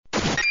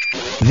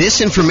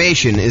This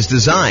information is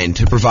designed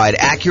to provide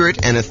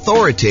accurate and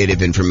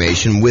authoritative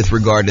information with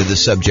regard to the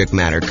subject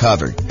matter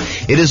covered.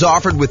 It is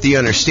offered with the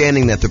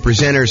understanding that the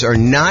presenters are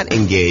not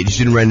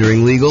engaged in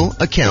rendering legal,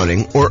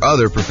 accounting, or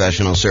other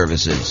professional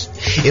services.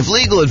 If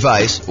legal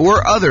advice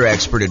or other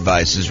expert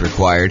advice is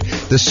required,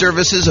 the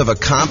services of a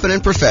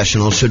competent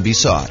professional should be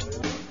sought.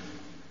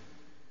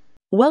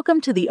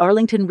 Welcome to the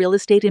Arlington Real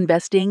Estate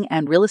Investing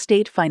and Real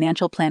Estate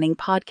Financial Planning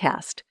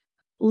Podcast.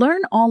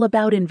 Learn all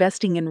about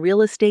investing in real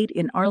estate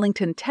in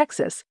Arlington,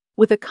 Texas,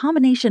 with a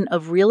combination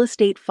of real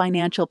estate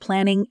financial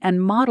planning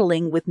and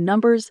modeling with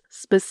numbers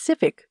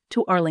specific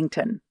to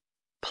Arlington.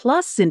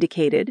 Plus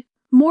syndicated,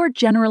 more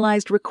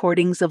generalized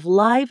recordings of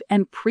live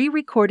and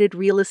pre-recorded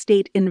real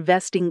estate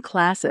investing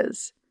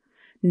classes.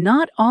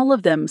 Not all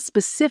of them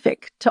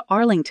specific to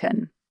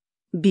Arlington.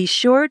 Be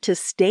sure to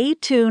stay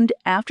tuned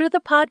after the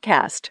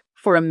podcast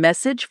for a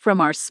message from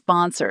our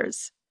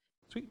sponsors.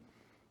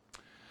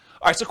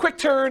 All right, so quick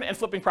turn and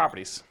flipping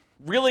properties.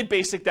 Really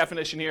basic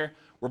definition here.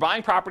 We're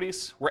buying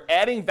properties, we're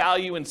adding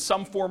value in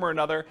some form or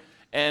another,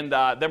 and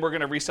then we're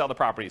going to resell the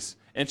properties.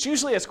 And it's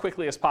usually as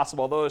quickly as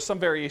possible, although there's some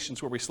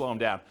variations where we slow them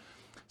down.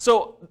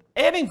 So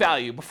adding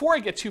value, before I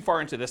get too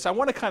far into this, I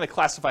want to kind of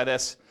classify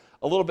this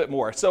a little bit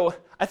more. So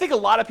I think a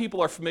lot of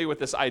people are familiar with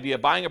this idea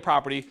of buying a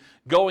property,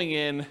 going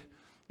in,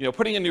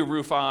 putting a new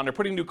roof on or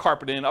putting new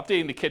carpet in,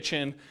 updating the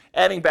kitchen,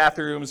 adding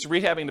bathrooms,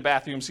 rehabbing the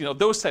bathrooms,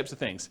 those types of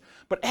things.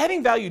 But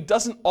adding value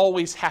doesn't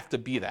always have to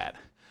be that.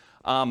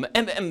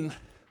 And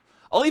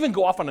I'll even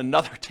go off on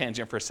another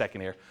tangent for a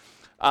second here.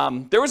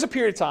 There was a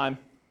period of time,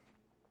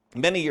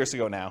 many years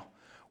ago now,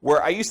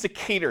 where I used to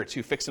cater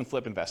to fix and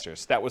flip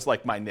investors. That was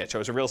like my niche. I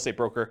was a real estate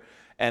broker,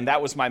 and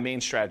that was my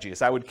main strategy,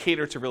 is I would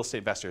cater to real estate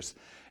investors.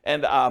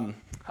 And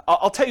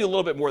I'll tell you a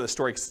little bit more of the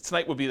story, because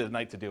tonight would be the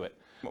night to do it.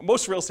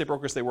 Most real estate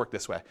brokers, they work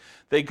this way.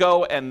 They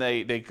go and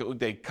they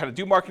kind of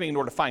do marketing in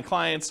order to find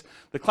clients.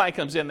 The client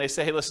comes in, they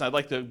say, hey, listen, I'd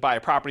like to buy a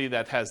property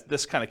that has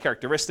this kind of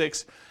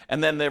characteristics.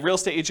 And then the real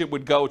estate agent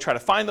would go try to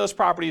find those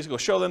properties, go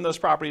show them those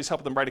properties,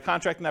 help them write a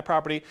contract in that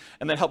property,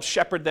 and then help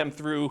shepherd them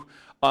through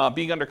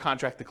being under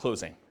contract to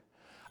closing.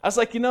 I was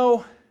like,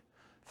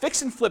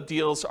 fix and flip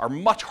deals are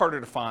much harder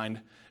to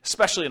find,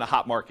 especially in a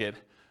hot market.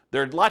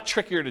 They're a lot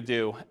trickier to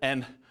do,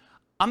 and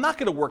I'm not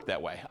going to work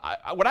that way.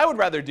 What I would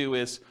rather do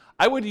is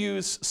I would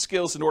use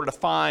skills in order to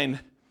find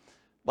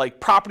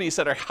properties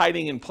that are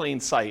hiding in plain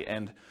sight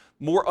and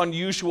more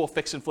unusual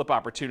fix and flip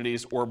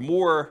opportunities, or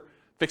more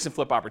fix and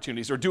flip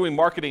opportunities, or doing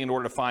marketing in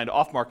order to find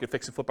off-market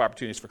fix and flip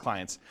opportunities for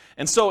clients.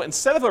 And so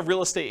instead of a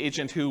real estate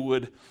agent who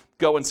would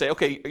go and say,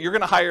 okay, you're going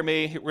to hire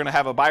me, we're going to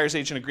have a buyer's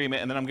agent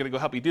agreement, and then I'm going to go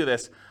help you do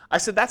this, I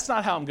said, that's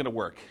not how I'm going to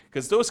work,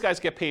 because those guys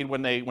get paid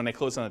when they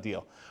close on a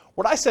deal.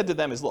 What I said to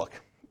them is, look,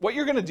 what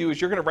you're going to do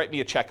is you're going to write me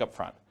a check up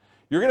front.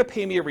 You're going to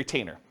pay me a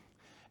retainer.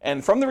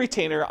 And from the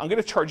retainer, I'm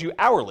going to charge you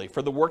hourly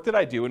for the work that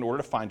I do in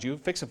order to find you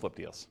fix and flip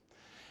deals.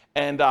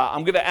 And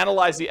I'm going to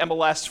analyze the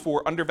MLS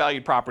for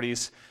undervalued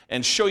properties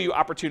and show you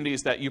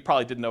opportunities that you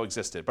probably didn't know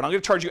existed. But I'm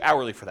going to charge you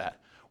hourly for that.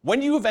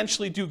 When you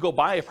eventually do go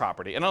buy a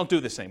property, and I don't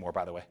do this anymore,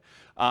 by the way,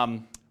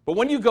 but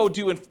when you go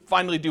do and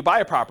finally do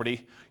buy a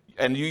property,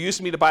 and you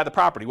use me to buy the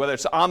property, whether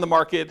it's on the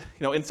market,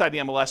 inside the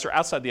MLS or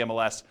outside the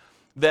MLS,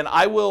 then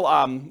I will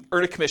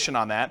earn a commission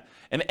on that.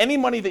 And any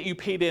money that you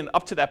paid in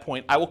up to that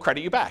point, I will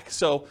credit you back.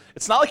 So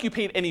it's not like you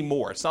paid any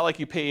more. It's not like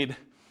you paid,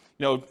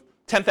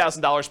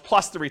 $10,000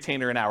 plus the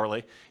retainer and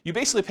hourly. You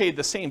basically paid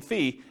the same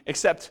fee,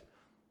 except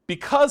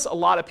because a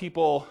lot of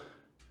people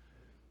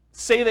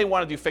say they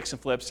want to do fix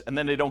and flips and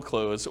then they don't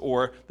close,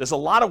 or there's a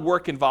lot of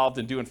work involved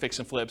in doing fix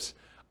and flips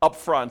up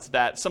front,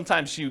 that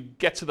sometimes you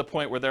get to the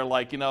point where they're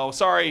like,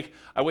 sorry,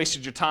 I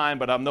wasted your time,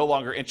 but I'm no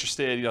longer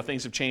interested,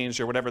 things have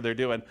changed or whatever they're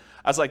doing.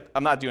 I was like,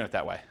 I'm not doing it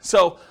that way.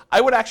 So I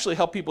would actually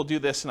help people do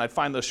this, and I'd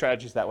find those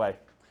strategies that way.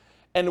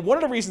 And one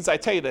of the reasons I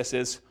tell you this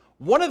is,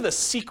 one of the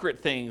secret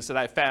things that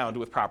I found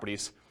with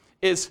properties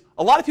is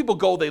a lot of people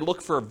they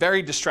look for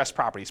very distressed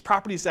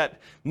properties that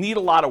need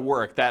a lot of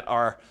work, that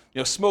are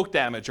smoke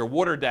damage or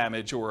water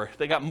damage, or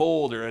they got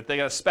mold, or they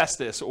got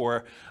asbestos,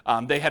 or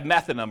they had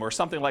meth in them or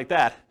something like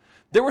that.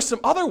 There were some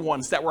other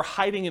ones that were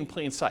hiding in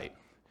plain sight.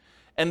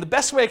 And the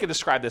best way I could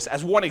describe this,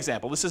 as one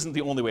example, this isn't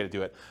the only way to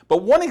do it, but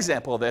one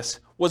example of this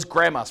was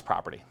grandma's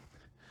property.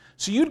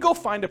 So you'd go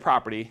find a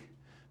property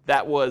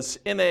that was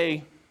in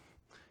a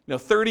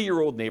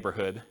 30-year-old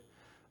neighborhood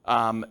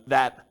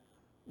that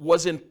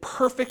was in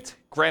perfect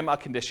grandma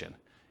condition.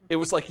 It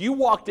was like you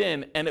walked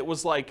in and it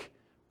was like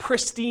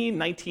pristine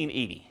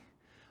 1980.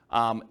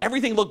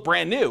 Everything looked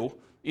brand new.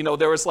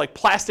 There was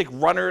plastic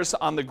runners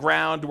on the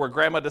ground where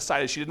grandma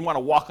decided she didn't want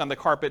to walk on the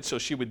carpet, so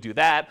she would do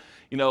that.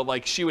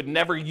 She would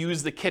never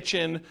use the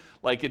kitchen.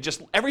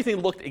 Everything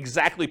looked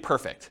exactly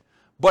perfect.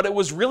 But it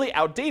was really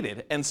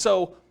outdated. And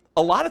so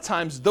a lot of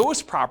times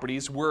those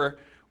properties were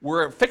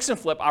fix and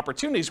flip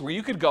opportunities where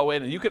you could go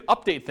in and you could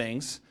update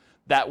things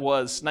that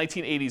was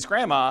 1980s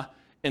grandma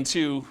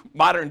into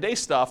modern day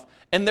stuff,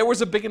 and there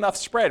was a big enough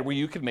spread where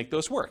you could make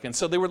those work. And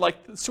so they were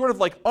sort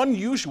of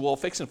unusual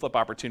fix and flip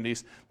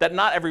opportunities that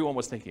not everyone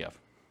was thinking of.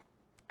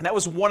 And that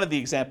was one of the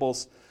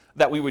examples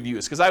that we would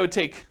use. Because I would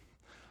take,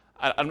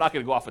 I'm not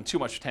going to go off on too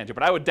much tangent,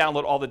 but I would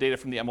download all the data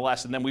from the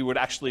MLS, and then we would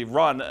actually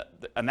run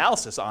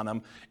analysis on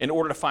them in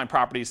order to find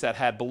properties that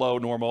had below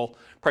normal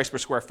price per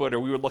square foot, or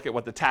we would look at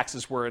what the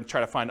taxes were and try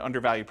to find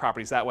undervalued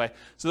properties that way.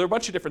 So there are a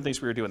bunch of different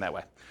things we were doing that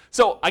way.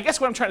 So I guess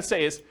what I'm trying to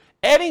say is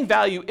adding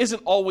value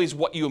isn't always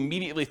what you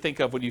immediately think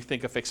of when you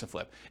think of fix and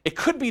flip. It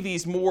could be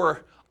these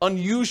more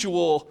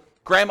unusual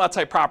grandma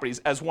type properties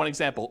as one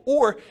example,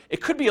 or it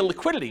could be a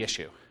liquidity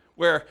issue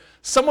where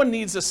someone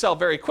needs to sell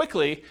very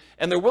quickly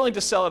and they're willing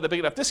to sell at a big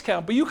enough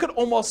discount, but you could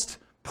almost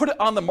put it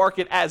on the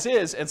market as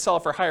is and sell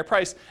it for a higher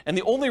price. And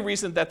the only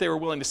reason that they were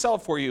willing to sell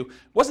it for you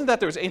wasn't that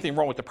there was anything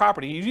wrong with the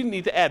property. You didn't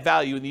need to add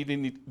value and you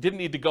didn't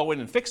need to go in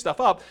and fix stuff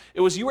up.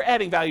 It was you were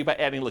adding value by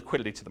adding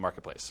liquidity to the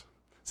marketplace.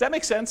 Does that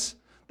make sense?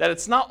 That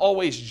it's not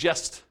always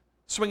just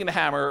swinging a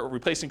hammer, or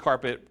replacing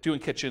carpet, doing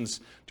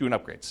kitchens, doing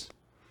upgrades.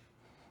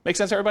 Make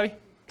sense, everybody?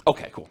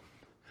 Okay, cool.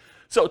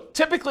 So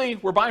typically,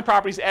 we're buying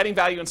properties, adding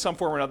value in some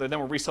form or another, then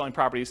we're reselling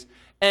properties,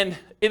 and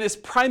it is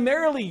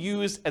primarily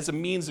used as a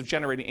means of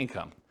generating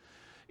income.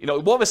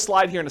 We'll have a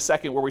slide here in a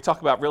second where we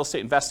talk about real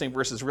estate investing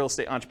versus real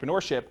estate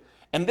entrepreneurship,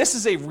 and this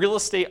is a real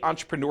estate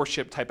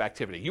entrepreneurship type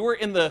activity. You're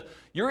in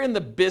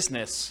the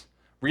business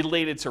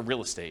related to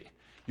real estate.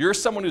 You're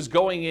someone who's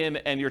going in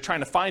and you're trying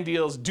to find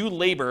deals, do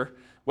labor,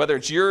 whether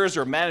it's yours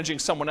or managing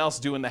someone else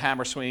doing the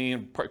hammer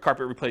swinging,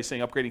 carpet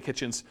replacing, upgrading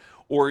kitchens,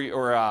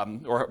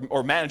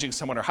 or managing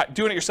someone, or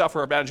doing it yourself,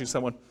 or managing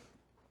someone.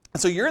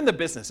 And so you're in the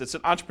business. It's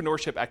an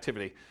entrepreneurship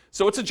activity.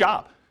 So it's a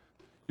job.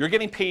 You're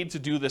getting paid to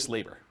do this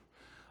labor.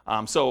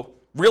 So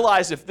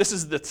realize if this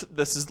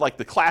is like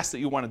the class that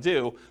you want to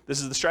do,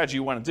 this is the strategy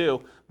you want to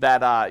do,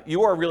 that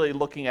you are really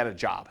looking at a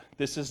job.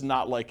 This is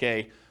not like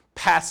a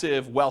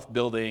passive wealth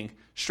building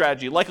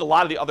strategy like a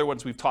lot of the other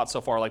ones we've taught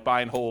so far, like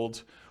buy and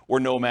hold, or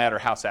nomad, or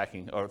house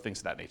hacking, or things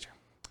of that nature.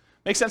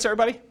 Make sense,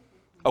 everybody?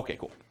 Okay,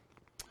 cool.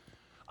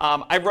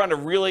 I run a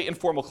really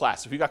informal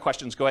class. If you got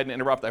questions, go ahead and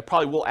interrupt. I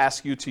probably will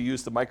ask you to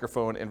use the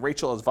microphone, and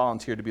Rachel has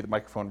volunteered to be the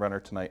microphone runner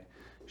tonight.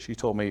 She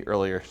told me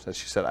earlier that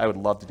she said, I would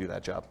love to do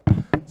that job.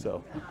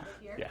 So,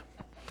 yeah,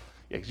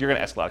 because you're going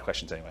to ask a lot of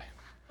questions anyway.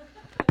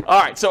 All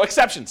right, so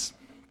exceptions.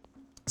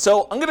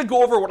 So I'm going to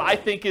go over what I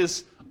think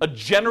is a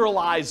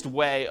generalized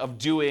way of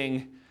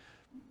doing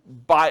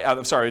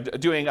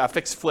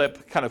fix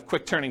flip, kind of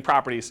quick turning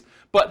properties.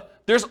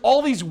 But there's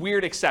all these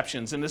weird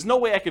exceptions, and there's no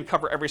way I could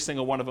cover every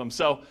single one of them.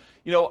 So,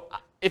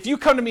 if you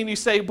come to me and you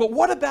say, but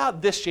what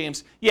about this,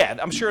 James? Yeah,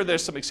 I'm sure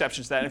there's some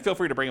exceptions to that, and feel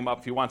free to bring them up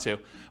if you want to.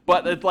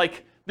 But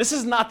this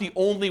is not the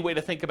only way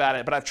to think about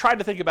it, but I've tried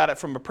to think about it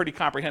from a pretty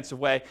comprehensive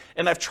way,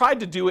 and I've tried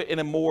to do it in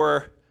a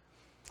more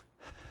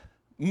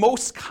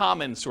most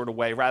common sort of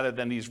way rather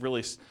than these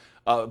really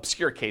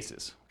obscure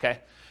cases,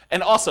 okay?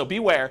 And also,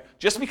 beware,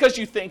 just because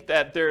you think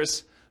that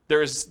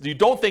you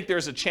don't think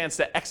there's a chance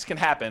that X can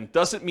happen,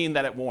 doesn't mean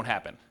that it won't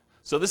happen.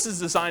 So this is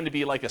designed to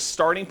be like a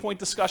starting point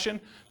discussion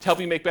to help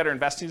you make better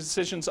investing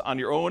decisions on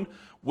your own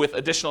with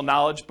additional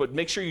knowledge, but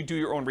make sure you do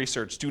your own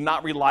research. Do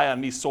not rely on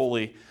me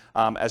solely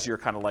as your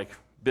kind of like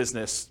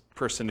business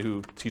person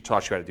who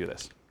taught you how to do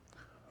this.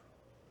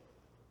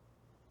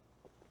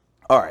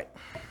 All right.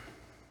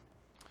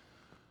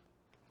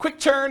 Quick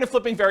turn and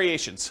flipping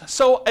variations.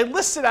 So I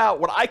listed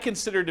out what I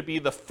consider to be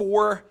the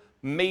 4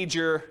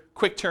 major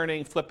quick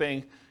turning,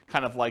 flipping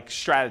kind of like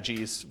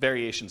strategies,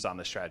 variations on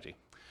this strategy.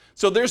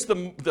 So there's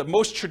the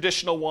most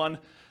traditional one.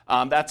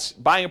 That's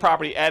buying a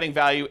property, adding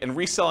value, and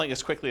reselling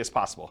as quickly as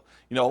possible.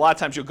 A lot of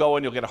times you'll go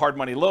in, you'll get a hard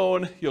money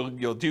loan,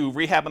 you'll do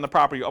rehab on the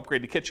property, you'll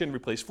upgrade the kitchen,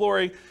 replace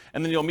flooring,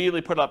 and then you'll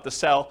immediately put it up to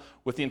sell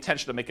with the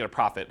intention of making a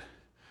profit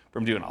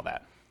from doing all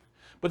that.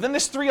 But then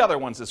there's 3 other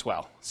ones as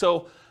well.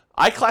 So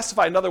I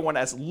classify another one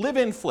as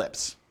live-in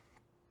flips.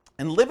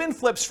 And live-in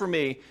flips for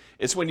me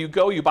is when you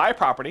buy a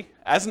property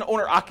as an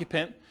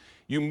owner-occupant,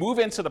 you move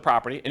into the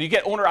property, and you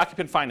get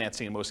owner-occupant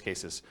financing in most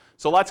cases.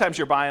 So a lot of times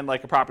you're buying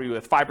like a property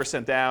with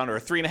 5% down,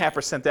 or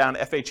 3.5% down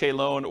FHA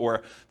loan,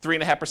 or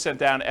 3.5%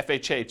 down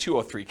FHA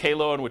 203K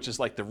loan, which is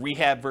like the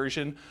rehab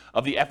version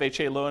of the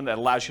FHA loan that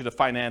allows you to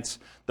finance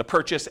the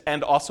purchase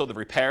and also the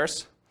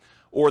repairs.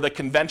 Or the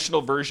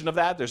conventional version of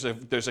that, there's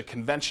a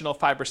conventional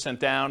 5%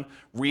 down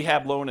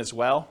rehab loan as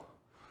well.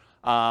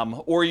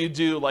 Or you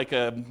do like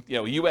a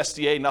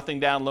USDA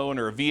nothing down loan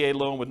or a VA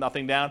loan with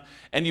nothing down,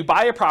 and you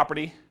buy a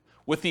property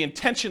with the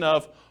intention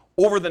of,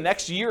 over the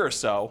next year or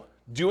so,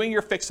 doing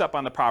your fix-up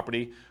on the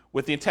property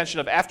with the intention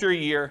of, after a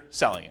year,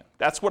 selling it.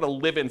 That's what a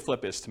live-in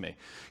flip is to me.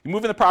 You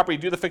move in the property,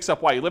 do the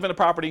fix-up while you live in the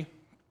property,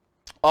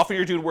 often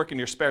you're doing work in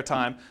your spare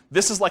time.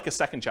 This is like a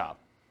second job.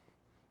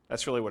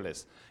 That's really what it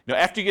is.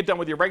 After you get done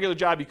with your regular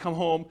job, you come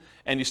home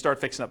and you start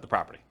fixing up the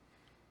property.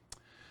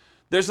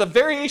 There's a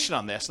variation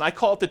on this, and I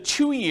call it the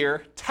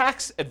 2-year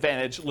tax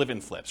advantage live-in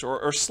flips,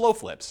 or slow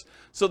flips.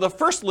 So the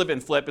first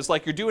live-in flip is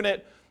like you're doing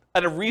it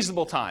at a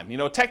reasonable time.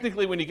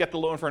 Technically when you get the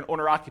loan for an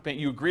owner-occupant,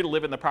 you agree to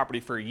live in the property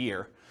for a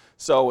year.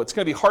 So it's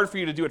going to be hard for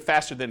you to do it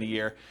faster than a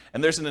year.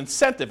 And there's an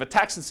incentive, a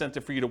tax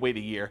incentive for you to wait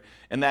a year.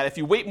 And that if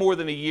you wait more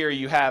than a year,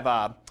 you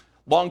have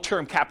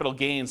long-term capital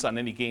gains on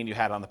any gain you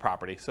had on the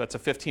property. So that's a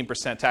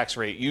 15% tax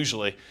rate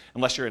usually,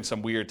 unless you're in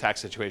some weird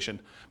tax situation,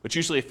 but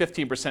usually a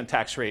 15%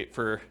 tax rate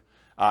for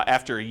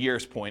after a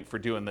year's point for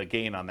doing the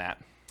gain on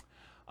that.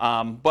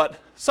 But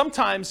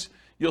sometimes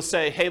you'll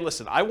say, hey,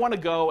 listen, I want to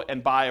go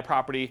and buy a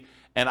property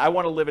and I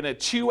want to live in it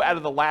 2 out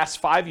of the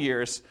last 5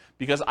 years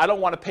because I don't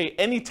want to pay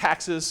any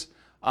taxes,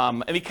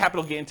 any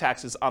capital gain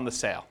taxes on the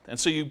sale. And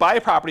so you buy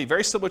a property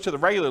very similar to the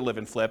regular live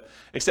and flip,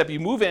 except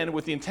you move in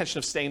with the intention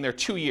of staying there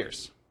 2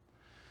 years.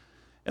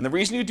 And the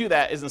reason you do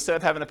that is instead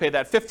of having to pay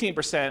that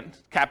 15%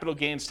 capital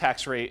gains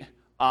tax rate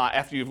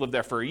after you've lived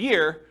there for a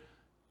year,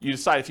 you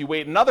decide if you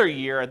wait another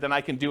year, then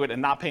I can do it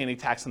and not pay any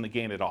tax on the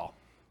gain at all.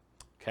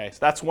 Okay, so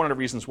that's one of the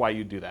reasons why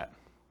you do that.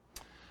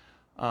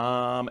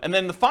 And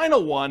then the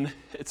final one,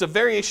 it's a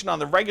variation on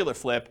the regular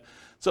flip.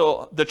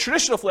 So the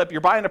traditional flip, you're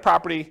buying a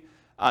property,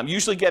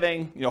 usually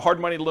getting hard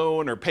money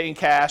loan or paying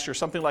cash or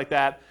something like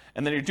that,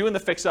 and then you're doing the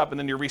fix up and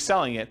then you're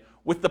reselling it.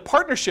 With the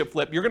partnership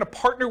flip, you're going to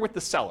partner with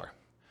the seller.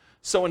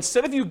 So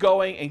instead of you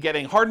going and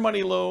getting hard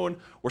money loan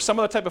or some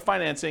other type of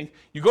financing,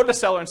 you go to the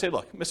seller and say,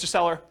 look, Mr.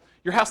 Seller,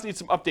 your house needs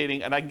some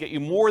updating and I can get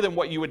you more than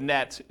what you would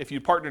net if you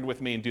partnered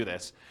with me and do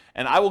this.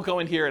 And I will go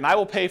in here and I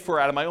will pay for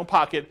out of my own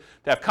pocket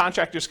to have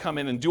contractors come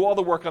in and do all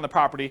the work on the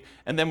property.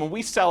 And then when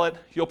we sell it,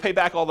 you'll pay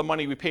back all the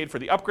money we paid for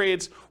the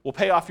upgrades, we'll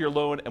pay off your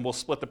loan and we'll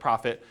split the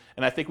profit.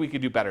 And I think we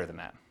could do better than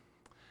that.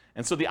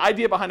 And so the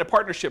idea behind a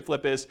partnership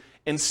flip is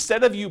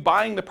instead of you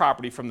buying the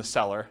property from the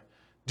seller,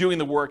 doing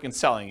the work and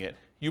selling it,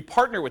 you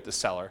partner with the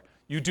seller,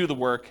 you do the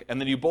work,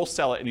 and then you both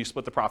sell it and you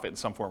split the profit in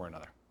some form or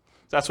another.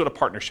 So that's what a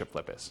partnership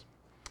flip is.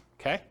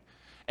 Okay?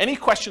 Any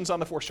questions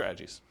on the 4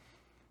 strategies?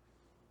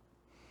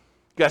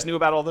 You guys knew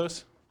about all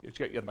those? You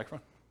have the microphone?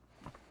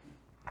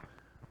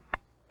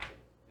 Yeah,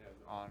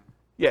 on.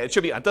 Yeah, it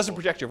should be on. It doesn't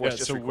project your voice,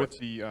 just so records.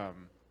 with the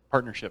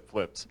partnership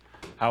flips,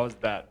 how is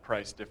that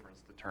price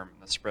difference determined,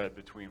 the spread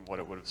between what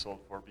it would have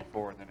sold for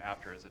before and then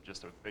after? Is it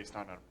just based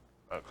on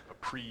a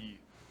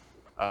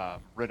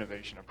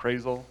pre-renovation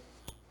appraisal?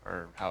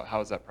 Or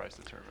how is that price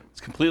determined? It's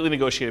completely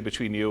negotiated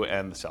between you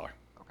and the seller.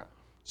 Okay.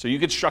 So you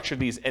can structure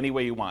these any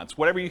way you want. It's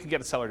whatever you can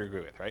get a seller to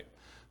agree with, right?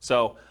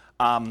 So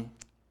I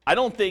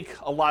don't think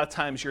a lot of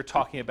times you're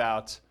talking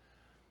about,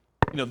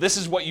 this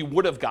is what you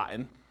would have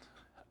gotten,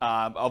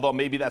 although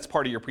maybe that's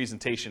part of your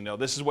presentation.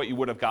 This is what you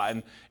would have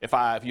gotten if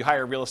you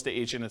hire a real estate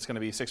agent. It's going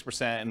to be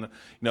 6%, and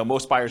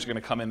most buyers are going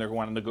to come in. They're going to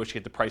want to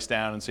negotiate the price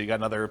down, and so you got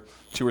another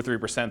 2 or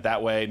 3%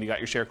 that way, and you got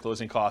your share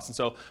closing costs. And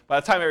so by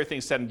the time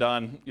everything's said and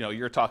done,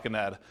 you're talking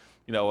at a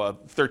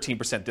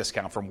 13%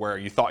 discount from where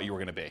you thought you were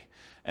going to be.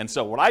 And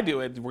so what I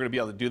do is we're going to be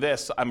able to do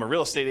this. I'm a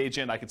real estate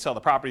agent. I can sell the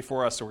property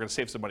for us, so we're going to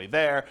save some money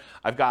there.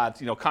 I've got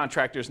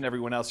contractors and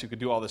everyone else who could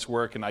do all this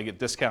work, and I get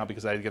discount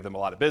because I give them a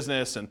lot of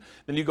business. And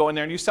then you go in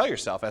there and you sell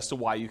yourself as to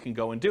why you can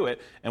go and do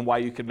it and why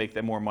you can make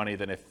them more money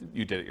than if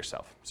you did it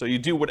yourself. So you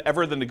do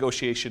whatever the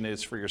negotiation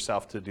is for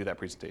yourself to do that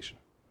presentation.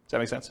 Does that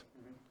make sense?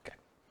 Okay.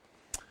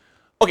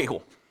 Okay,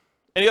 cool.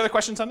 Any other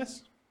questions on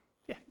this?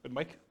 Yeah, good,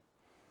 Mike.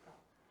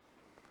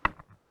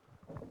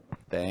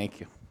 Thank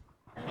you.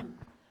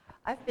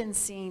 I've been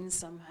seeing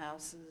some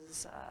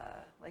houses,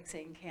 like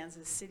say in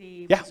Kansas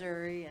City, Yeah.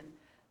 Missouri, and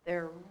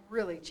they're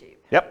really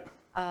cheap. Yep.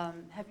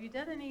 Have you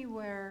done any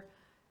where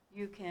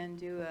you can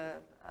do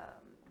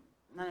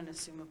not an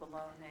assumable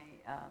loan,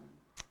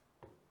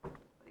 what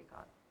do you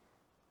call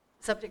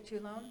it? Subject to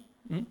loan,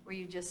 where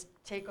you just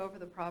take over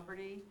the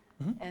property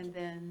and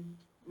then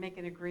make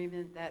an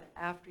agreement that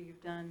after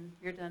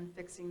you're done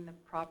fixing the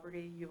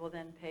property, you will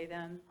then pay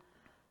them.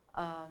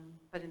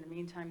 But in the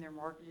meantime, their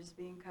mortgage is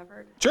being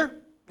covered? Sure.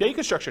 Yeah, you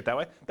can structure it that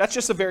way. That's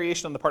just a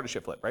variation on the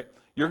partnership flip, right?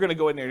 You're going to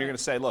go in there and you're going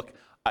to say, look,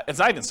 it's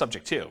not even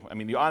subject to. I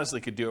mean, you honestly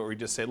could do it where you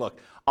just say, look,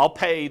 I'll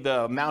pay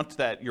the amount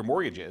that your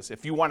mortgage is.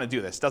 If you want to do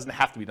this, it doesn't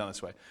have to be done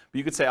this way. But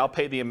you could say, I'll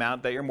pay the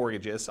amount that your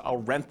mortgage is. I'll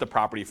rent the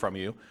property from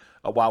you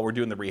while we're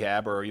doing the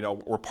rehab, or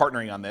we're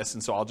partnering on this,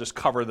 and so I'll just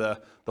cover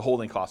the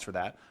holding costs for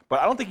that. But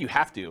I don't think you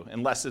have to,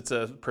 unless it's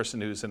a person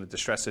who's in a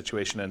distressed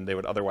situation and they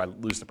would otherwise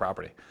lose the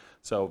property.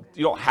 So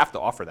you don't have to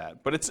offer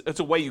that, but it's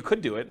a way you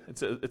could do it.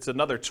 It's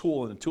another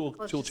tool in the tool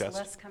Well, it's chest. just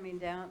less coming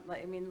down,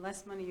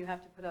 less money you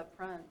have to put up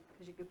front,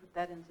 because you could put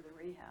that into the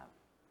rehab,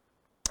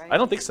 right? I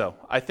don't think so.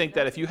 I think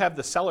that if you have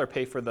the seller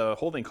pay for the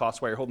holding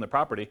costs while you're holding the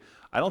property,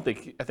 I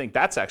think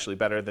that's actually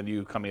better than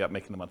you coming up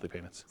making the monthly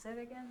payments. Say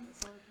that again?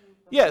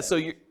 Yeah,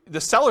 so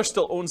the seller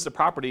still owns the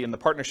property in the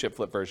partnership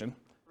flip version,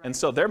 and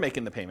so they're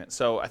making the payment.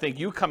 So I think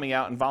you coming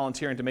out and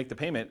volunteering to make the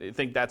payment, I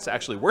think that's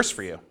actually worse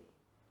for you.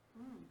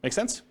 Make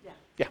sense? Yeah.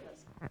 Yeah.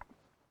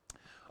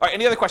 All right,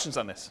 any other questions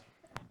on this?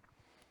 Do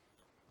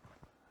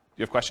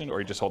you have a question, or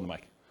are you just holding the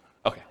mic?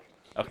 Okay.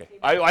 Okay.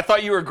 I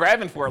thought you were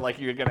grabbing for it like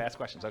you were going to ask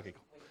questions. Okay,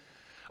 cool.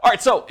 All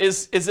right, so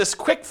is this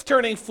quick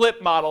turning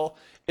flip model,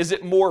 is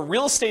it more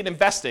real estate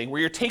investing where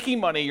you're taking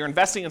money, you're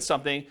investing in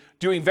something,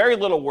 doing very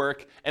little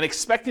work, and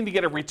expecting to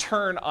get a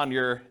return on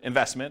your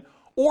investment?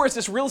 Or is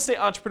this real estate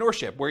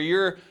entrepreneurship where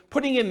you're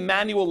putting in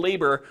manual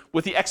labor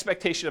with the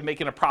expectation of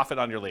making a profit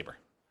on your labor?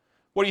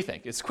 What do you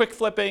think? Is quick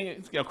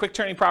flipping, quick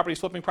turning properties,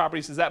 flipping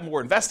properties, is that more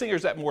investing or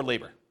is that more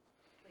labor?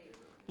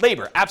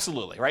 Labor,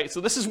 absolutely, right?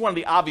 So this is one of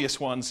the obvious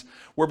ones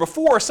where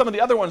before some of the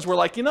other ones were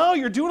like,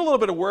 you're doing a little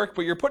bit of work,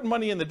 but you're putting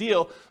money in the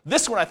deal.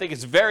 This one I think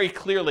is very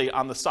clearly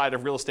on the side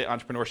of real estate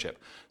entrepreneurship.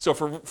 So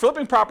for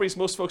flipping properties,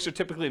 most folks are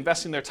typically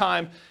investing their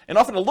time and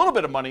often a little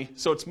bit of money,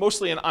 so it's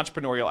mostly an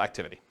entrepreneurial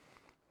activity.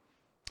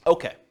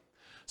 Okay,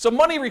 so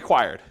money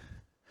required.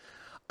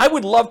 I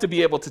would love to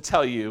be able to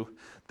tell you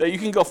that you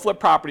can go flip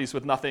properties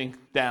with nothing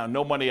down,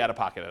 no money out of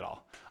pocket at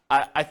all.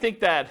 I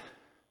think that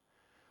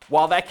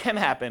while that can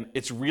happen,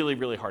 it's really,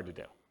 really hard to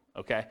do,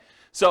 okay?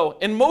 So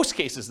in most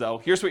cases, though,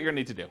 here's what you're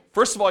going to need to do.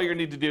 First of all, you're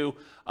going to need to do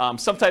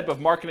some type of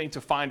marketing to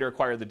find or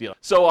acquire the deal.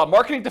 So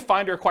marketing to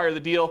find or acquire the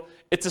deal,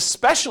 it's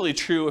especially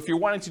true if you're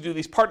wanting to do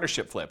these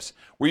partnership flips,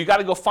 where you got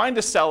to go find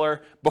a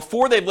seller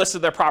before they've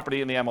listed their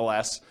property in the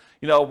MLS,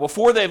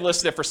 before they've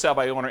listed it for sale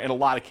by owner in a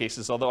lot of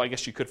cases, although I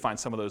guess you could find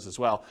some of those as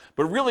well.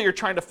 But really you're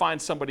trying to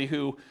find somebody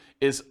who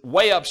is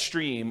way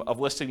upstream of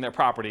listing their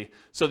property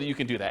so that you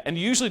can do that. And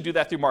you usually do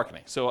that through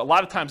marketing. So a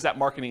lot of times that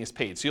marketing is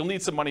paid. So you'll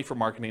need some money for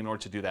marketing in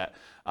order to do that,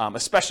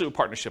 especially with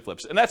partnership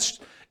flips. And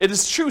it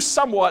is true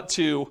somewhat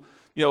to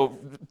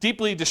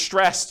deeply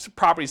distressed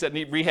properties that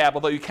need rehab,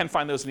 although you can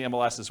find those in the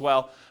MLS as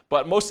well.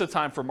 But most of the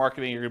time for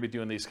marketing, you're going to be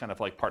doing these kind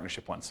of like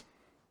partnership ones.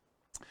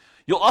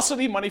 You'll also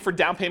need money for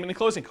down payment and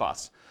closing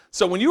costs.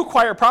 So when you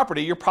acquire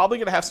property, you're probably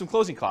going to have some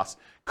closing costs.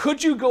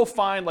 Could you go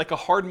find like a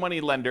hard money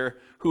lender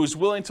who's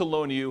willing to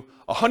loan you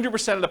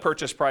 100% of the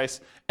purchase price,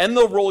 and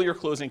they'll roll your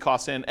closing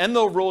costs in, and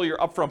they'll roll your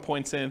upfront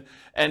points in,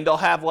 and they'll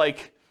have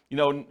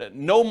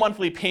no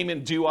monthly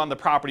payment due on the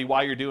property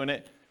while you're doing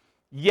it?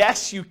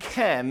 Yes, you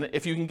can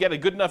if you can get a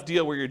good enough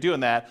deal where you're doing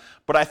that,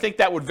 but I think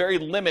that would very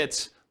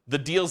limit the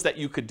deals that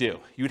you could do.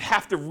 You'd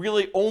have to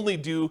really only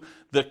do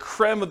the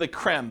creme of the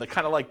creme, the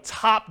kind of like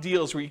top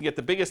deals where you can get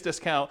the biggest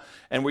discount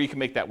and where you can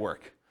make that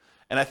work.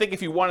 And I think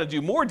if you want to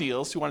do more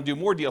deals, you want to do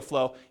more deal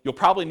flow, you'll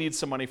probably need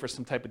some money for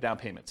some type of down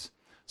payments.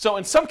 So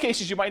in some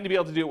cases, you might be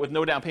able to do it with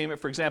no down payment.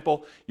 For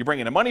example, you bring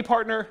in a money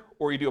partner,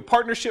 or you do a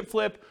partnership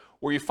flip,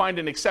 or you find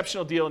an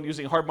exceptional deal and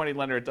using a hard money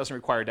lender, it doesn't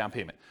require a down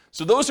payment.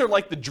 So those are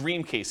like the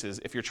dream cases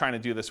if you're trying to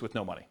do this with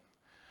no money.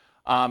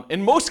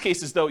 In most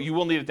cases, though, you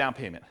will need a down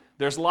payment.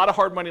 There's a lot of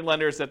hard money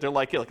lenders that they're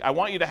like, hey, look, I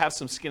want you to have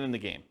some skin in the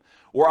game.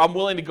 Or I'm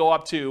willing to go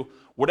up to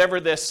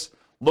whatever this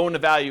loan to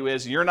value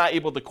is. You're not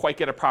able to quite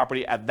get a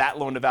property at that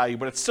loan to value,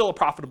 but it's still a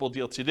profitable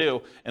deal to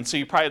do. And so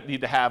you probably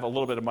need to have a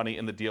little bit of money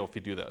in the deal if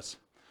you do those.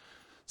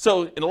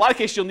 So in a lot of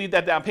cases, you'll need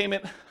that down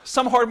payment.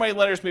 Some hard money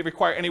lenders may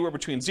require anywhere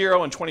between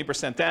 0 and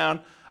 20% down.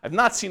 I've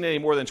not seen any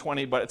more than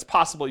 20, but it's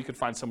possible you could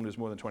find someone who's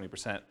more than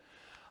 20%.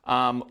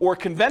 Or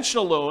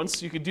conventional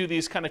loans, you could do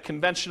these kind of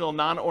conventional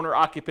non-owner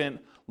occupant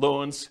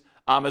loans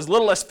as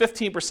little as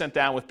 15%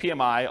 down with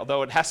PMI,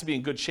 although it has to be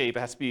in good shape.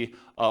 It has to be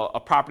a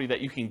property that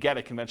you can get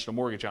a conventional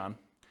mortgage on.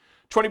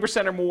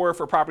 20% or more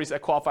for properties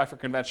that qualify for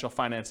conventional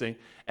financing,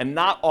 and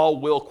not all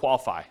will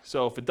qualify.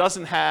 So if it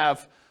doesn't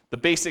have the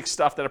basic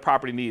stuff that a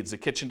property needs, the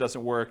kitchen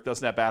doesn't work,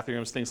 doesn't have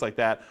bathrooms, things like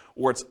that,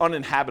 or it's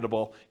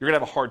uninhabitable, you're going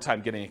to have a hard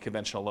time getting a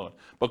conventional loan.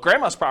 But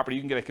grandma's property,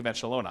 you can get a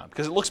conventional loan on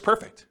because it looks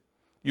perfect.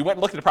 You went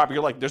and looked at the property,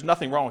 you're like, there's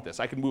nothing wrong with this.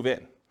 I can move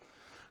in.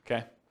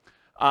 Okay.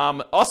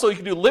 Also, you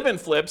can do live-in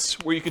flips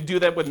where you could do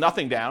that with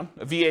nothing down,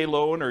 a VA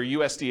loan or a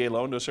USDA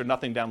loan. Those are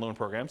nothing down loan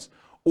programs.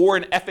 Or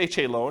an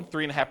FHA loan,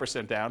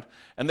 3.5% down.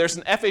 And there's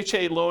an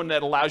FHA loan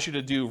that allows you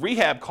to do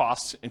rehab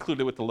costs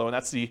included with the loan.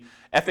 That's the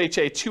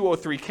FHA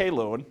 203K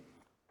loan.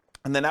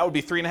 And then that would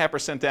be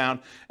 3.5% down.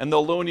 And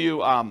they'll loan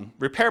you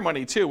repair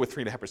money too with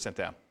 3.5%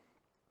 down.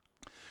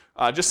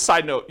 Just a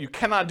side note, you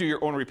cannot do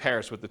your own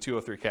repairs with the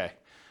 203K.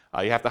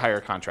 You have to hire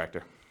a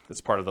contractor.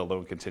 It's part of the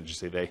loan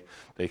contingency.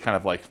 They kind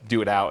of like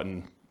do it out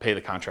and pay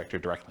the contractor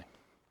directly.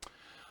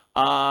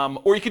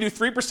 Or you can do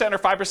 3% or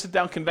 5%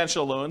 down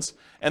conventional loans.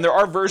 And there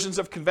are versions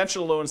of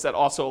conventional loans that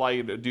also allow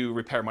you to do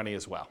repair money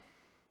as well.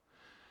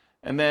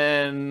 And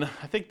then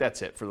I think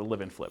that's it for the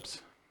live-in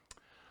flips.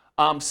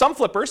 Some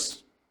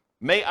flippers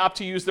may opt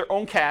to use their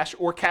own cash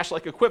or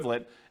cash-like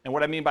equivalent. And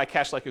what I mean by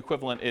cash-like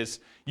equivalent is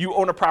you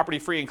own a property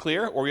free and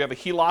clear, or you have a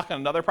HELOC on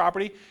another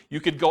property. You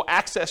could go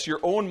access your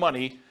own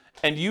money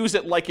and use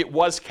it like it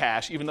was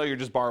cash, even though you're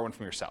just borrowing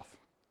from yourself.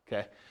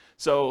 Okay?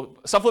 So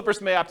some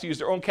flippers may opt to use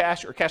their own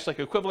cash or cash-like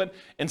equivalent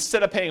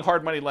instead of paying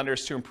hard money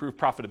lenders to improve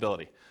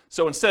profitability.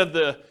 So instead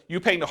of you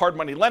paying the hard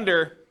money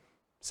lender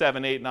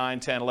 7, 8, 9,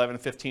 10, 11,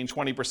 15,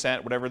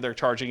 20%, whatever they're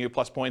charging you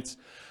plus points,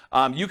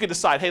 you could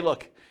decide, hey,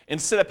 look,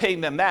 instead of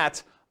paying them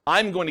that,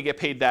 I'm going to get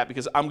paid that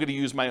because I'm going to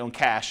use my own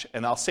cash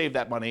and I'll save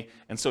that money,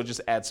 and so it just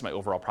adds to my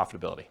overall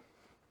profitability.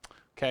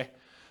 Okay?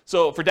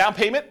 So for down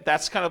payment,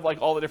 that's kind of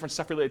like all the different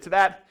stuff related to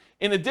that.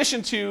 In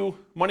addition to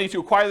money to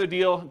acquire the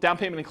deal, down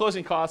payment and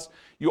closing costs,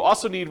 you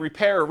also need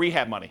repair or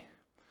rehab money.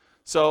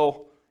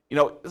 So,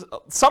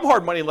 some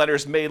hard money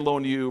lenders may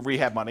loan you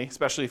rehab money,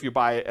 especially if you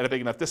buy it at a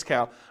big enough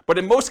discount. But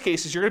in most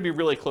cases, you're going to be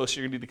really close.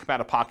 You're going to need to come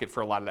out of pocket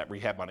for a lot of that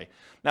rehab money.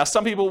 Now,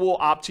 some people will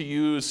opt to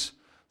use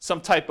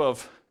some type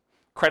of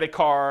credit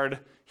card,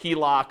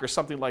 HELOC or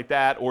something like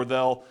that, or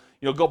they'll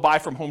go buy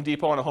from Home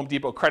Depot on a Home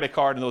Depot credit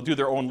card and they'll do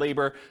their own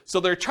labor. So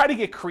they're trying to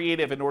get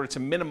creative in order to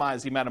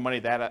minimize the amount of money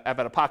they have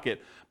out of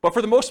pocket. But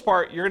for the most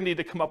part, you're going to need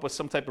to come up with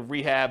some type of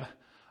rehab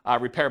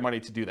repair money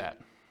to do that.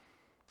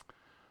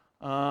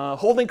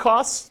 Holding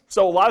costs.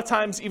 So a lot of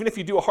times, even if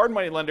you do a hard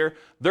money lender,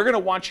 they're going to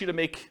want you to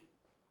make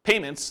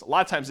payments. A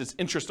lot of times it's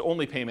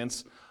interest-only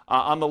payments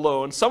on the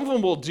loan. Some of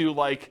them will do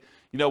like,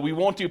 we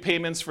won't do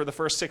payments for the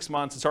first 6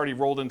 months. It's already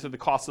rolled into the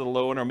cost of the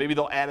loan, or maybe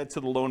they'll add it to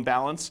the loan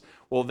balance.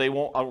 Well, they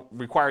won't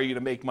require you to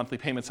make monthly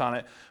payments on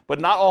it. But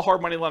not all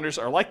hard money lenders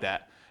are like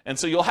that. And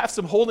so you'll have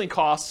some holding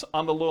costs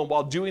on the loan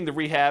while doing the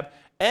rehab.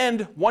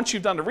 And once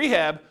you've done the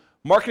rehab,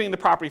 marketing the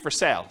property for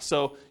sale.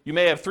 So you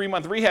may have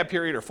 3-month rehab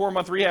period or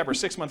 4-month rehab or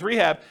 6-month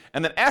rehab.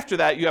 And then after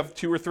that, you have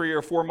 2 or 3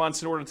 or 4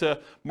 months in order to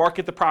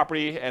market the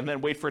property and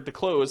then wait for it to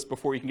close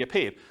before you can get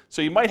paid.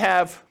 So you might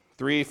have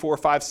 3, 4,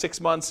 5,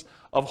 6 months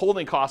of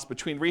holding costs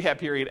between rehab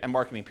period and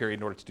marketing period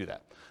in order to do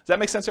that. Does that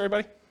make sense,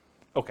 everybody?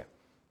 Okay.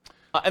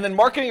 And then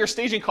marketing or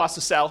staging costs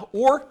to sell,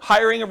 or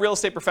hiring a real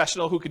estate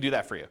professional who could do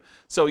that for you.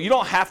 So you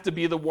don't have to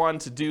be the one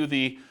to do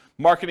the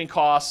marketing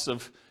costs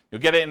of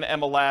get it in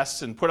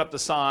MLS and put up the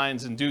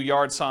signs and do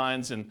yard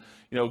signs and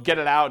get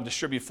it out and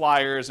distribute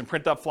flyers and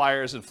print up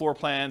flyers and floor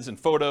plans and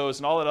photos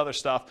and all that other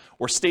stuff,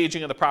 or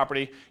staging of the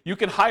property. You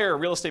can hire a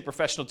real estate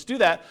professional to do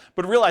that,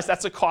 but realize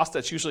that's a cost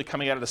that's usually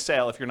coming out of the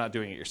sale if you're not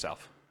doing it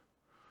yourself.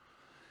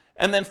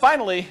 And then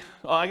finally,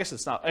 I guess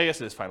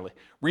it is finally,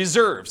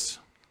 reserves.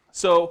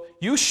 So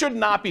you should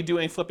not be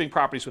doing flipping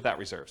properties without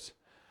reserves.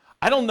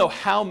 I don't know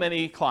how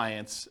many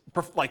clients,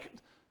 like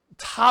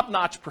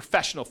top-notch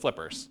professional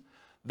flippers,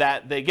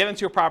 that they get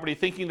into a property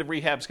thinking the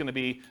rehab is going to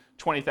be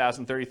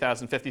 $20,000,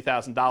 $30,000,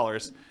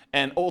 $50,000,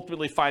 and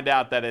ultimately find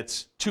out that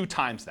it's 2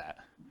 times that.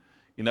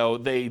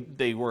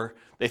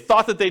 They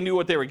thought that they knew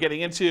what they were getting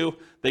into.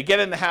 They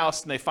get in the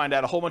house and they find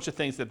out a whole bunch of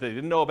things that they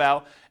didn't know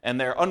about, and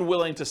they're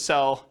unwilling to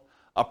sell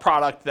a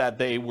product that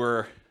they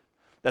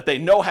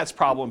know has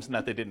problems and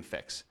that they didn't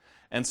fix.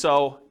 And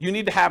so you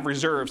need to have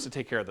reserves to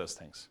take care of those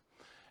things.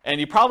 And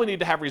you probably need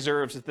to have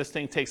reserves if this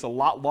thing takes a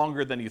lot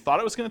longer than you thought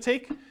it was going to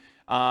take.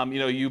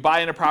 You buy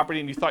in a property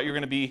and you thought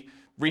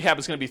rehab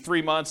is going to be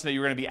 3 months, and that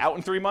you're going to be out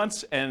in 3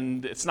 months,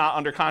 and it's not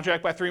under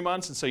contract by 3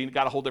 months, and so you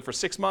got to hold it for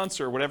 6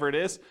 months or whatever it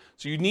is.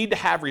 So you need to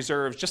have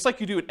reserves, just like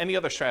you do with any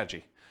other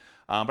strategy.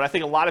 But I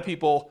think a lot of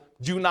people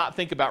do not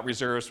think about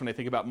reserves when they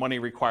think about money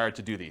required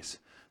to do these.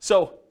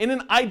 So in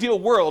an ideal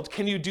world,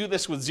 can you do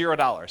this with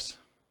 $0?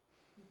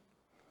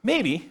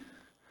 Maybe.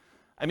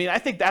 I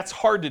think that's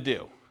hard to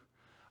do.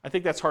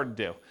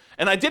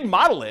 And I did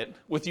model it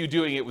with you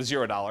doing it with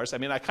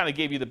 $0. I kind of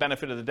gave you the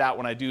benefit of the doubt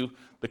when I do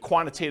the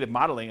quantitative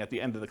modeling at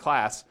the end of the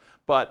class,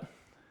 but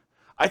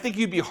I think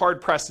you'd be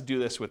hard-pressed to do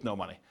this with no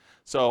money.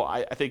 So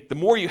I think the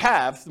more you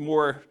have, the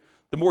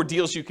more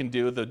deals you can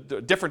do, the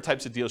different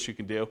types of deals you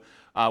can do,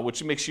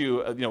 which makes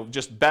you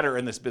just better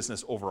in this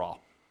business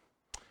overall.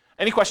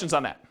 Any questions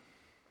on that?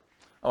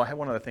 Oh, I have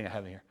one other thing I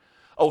have in here.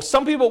 Oh,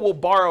 some people will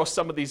borrow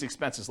some of these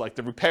expenses, like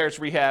the repairs,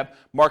 rehab,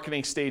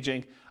 marketing,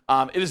 staging.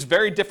 It is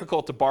very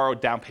difficult to borrow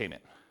down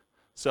payment.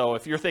 So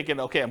if you're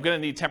thinking, okay, I'm going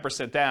to need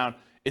 10% down,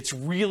 it's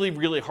really,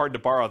 really hard to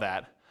borrow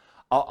that.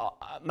 I'm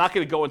not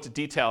going to go into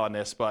detail on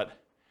this, but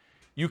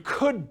you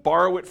could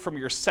borrow it from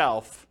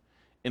yourself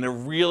in a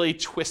really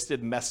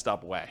twisted, messed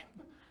up way.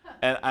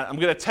 And I'm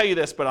going to tell you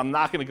this, but I'm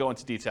not going to go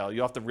into detail.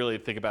 You'll have to really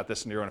think about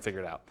this and you're going to figure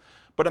it out.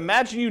 But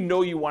imagine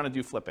you want to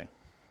do flipping.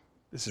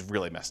 This is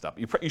really messed up.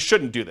 You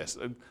shouldn't do this.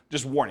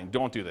 Just warning,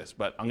 don't do this,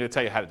 but I'm going to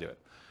tell you how to do it.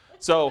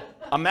 So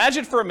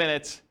imagine for a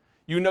minute,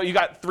 you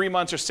got 3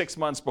 months or 6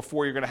 months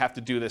before you're going to have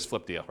to do this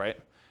flip deal, right?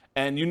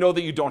 And you know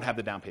that you don't have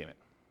the down payment.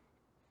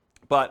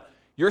 But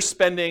you're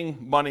spending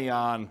money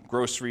on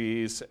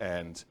groceries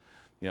and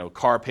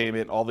car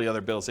payment, all the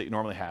other bills that you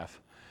normally have.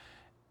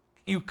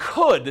 You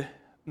could,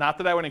 not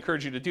that I would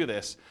encourage you to do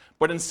this,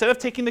 but instead of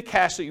taking the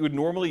cash that you would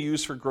normally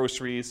use for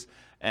groceries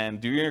and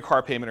doing your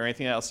car payment or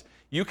anything else,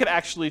 you could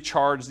actually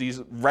charge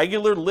these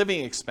regular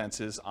living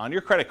expenses on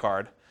your credit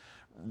card,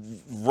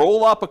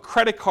 roll up a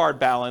credit card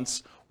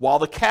balance while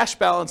the cash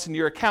balance in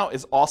your account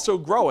is also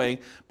growing,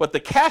 but the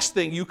cash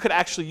thing you could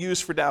actually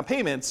use for down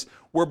payments,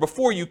 where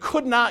before you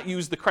could not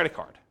use the credit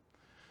card.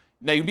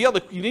 Now you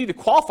need to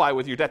qualify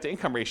with your debt to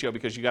income ratio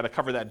because you got to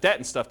cover that debt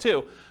and stuff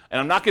too.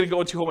 And I'm not going to go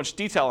into much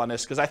detail on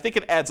this because I think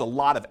it adds a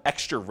lot of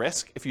extra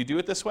risk if you do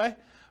it this way.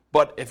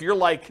 But if you're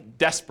like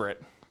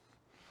desperate,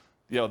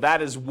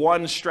 that is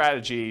one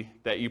strategy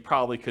that you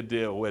probably could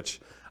do, which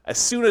as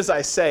soon as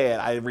I say it,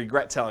 I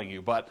regret telling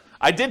you. But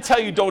I did tell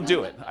you don't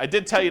do it. I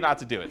did tell you not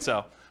to do it.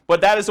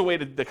 But that is a way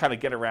to kind of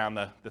get around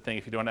the thing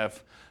if you don't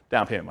have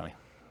down payment money.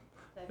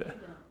 Have you done it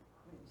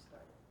when you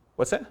started?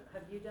 What's that?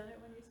 Have you done it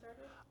when you started?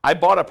 I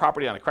bought a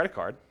property on a credit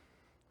card.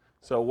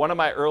 So one of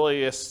my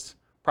earliest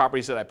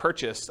properties that I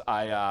purchased,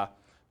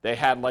 they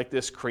had like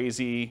this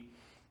crazy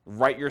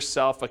write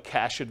yourself a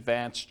cash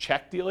advance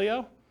check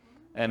dealio.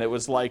 And it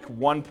was like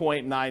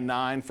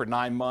 1.99 for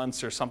 9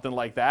 months or something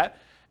like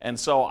that. And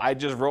so I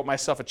just wrote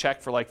myself a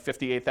check for like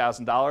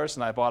 $58,000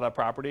 and I bought a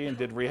property and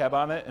did rehab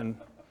on it. And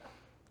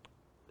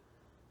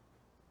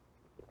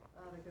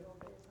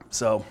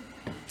So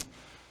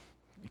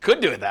you could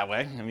do it that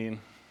way. I mean,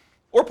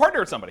 or partner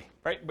with somebody,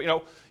 right?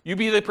 But, you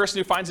be the person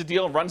who finds a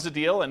deal and runs the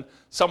deal, and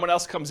someone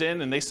else comes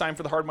in and they sign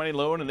for the hard money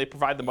loan and they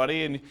provide the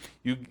money, and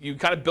you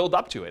kind of build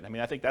up to it. I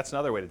mean, I think that's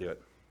another way to do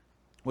it,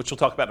 which we'll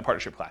talk about in a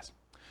partnership class.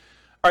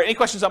 All right, any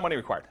questions on money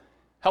required?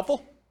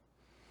 Helpful?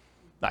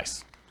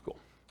 Nice, cool.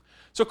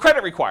 So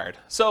credit required.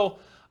 So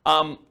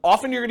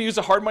often you're going to use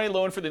a hard money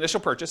loan for the initial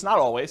purchase, not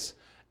always.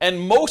 And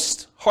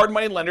most hard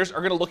money lenders are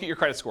going to look at your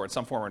credit score in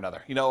some form or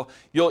another.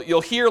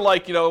 You'll hear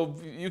like,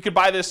 you could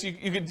buy this.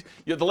 You could.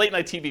 The late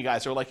night TV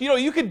guys are like,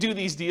 you could do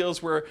these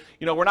deals where,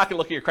 we're not going to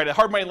look at your credit.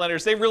 Hard money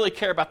lenders, they really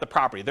care about the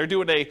property. They're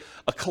doing a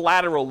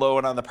collateral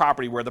loan on the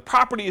property where the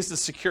property is the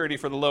security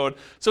for the loan.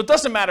 So it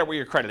doesn't matter where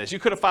your credit is. You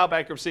could have filed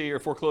bankruptcy or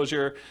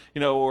foreclosure,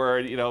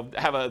 or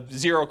have a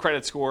 0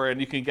 credit score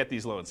and you can get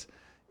these loans.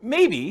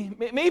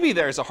 Maybe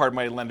there's a hard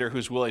money lender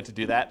who's willing to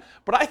do that,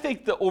 but I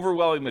think the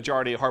overwhelming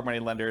majority of hard money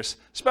lenders,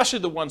 especially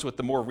the ones with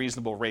the more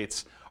reasonable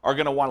rates, are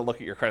going to want to look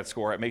at your credit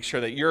score and make sure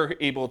that you're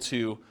able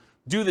to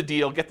do the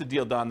deal, get the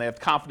deal done. They have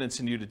confidence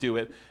in you to do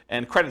it,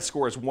 and credit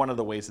score is one of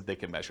the ways that they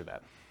can measure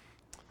that.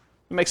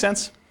 That make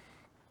sense?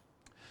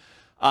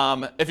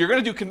 If you're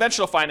going to do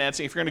conventional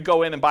financing, if you're going to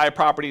go in and buy a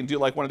property and do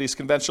like one of these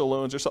conventional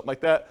loans or something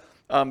like that,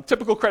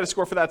 typical credit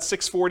score for that is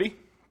 640.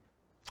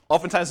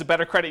 Oftentimes, the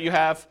better credit you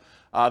have,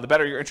 the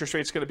better your interest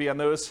rate's going to be on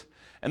those.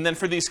 And then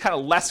for these kind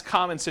of less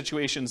common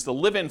situations, the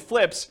live-in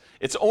flips,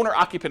 it's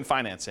owner-occupant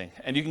financing.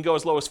 And you can go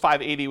as low as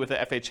 580 with the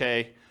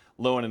FHA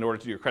loan in order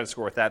to do your credit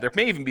score with that. There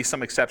may even be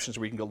some exceptions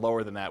where you can go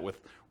lower than that with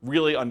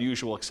really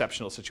unusual,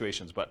 exceptional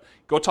situations. But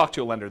go talk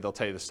to a lender. They'll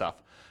tell you this stuff.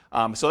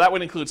 So that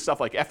would include stuff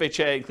like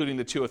FHA, including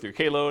the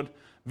 203K loan,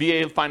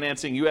 VA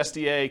financing,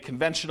 USDA,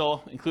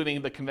 conventional,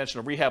 including the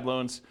conventional rehab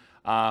loans,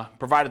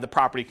 provided the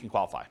property can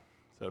qualify.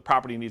 So the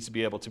property needs to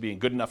be able to be in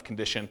good enough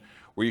condition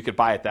where you could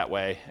buy it that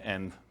way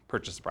and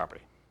purchase the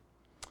property.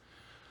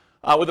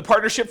 With a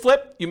partnership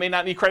flip, you may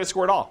not need credit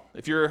score at all.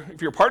 If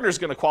your partner is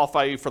going to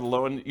qualify you for the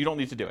loan, you don't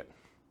need to do it.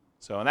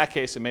 So in that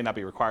case, it may not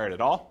be required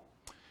at all.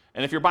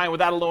 And if you're buying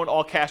without a loan,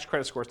 all cash,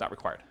 credit score is not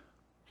required.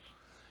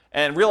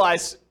 And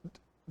realize,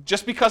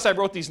 just because I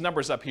wrote these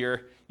numbers up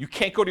here, you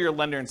can't go to your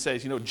lender and say,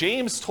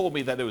 James told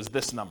me that it was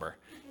this number.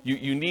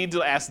 You need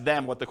to ask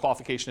them what the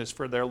qualification is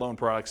for their loan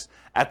products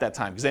at that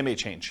time, because they may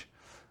change.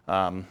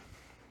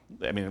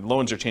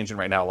 Loans are changing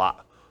right now a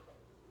lot.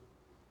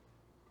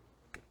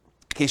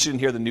 In case you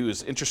didn't hear the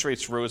news, interest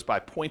rates rose by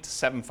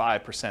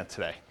 0.75%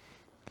 today.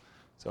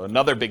 So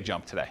another big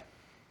jump today.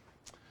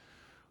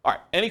 All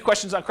right, any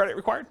questions on credit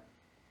required?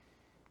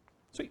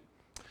 Sweet.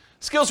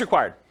 Skills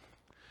required.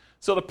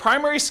 So the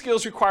primary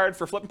skills required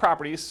for flipping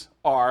properties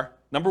are,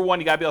 number one,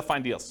 you got to be able to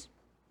find deals.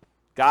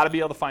 Got to be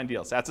able to find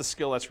deals. That's a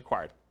skill that's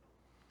required.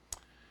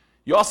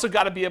 You also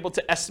got to be able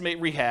to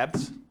estimate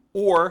rehabs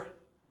or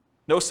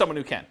know someone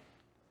who can.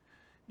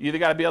 You either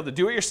got to be able to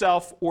do it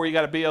yourself or you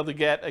got to be able to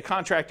get a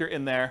contractor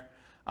in there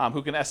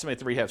who can estimate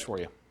the rehabs for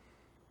you.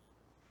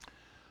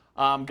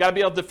 Got to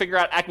be able to figure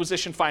out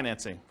acquisition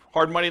financing,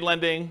 hard money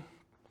lending,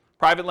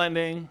 private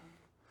lending,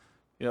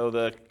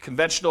 the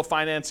conventional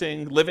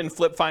financing, live-in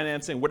flip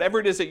financing, whatever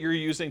it is that you're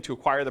using to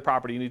acquire the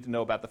property, you need to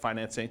know about the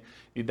financing.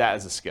 You need that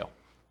as a skill.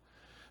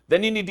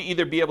 Then you need to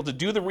either be able to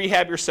do the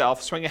rehab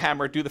yourself, swing a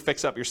hammer, do the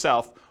fix-up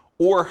yourself,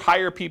 or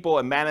hire people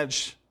and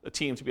manage a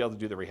team to be able to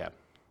do the rehab.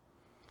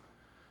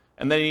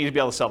 And then you need to be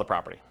able to sell the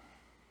property.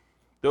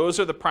 Those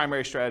are the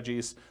primary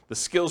strategies, the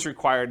skills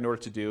required in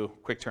order to do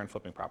quick-turn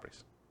flipping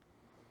properties.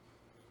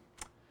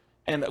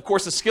 And of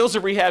course, the skills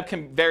of rehab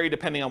can vary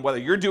depending on whether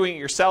you're doing it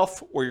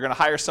yourself or you're going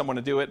to hire someone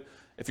to do it.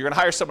 If you're going to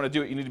hire someone to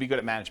do it, you need to be good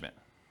at management.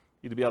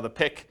 You need to be able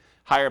to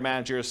hire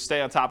managers,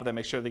 stay on top of them,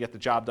 make sure they get the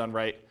job done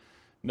right,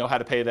 know how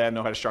to pay them,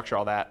 know how to structure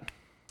all that.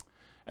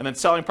 And then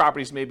selling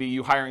properties may be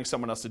you hiring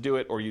someone else to do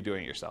it or you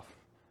doing it yourself.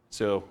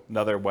 So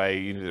another way,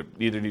 you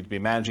either need to be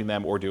managing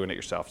them or doing it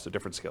yourself. So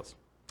different skills.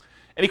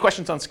 Any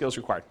questions on skills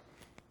required?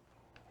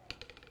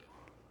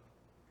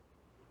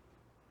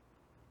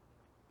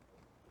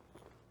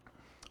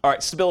 All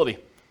right, stability.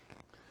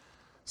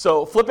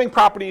 So flipping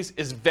properties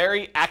is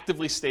very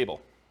actively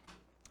stable.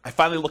 I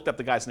finally looked up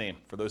the guy's name,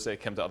 for those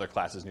that come to other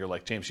classes and you're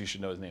like, James, you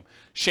should know his name.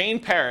 Shane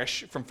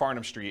Parrish from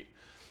Farnham Street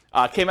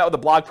came out with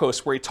a blog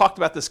post where he talked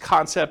about this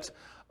concept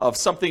of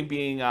something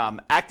being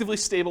actively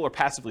stable or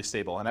passively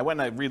stable. And I went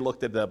and I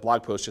re-looked at the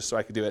blog post just so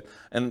I could do it.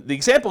 And the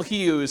example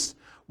he used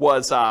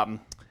was a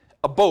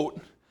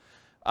boat.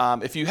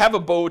 If you have a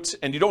boat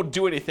and you don't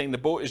do anything, the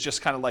boat is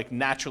just kind of like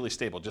naturally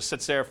stable. Just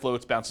sits there,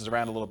 floats, bounces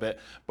around a little bit.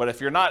 But if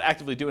you're not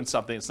actively doing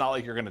something, it's not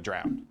like you're going to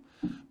drown.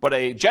 But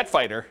a jet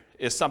fighter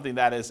is something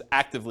that is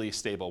actively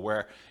stable,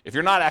 where if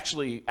you're not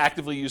actually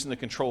actively using the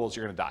controls,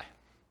 you're going to die.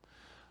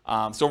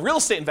 So real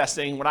estate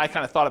investing, when I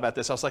kind of thought about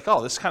this, I was like,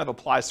 oh, this kind of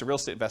applies to real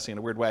estate investing in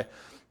a weird way.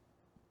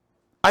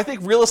 I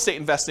think real estate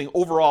investing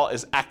overall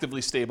is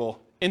actively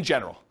stable in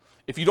general.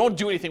 If you don't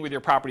do anything with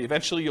your property,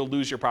 eventually you'll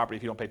lose your property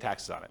if you don't pay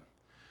taxes on it.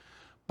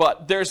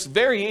 But there's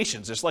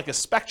variations. There's like a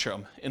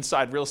spectrum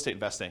inside real estate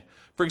investing.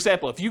 For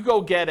example, if you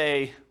go get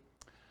a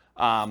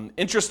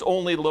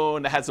interest-only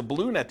loan that has a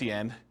balloon at the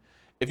end,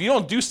 if you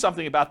don't do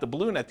something about the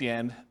balloon at the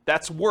end,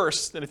 that's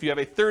worse than if you have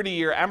a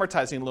 30-year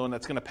amortizing loan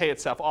that's going to pay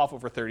itself off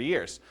over 30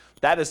 years.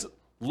 That is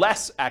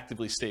less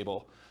actively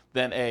stable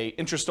than a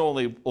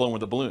interest-only loan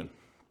with a balloon.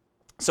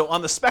 So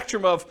on the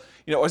spectrum of,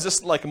 is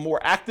this like a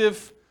more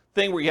active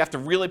thing where you have to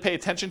really pay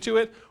attention to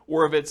it,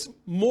 or if it's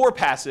more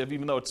passive,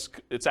 even though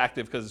it's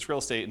active because it's real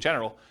estate in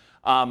general,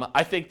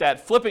 I think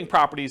that flipping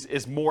properties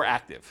is more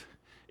active.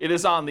 It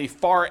is on the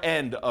far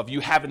end of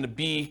you having to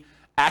be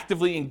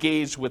actively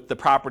engaged with the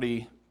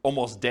property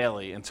almost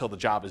daily until the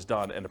job is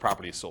done and the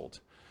property is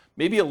sold.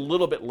 Maybe a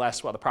little bit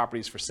less while the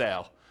property is for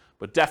sale,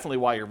 but definitely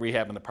while you're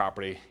rehabbing the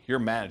property, you're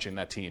managing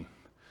that team.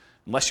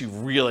 Unless you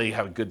really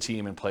have a good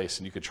team in place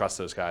and you could trust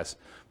those guys.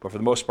 But for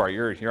the most part,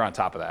 you're on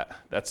top of that.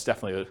 That's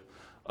definitely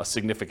a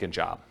significant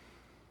job.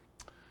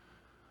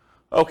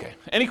 Okay,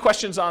 any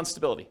questions on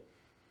stability?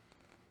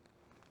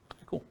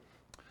 Cool.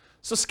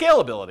 So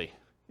scalability.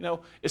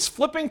 Is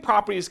flipping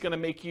properties going to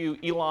make you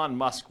Elon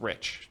Musk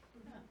rich?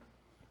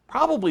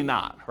 Probably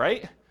not,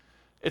 right?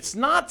 It's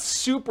not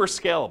super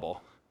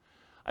scalable.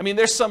 I mean,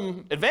 there's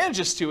some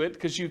advantages to it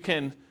because you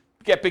can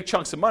get big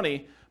chunks of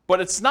money,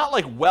 but it's not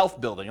like wealth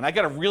building. And I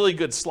got a really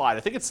good slide. I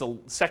think it's the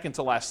second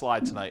to last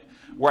slide tonight,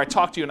 where I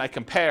talk to you and I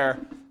compare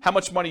how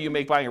much money you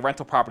make buying a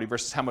rental property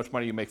versus how much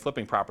money you make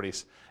flipping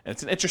properties. And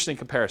it's an interesting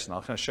comparison.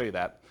 I'll kind of show you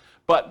that.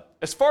 But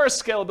as far as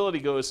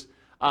scalability goes,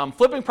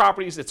 flipping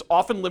properties, it's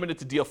often limited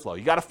to deal flow.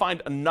 You got to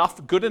find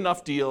good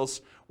enough deals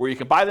where you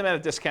can buy them at a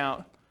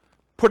discount,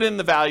 put in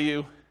the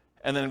value,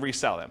 and then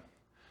resell them.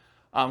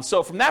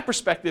 So from that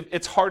perspective,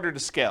 it's harder to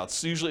scale.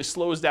 It usually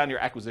slows down your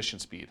acquisition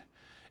speed.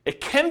 It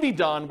can be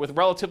done with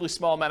relatively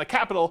small amount of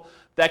capital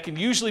that can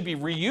usually be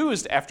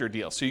reused after a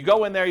deal. So you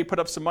go in there, you put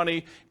up some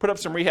money, put up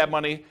some rehab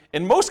money.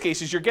 In most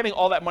cases, you're getting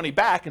all that money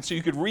back, and so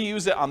you could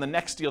reuse it on the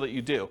next deal that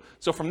you do.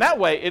 So from that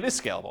way, it is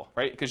scalable,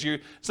 right? Because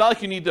it's not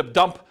like you need to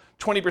dump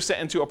 20%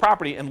 into a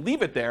property and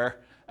leave it there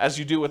as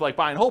you do with like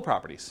buy and hold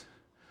properties.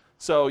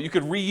 So you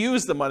could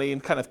reuse the money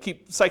and kind of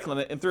keep cycling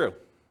it in through.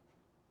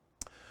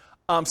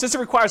 Since it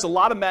requires a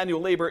lot of manual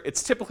labor,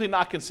 it's typically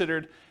not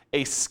considered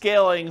a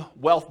scaling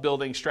wealth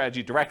building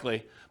strategy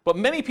directly, but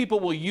many people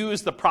will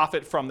use the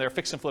profit from their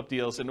fix and flip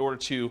deals in order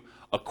to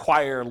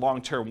acquire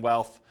long-term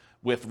wealth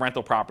with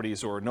rental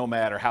properties or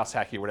nomad or house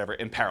hacking or whatever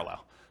in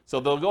parallel. So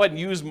they'll go ahead and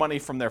use money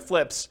from their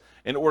flips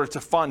in order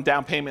to fund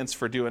down payments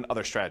for doing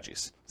other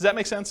strategies. Does that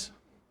make sense?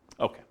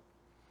 Okay.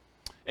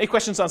 Any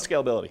questions on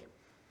scalability?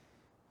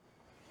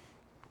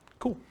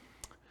 Cool.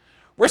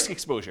 Risk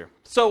exposure.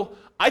 So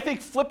I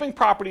think flipping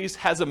properties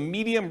has a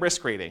medium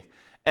risk rating.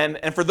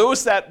 And for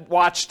those that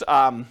watched,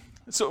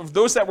 so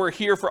those that were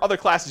here for other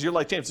classes, you're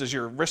like, James, does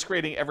your risk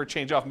rating ever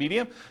change off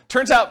medium?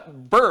 Turns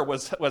out Burr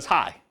was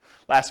high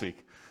last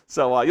week.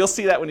 So you'll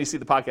see that when you see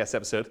the podcast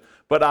episode.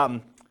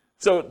 But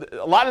so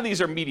a lot of these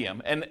are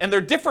medium. And there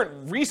are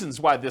different reasons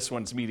why this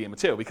one's medium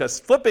too, because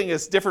flipping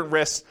is different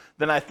risks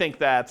than I think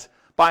that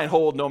buy and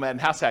hold, nomad,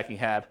 and house hacking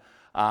had.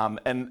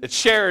 And it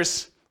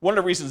shares. One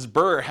of the reasons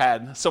Burr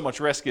had so much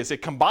risk is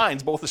it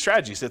combines both the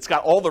strategies. It's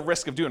got all the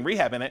risk of doing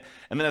rehab in it,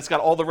 and then it's got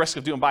all the risk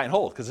of doing buy and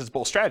hold because it's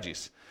both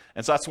strategies.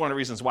 And so that's one of the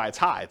reasons why it's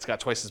high. It's got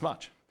twice as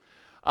much.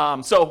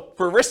 So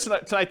for risk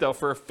tonight though,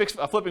 for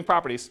flipping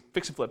properties,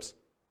 fix and flips,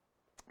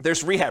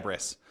 there's rehab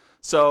risks.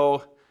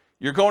 So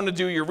you're going to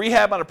do your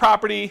rehab on a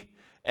property,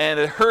 and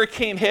a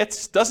hurricane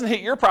hits, doesn't hit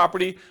your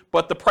property,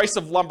 but the price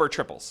of lumber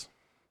triples.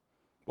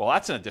 Well,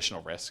 that's an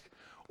additional risk.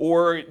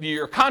 Or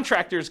your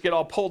contractors get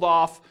all pulled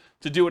off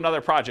to do another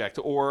project,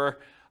 or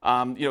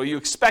you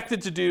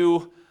expected to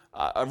do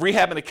a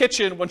rehab in the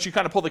kitchen. Once you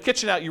kind of pull the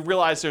kitchen out, you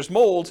realize there's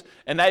mold,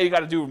 and now you got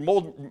to do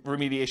mold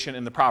remediation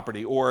in the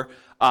property. Or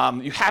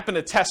you happen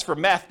to test for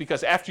meth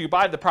because after you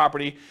buy the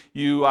property,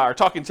 you are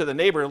talking to the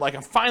neighbor like,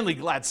 I'm finally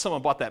glad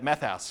someone bought that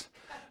meth house,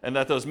 and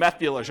that those meth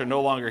dealers are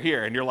no longer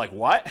here. And you're like,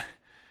 what?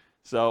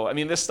 So, I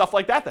mean, there's stuff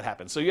like that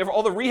happens. So you have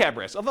all the rehab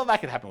risks, although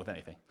that could happen with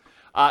anything.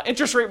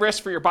 Interest rate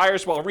risk for your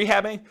buyers while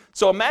rehabbing.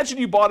 So imagine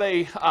you bought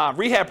a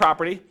rehab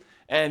property,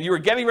 and you were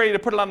getting ready to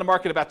put it on the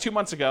market about 2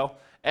 months ago,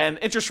 and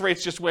interest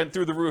rates just went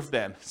through the roof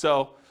then.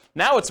 So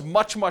now it's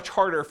much, much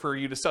harder for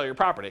you to sell your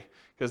property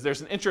because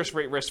there's an interest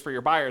rate risk for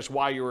your buyers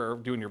while you were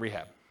doing your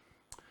rehab.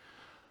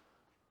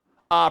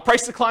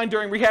 Price decline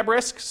during rehab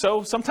risk.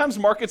 So sometimes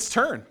markets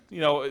turn.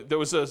 There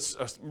was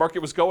a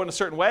market was going a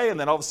certain way, and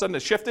then all of a sudden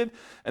it shifted,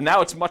 and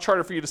now it's much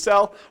harder for you to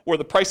sell, or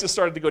the prices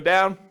started to go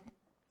down.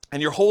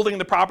 And you're holding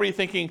the property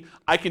thinking,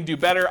 I can do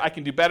better,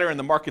 and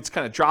the market's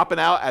kind of dropping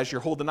out as you're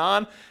holding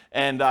on.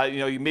 And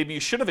maybe you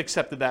should have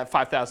accepted that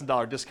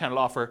 $5,000 discounted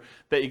offer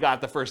that you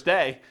got the first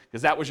day,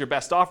 because that was your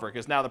best offer,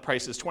 because now the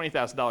price is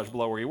 $20,000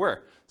 below where you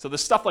were. So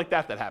there's stuff like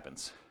that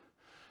happens.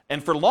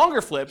 And for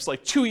longer flips,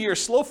 like 2-year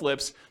slow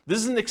flips, this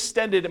is an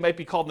extended, it might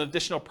be called an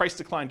additional price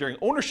decline during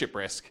ownership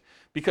risk,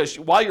 because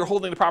while you're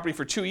holding the property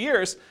for 2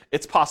 years,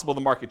 it's possible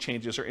the market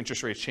changes or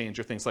interest rates change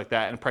or things like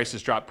that, and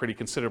prices drop pretty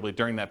considerably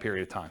during that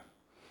period of time.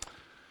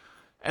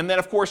 And then,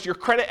 of course, your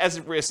credit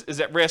is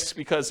at risk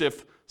because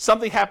if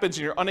something happens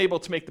and you're unable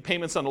to make the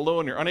payments on the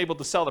loan, you're unable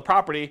to sell the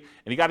property,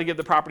 and you got to give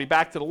the property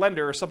back to the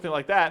lender or something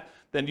like that,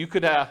 then you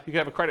could have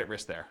a credit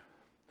risk there.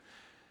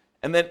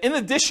 And then in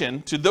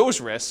addition to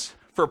those risks,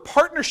 for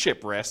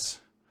partnership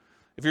risks,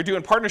 if you're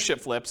doing partnership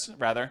flips,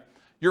 rather,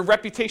 your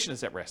reputation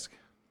is at risk,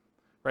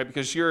 right?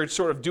 Because you're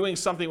sort of doing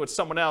something with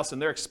someone else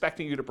and they're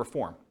expecting you to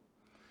perform.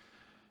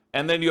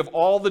 And then you have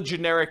all the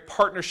generic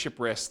partnership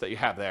risks that you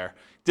have there.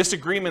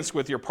 Disagreements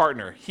with your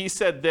partner. He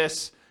said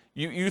this,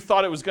 you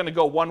thought it was going to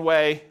go one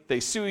way, they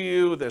sue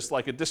you, there's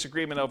like a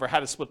disagreement over how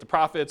to split the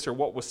profits or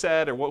what was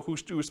said or who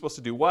was supposed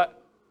to do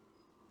what.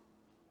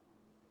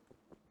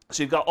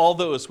 So you've got all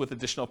those with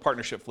additional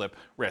partnership flip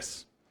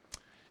risks.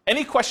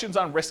 Any questions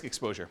on risk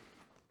exposure?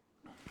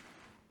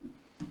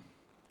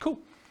 Cool.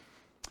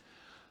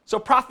 So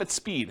profit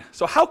speed.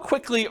 So how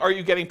quickly are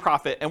you getting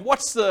profit, and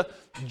what's the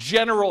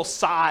general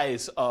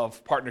size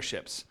of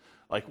partnerships?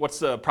 Like what's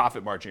the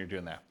profit margin you're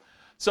doing there?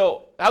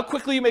 So how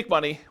quickly you make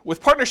money. With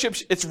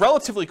partnerships, it's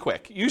relatively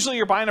quick. Usually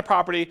you're buying a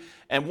property,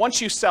 and once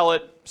you sell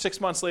it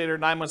 6 months later,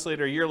 9 months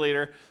later, a year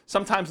later,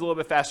 sometimes a little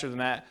bit faster than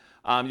that,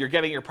 you're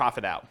getting your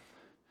profit out.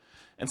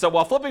 And so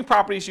while flipping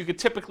properties, you could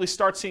typically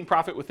start seeing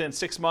profit within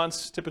 6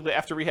 months, typically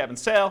after rehab and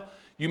sale.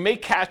 You may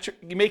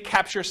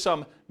capture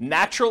some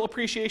natural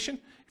appreciation.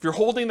 If you're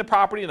holding the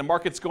property and the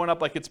market's going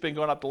up like it's been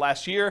going up the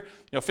last year,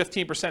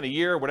 15% a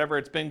year, whatever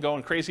it's been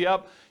going crazy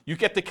up, you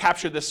get to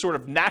capture this sort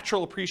of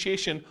natural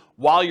appreciation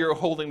while you're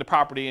holding the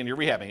property and you're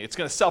rehabbing. It's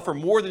going to sell for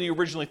more than you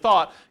originally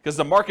thought because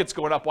the market's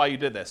going up while you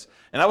did this.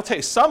 And I will tell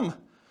you,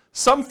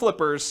 some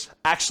flippers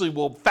actually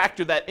will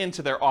factor that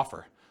into their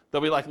offer.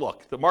 They'll be like,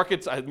 look, the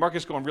market's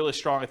going really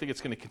strong. I think it's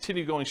going to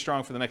continue going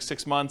strong for the next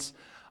 6 months.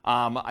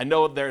 I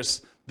know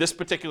this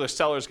particular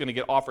seller is going to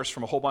get offers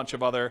from a whole bunch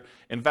of other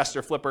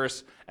investor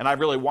flippers, and I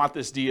really want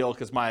this deal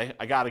because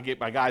I got to get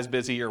my guys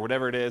busy or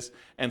whatever it is.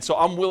 And so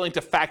I'm willing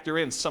to factor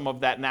in some of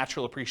that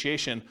natural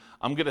appreciation.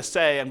 I'm going to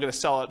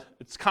sell it.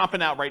 It's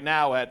comping out right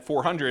now at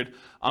 400.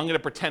 I'm going to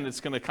pretend it's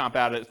going to comp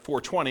out at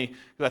 420 because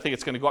I think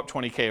it's going to go up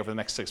 20K over the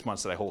next 6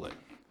 months that I hold it.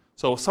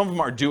 So some of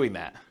them are doing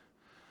that.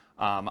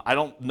 I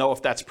don't know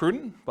if that's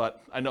prudent,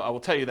 but I will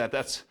tell you that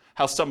that's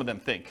how some of them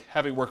think,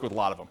 having worked with a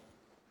lot of them.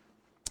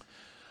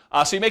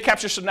 So you may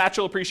capture some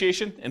natural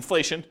appreciation,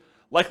 inflation,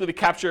 likely to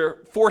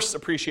capture forced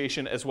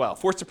appreciation as well.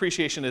 Forced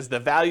appreciation is the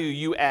value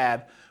you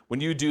add when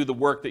you do the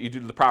work that you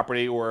do to the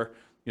property or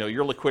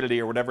your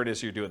liquidity or whatever it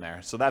is you're doing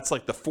there. So that's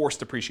like the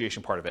forced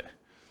appreciation part of it.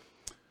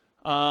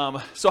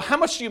 So how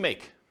much do you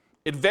make?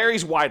 It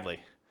varies widely,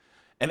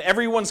 and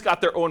everyone's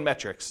got their own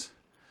metrics.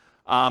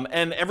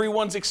 And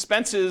everyone's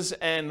expenses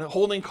and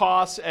holding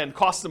costs and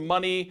costs of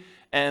money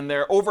and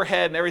their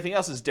overhead and everything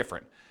else is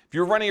different. If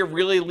you're running a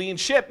really lean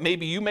ship,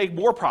 maybe you make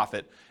more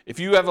profit. If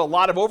you have a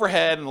lot of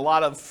overhead and a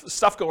lot of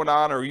stuff going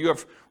on, or you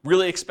have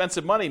really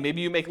expensive money,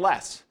 maybe you make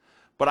less.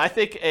 But I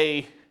think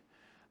a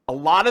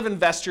lot of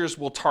investors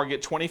will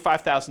target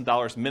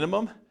 $25,000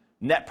 minimum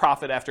net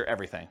profit after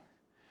everything.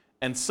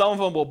 And some of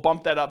them will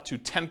bump that up to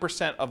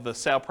 10% of the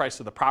sale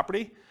price of the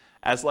property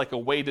as like a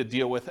way to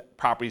deal with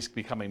properties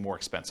becoming more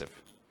expensive.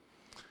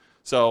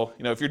 So,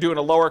 if you're doing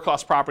a lower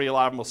cost property, a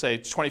lot of them will say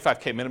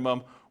 $25K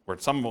minimum, or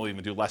some will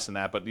even do less than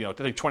that, but I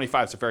think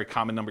 25 is a very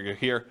common number you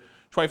hear.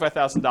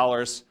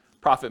 $25,000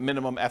 profit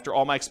minimum after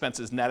all my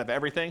expenses net of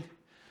everything.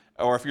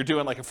 Or if you're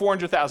doing like a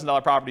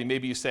 $400,000 property,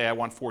 maybe you say I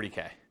want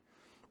 40K.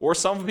 Or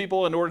some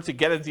people, in order to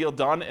get a deal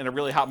done in a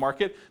really hot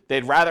market,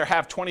 they'd rather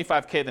have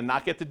 25K than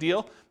not get the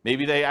deal.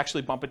 Maybe they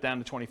actually bump it down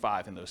to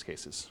 25 in those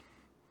cases.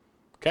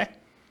 Okay?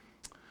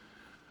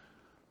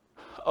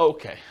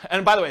 Okay,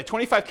 and by the way,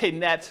 25K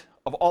net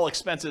of all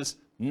expenses,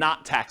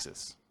 not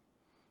taxes.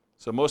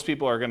 So most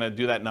people are going to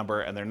do that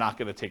number, and they're not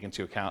going to take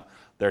into account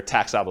their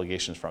tax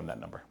obligations from that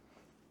number.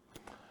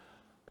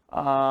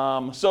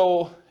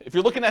 So if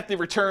you're looking at the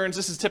returns,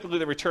 this is typically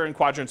the return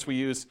quadrants we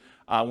use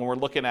when we're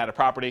looking at a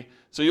property.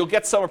 So you'll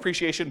get some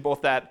appreciation,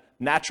 both that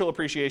natural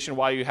appreciation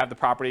while you have the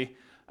property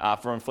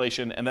from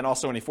inflation, and then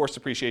also any forced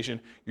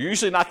appreciation. You're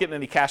usually not getting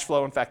any cash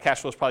flow. In fact,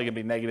 cash flow is probably going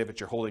to be negative at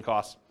your holding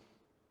costs.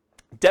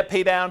 Debt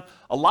pay down,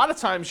 a lot of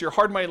times your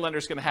hard money lender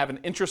is going to have an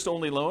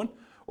interest-only loan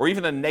or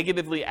even a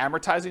negatively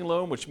amortizing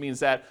loan, which means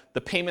that the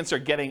payments are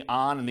getting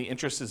on and the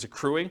interest is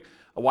accruing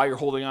while you're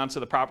holding on to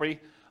the property.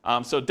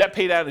 So debt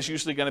pay down is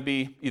usually going to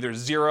be either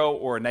zero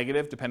or a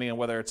negative, depending on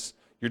whether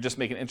you're just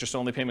making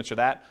interest-only payments or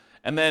that.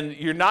 And then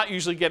you're not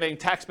usually getting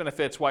tax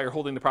benefits while you're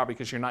holding the property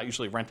because you're not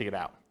usually renting it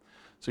out.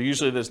 So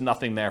usually there's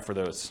nothing there for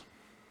those.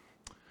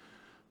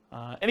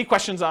 Any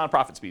questions on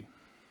profit speed?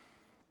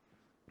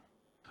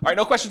 All right,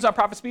 no questions on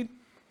profit speed?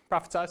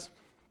 Profit size?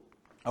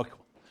 Okay,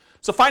 cool.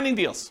 So finding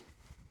deals.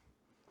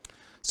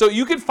 So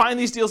you can find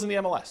these deals in the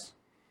MLS.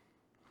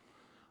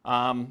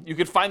 You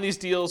can find these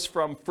deals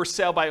from for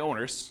sale by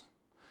owners.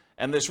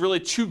 And there's really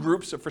two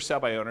groups of for sale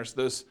by owners.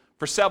 Those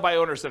for sale by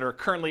owners that are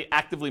currently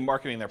actively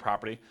marketing their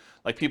property,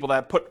 like people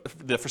that put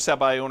the for sale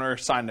by owner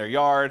sign in their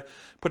yard,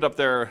 put up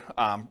their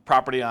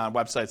property on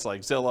websites like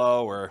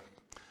Zillow or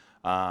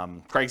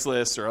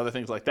Craigslist or other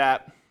things like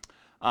that.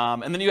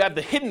 And then you have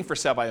the hidden for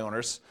sale by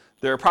owners.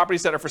 There are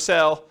properties that are for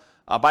sale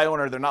by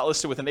owner. They're not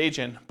listed with an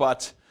agent,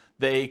 but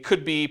they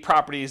could be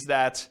properties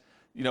that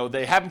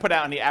they haven't put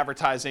out any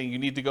advertising. You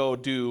need to go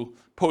do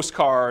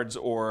postcards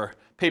or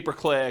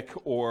pay-per-click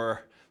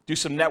or do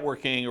some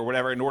networking or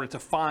whatever in order to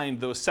find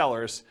those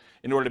sellers,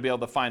 in order to be able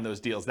to find those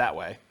deals that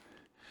way.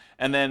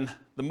 And then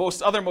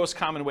the other most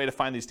common way to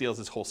find these deals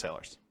is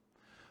wholesalers.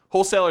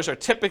 Wholesalers are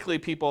typically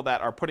people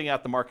that are putting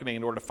out the marketing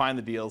in order to find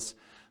the deals.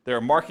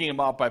 They're marking them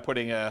up by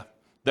putting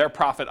their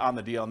profit on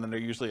the deal, and then they're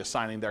usually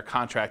assigning their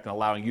contract and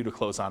allowing you to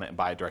close on it and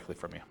buy it directly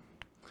from you.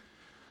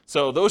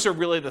 So those are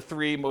really the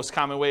three most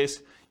common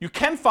ways. You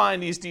can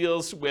find these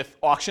deals with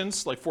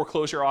auctions, like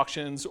foreclosure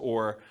auctions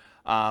or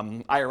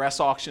IRS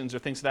auctions or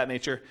things of that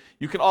nature.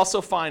 You can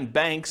also find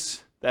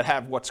banks that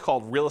have what's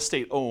called real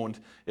estate owned.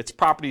 It's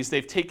properties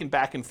they've taken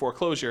back in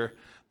foreclosure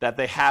that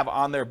they have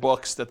on their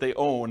books that they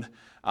own.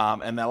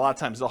 And a lot of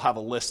times they'll have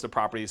a list of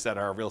properties that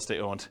are real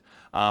estate owned.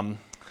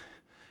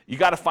 You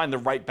got to find the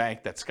right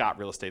bank that's got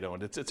real estate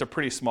owned. It's a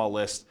pretty small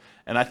list,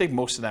 and I think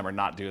most of them are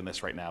not doing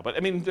this right now. But I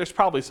mean, there's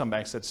probably some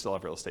banks that still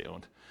have real estate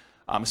owned,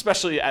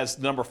 especially as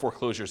the number of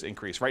foreclosures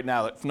increase. Right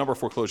now, the number of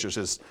foreclosures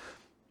is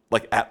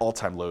like at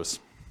all-time lows.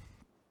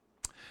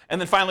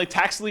 And then finally,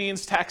 tax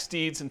liens, tax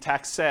deeds, and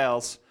tax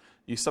sales.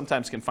 You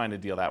sometimes can find a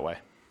deal that way.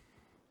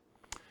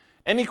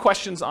 Any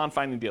questions on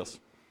finding deals?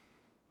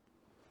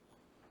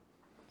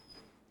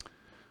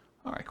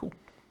 All right, cool.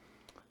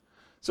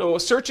 So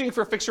searching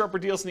for fixer-upper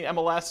deals in the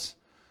MLS.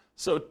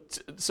 So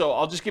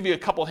I'll just give you a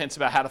couple hints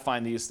about how to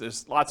find these.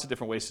 There's lots of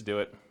different ways to do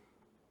it.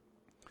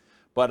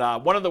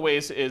 But one of the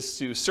ways is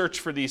to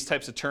search for these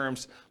types of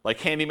terms like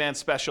handyman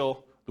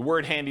special, the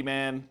word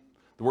handyman,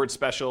 the word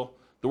special,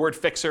 the word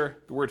fixer,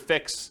 the word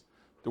fix,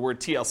 the word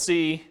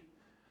TLC,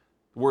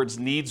 the words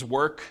needs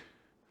work,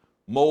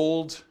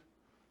 mold,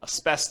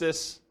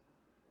 asbestos,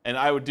 and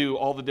I would do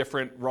all the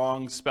different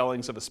wrong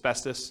spellings of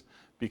asbestos,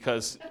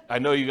 because I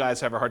know you guys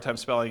have a hard time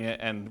spelling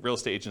it, and real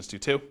estate agents do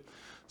too.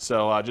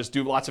 So just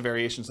do lots of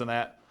variations on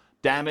that.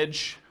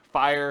 Damage,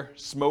 fire,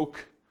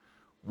 smoke,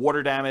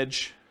 water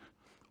damage,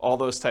 all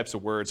those types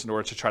of words in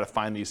order to try to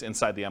find these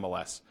inside the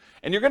MLS.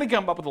 And you're going to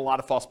come up with a lot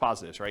of false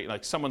positives, right?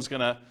 Like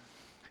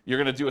you're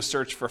going to do a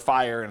search for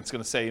fire, and it's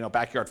going to say,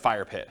 backyard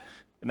fire pit.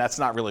 And that's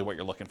not really what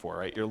you're looking for,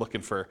 right? You're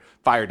looking for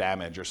fire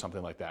damage or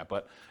something like that.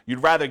 But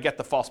you'd rather get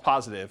the false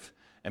positive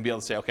and be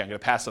able to say, okay, I'm going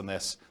to pass on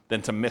this,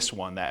 than to miss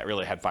one that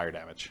really had fire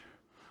damage.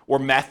 Or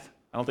meth.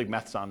 I don't think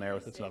meth's on there.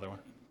 That's another one.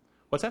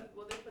 What's that?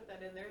 Will they put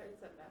that in there?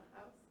 It's a meth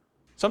house?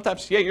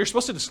 Sometimes. Yeah, you're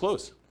supposed to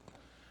disclose.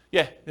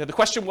 Yeah, the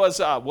question was,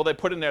 will they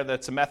put in there that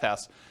it's a meth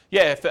house?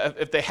 Yeah,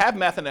 if they have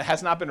meth and it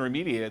has not been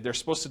remediated, they're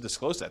supposed to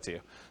disclose that to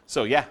you.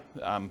 So yeah,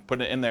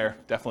 putting it in there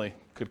definitely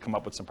could come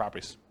up with some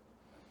properties.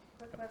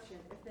 Quick question.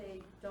 If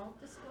they don't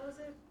disclose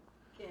it,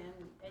 and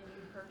you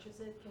purchase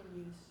it, can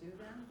you sue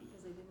them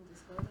because they didn't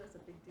disclose it? It's a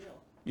big deal.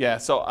 Yeah,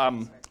 so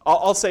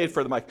I'll say it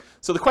for the mic.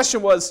 So the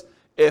question was,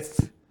 if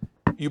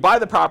you buy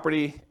the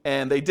property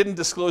and they didn't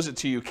disclose it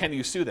to you, can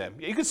you sue them?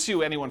 You could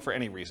sue anyone for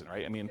any reason,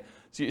 right? I mean,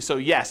 so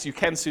yes, you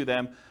can sue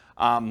them.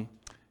 Now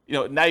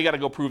you got to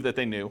go prove that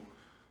they knew.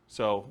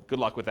 So good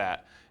luck with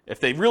that. If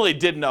they really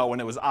did know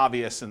and it was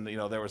obvious and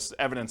there was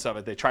evidence of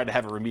it, they tried to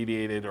have it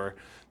remediated, or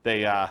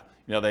they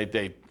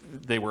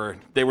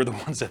were the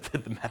ones that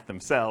did the meth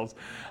themselves,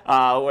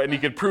 and you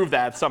could prove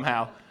that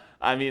somehow.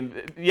 I mean,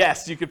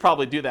 yes, you could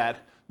probably do that.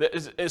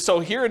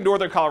 So here in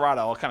Northern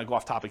Colorado, I'll kind of go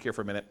off topic here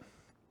for a minute.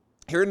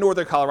 Here in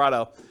Northern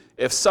Colorado,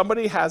 if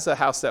somebody has a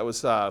house that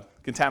was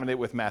contaminated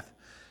with meth,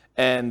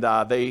 and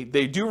they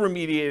do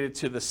remediate it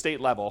to the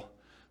state level,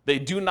 they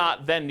do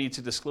not then need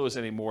to disclose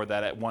anymore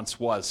that it once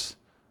was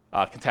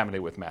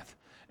contaminated with meth.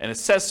 And it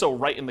says so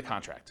right in the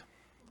contract.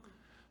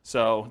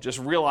 So just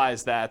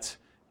realize that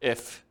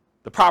if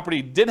the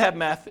property did have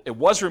meth, it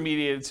was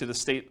remediated to the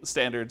state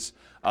standards,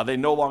 they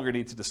no longer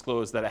need to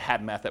disclose that it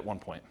had meth at one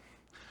point,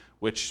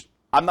 which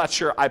I'm not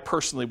sure I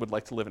personally would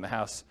like to live in a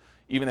house,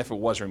 even if it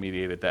was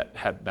remediated, that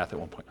had meth at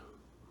one point.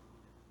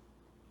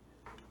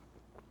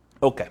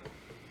 Okay.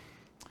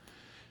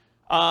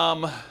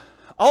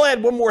 I'll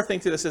add one more thing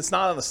to this. It's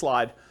not on the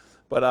slide,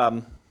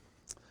 but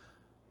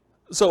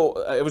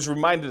so I was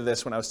reminded of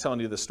this when I was telling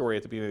you the story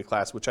at the beginning of the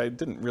class, which I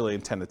didn't really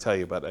intend to tell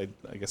you, but I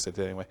guess I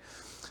did anyway.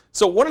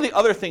 So one of the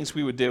other things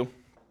we would do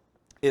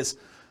is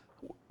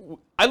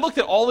I looked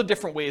at all the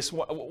different ways.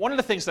 One of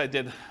the things that I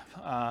did,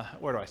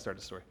 where do I start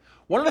the story?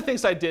 One of the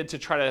things I did to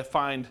try to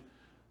find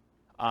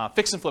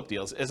fix and flip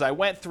deals is I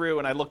went through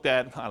and I looked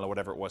at, I don't know,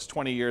 whatever it was,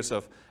 20 years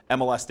of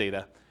MLS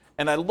data.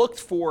 And I looked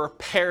for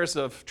pairs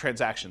of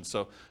transactions.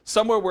 So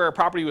somewhere where a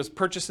property was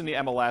purchased in the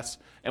MLS,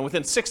 and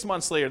within 6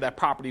 months later, that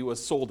property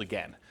was sold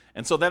again.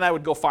 And so then I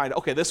would go find,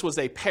 okay, this was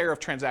a pair of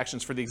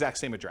transactions for the exact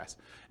same address.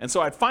 And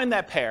so I'd find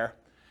that pair,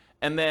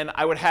 and then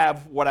I would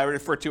have what I would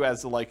refer to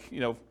as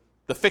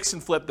the fix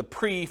and flip, the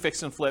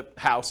pre-fix and flip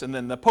house, and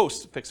then the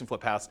post-fix and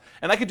flip house.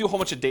 And I could do a whole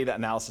bunch of data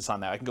analysis on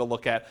that. I can go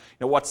look at,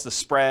 what's the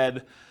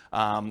spread,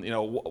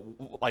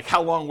 like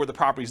how long were the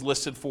properties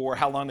listed for,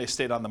 how long they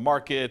stayed on the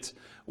market,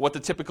 what the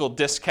typical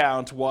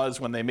discount was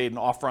when they made an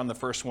offer on the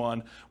first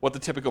one, what the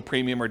typical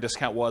premium or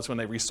discount was when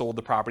they resold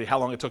the property, how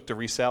long it took to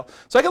resell.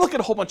 So I can look at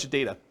a whole bunch of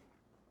data.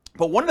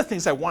 But one of the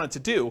things I wanted to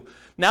do,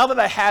 now that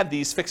I had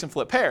these fix and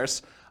flip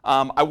pairs,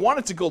 I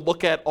wanted to go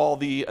look at all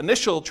the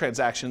initial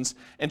transactions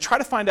and try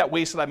to find out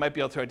ways that I might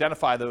be able to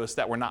identify those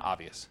that were not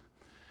obvious.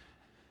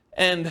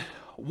 And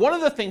one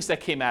of the things that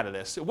came out of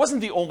this, it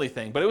wasn't the only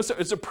thing, but it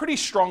was a pretty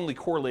strongly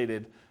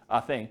correlated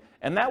thing,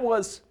 and that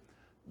was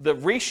the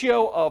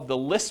ratio of the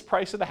list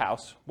price of the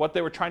house, what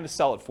they were trying to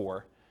sell it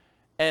for,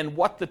 and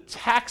what the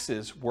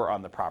taxes were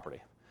on the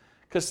property.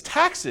 Because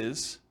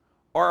taxes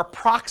are a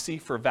proxy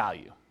for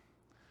value.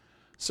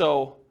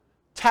 So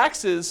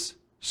taxes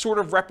sort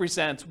of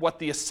represent what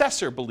the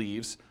assessor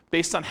believes,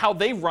 based on how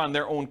they run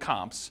their own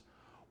comps,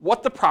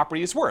 what the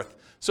property is worth.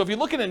 So if you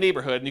look in a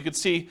neighborhood and you can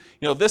see,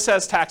 this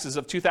has taxes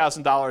of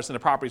 $2,000 and the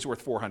property's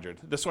worth $400.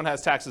 This one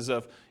has taxes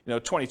of,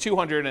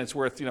 $2,200 and it's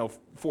worth,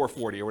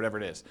 $440 or whatever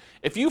it is.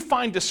 If you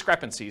find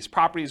discrepancies,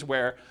 properties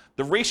where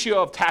the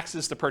ratio of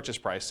taxes to purchase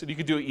price, and you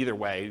could do it either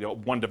way,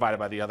 one divided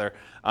by the other,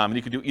 and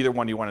you could do either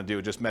one you want to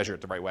do, just measure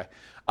it the right way.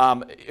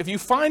 If you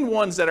find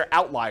ones that are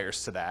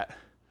outliers to that,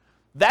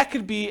 that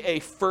could be a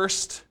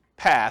first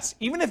pass,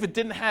 even if it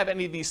didn't have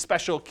any of these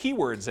special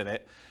keywords in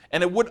it,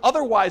 and it would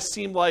otherwise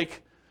seem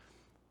like,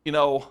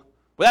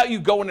 without you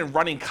going and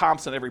running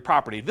comps on every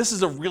property, this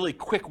is a really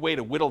quick way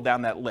to whittle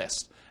down that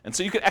list. And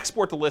so you could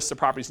export the list of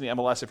properties in the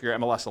MLS if your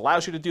MLS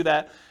allows you to do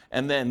that,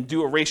 and then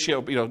do a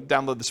ratio,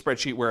 download the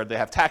spreadsheet where they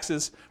have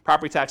taxes,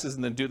 property taxes,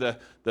 and then do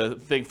the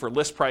thing for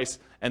list price,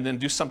 and then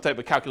do some type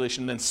of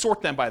calculation, and then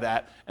sort them by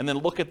that, and then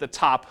look at the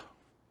top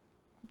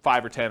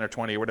 5 or 10 or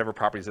 20 or whatever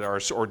properties there are,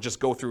 or just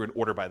go through and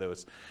order by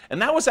those.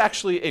 And that was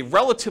actually a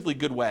relatively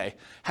good way,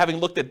 having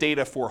looked at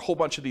data for a whole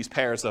bunch of these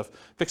pairs of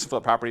fix and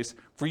flip properties,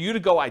 for you to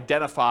go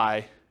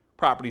identify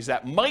properties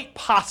that might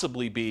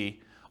possibly be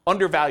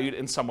undervalued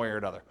in some way or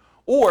another.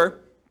 Or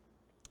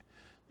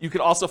you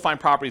could also find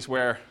properties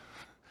where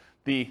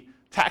the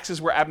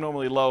taxes were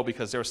abnormally low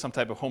because there was some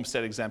type of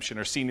homestead exemption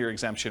or senior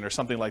exemption or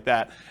something like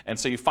that. And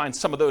so you find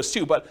some of those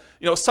too. But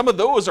some of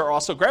those are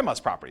also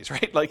grandma's properties,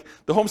 right? Like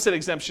the homestead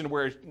exemption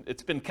where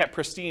it's been kept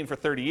pristine for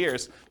 30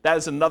 years, that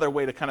is another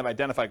way to kind of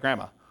identify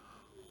grandma.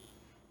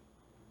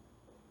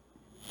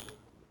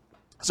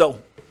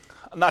 So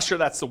I'm not sure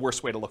that's the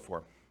worst way to look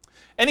for.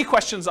 Any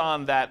questions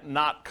on that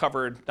not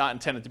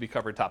intended to be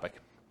covered topic?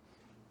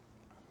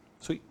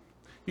 Sweet.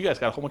 You guys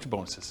got a whole bunch of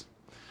bonuses.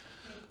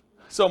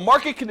 So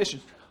market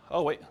conditions.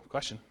 Oh, wait,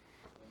 question.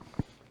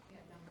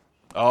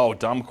 Oh,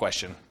 dumb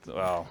question.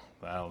 Well,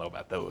 I don't know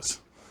about those.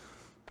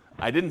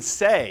 I didn't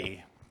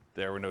say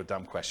there were no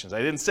dumb questions.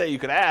 I didn't say you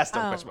could ask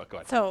dumb questions. Go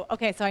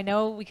ahead. So I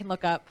know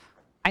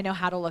I know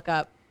how to look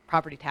up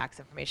property tax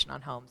information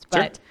on homes,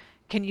 but Sure.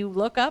 Can you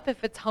look up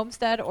if it's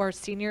homestead or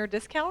senior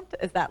discount?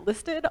 Is that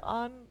listed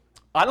on?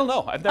 I don't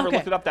know. I've never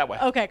looked it up that way.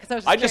 Okay,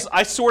 because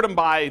I sort them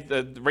by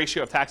the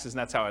ratio of taxes, and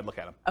that's how I'd look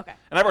at them. Okay.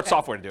 And I wrote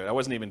software to do it. I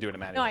wasn't even doing it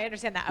manually. No, I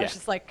understand that. I was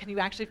just like, can you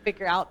actually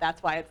figure out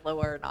that's why it's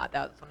lower or not?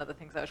 That was one of the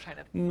things I was trying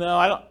to. No,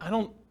 I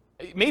don't.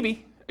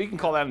 Maybe you can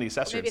call that in the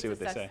assessor and see what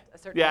they say.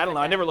 Yeah, I don't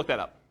know. I never looked that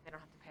up. They don't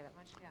have to pay that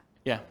much.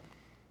 Yeah.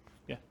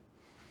 Yeah.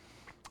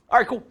 All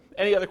right, cool.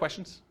 Any other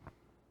questions?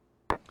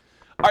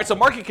 All right, so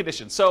market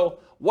conditions. So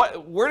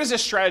where does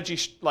this strategy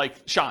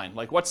shine?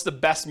 Like, what's the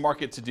best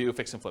market to do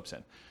fix and flips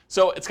in?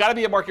 So it's got to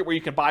be a market where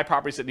you can buy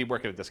properties that need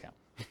work at a discount.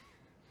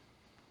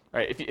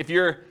 Right? If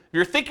you're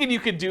thinking you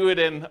could do it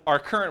in our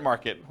current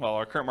market, well,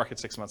 our current market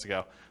 6 months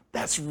ago,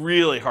 that's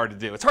really hard to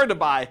do. It's hard to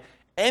buy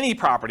any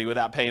property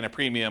without paying a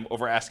premium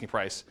over asking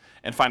price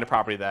and find a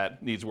property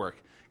that needs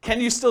work.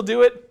 Can you still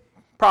do it?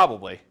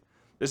 Probably.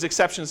 There's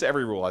exceptions to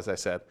every rule, as I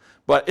said,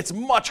 but it's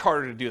much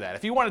harder to do that.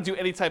 If you want to do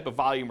any type of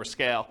volume or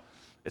scale,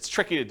 it's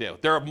tricky to do.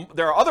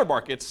 There are other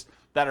markets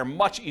that are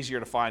much easier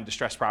to find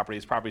distressed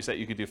properties that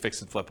you could do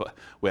fix and flip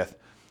with.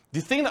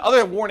 The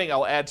other warning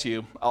I'll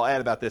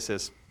add about this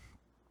is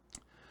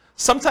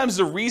sometimes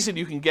the reason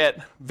you can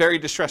get very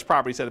distressed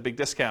properties at a big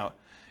discount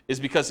is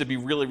because it'd be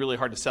really, really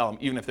hard to sell them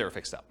even if they were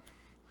fixed up.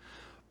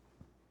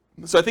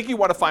 So I think you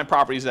want to find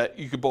properties that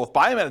you could both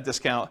buy them at a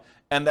discount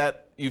and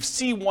that you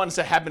see ones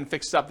that have been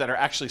fixed up that are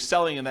actually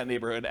selling in that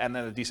neighborhood and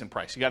at a decent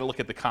price. You got to look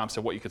at the comps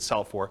of what you could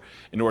sell for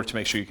in order to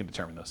make sure you can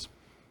determine those.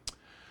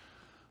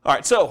 All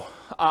right, so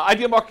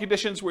ideal market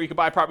conditions where you can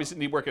buy properties that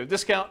need work at a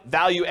discount,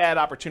 value add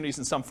opportunities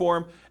in some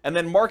form, and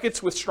then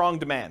markets with strong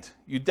demand.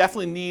 You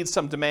definitely need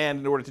some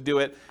demand in order to do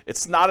it.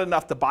 It's not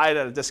enough to buy it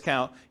at a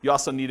discount. You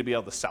also need to be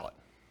able to sell it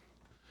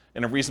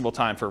in a reasonable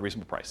time for a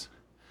reasonable price.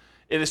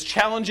 It is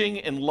challenging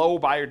in low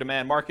buyer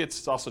demand markets.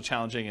 It's also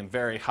challenging in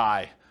very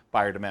high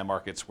buyer demand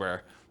markets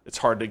where it's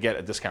hard to get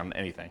a discount on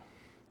anything.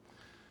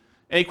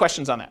 Any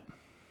questions on that?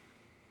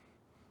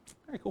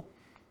 Very cool.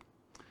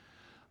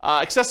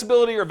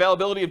 Accessibility or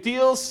availability of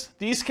deals.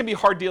 These can be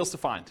hard deals to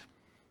find.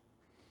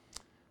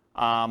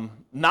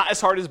 Not as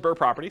hard as BRRRR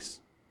properties.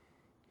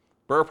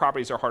 BRRRR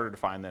properties are harder to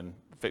find than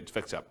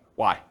fix up.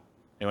 Why?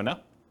 Anyone know?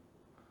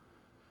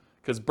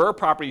 Because BRRRR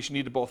properties, you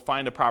need to both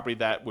find a property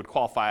that would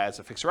qualify as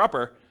a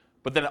fixer-upper,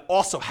 but then it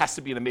also has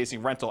to be an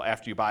amazing rental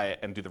after you buy it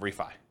and do the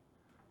refi.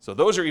 So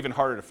those are even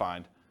harder to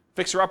find.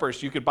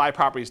 Fixer-uppers, you could buy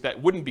properties that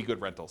wouldn't be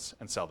good rentals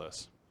and sell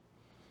those.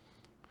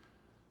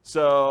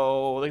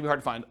 So they can be hard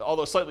to find,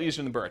 although slightly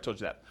easier than Burr, I told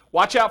you that.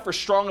 Watch out for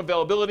strong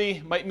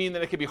availability. Might mean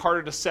that it can be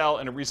harder to sell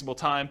in a reasonable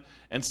time.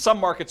 And some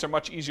markets are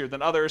much easier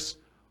than others.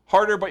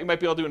 Harder, but you might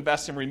be able to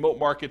invest in remote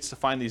markets to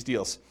find these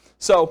deals.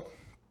 So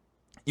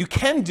you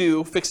can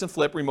do fix and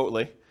flip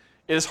remotely.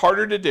 It is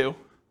harder to do.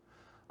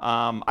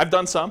 I've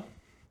done some,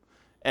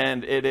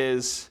 and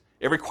it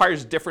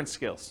requires different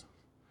skills.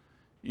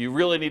 You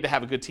really need to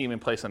have a good team in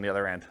place on the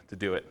other end to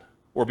do it,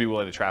 or be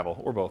willing to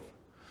travel, or both.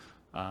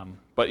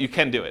 But you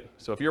can do it.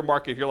 So if you're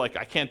like,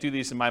 I can't do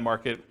these in my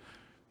market,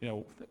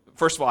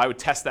 first of all, I would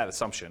test that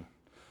assumption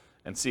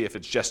and see if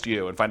it's just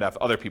you and find out if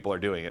other people are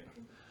doing it.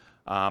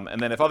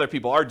 And then if other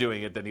people are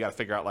doing it, then you got to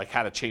figure out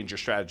how to change your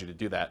strategy to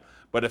do that.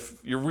 But if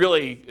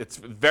it's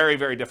very,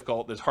 very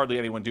difficult, there's hardly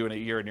anyone doing it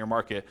here in your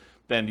market,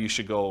 then you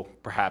should go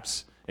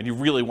perhaps, and you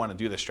really want to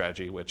do this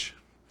strategy, which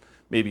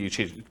maybe you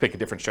pick a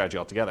different strategy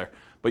altogether.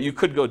 But you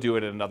could go do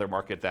it in another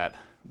market that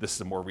this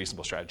is a more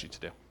reasonable strategy to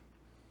do.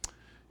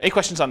 Any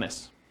questions on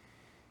this?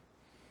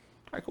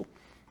 All right, cool.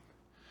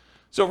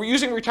 So we're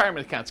using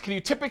retirement accounts. Can you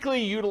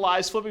typically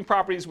utilize flipping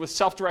properties with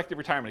self-directed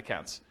retirement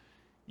accounts?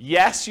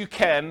 Yes, you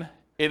can.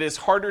 It is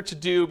harder to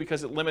do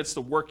because it limits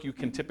the work you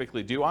can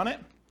typically do on it.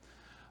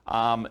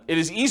 It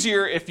is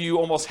easier if you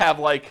almost have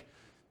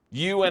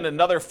you and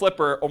another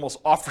flipper almost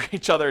offer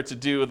each other to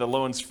do the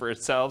loans for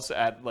itself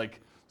at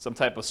some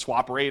type of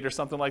swap rate or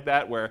something like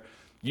that, where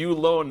you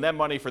loan them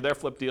money for their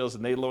flip deals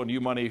and they loan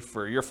you money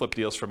for your flip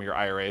deals from your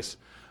IRAs.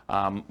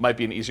 Might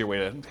be an easier way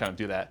to kind of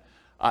do that.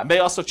 It may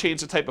also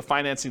change the type of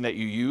financing that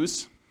you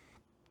use.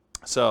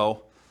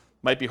 So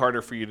might be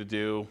harder for you to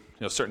do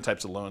certain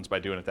types of loans by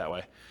doing it that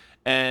way.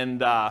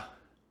 And I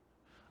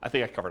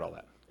think I covered all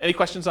that. Any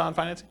questions on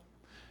financing?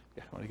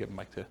 Yeah, I want to give a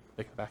mic to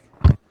make it back.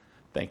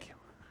 Thank you.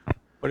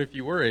 But if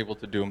you were able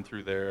to do them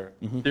through there,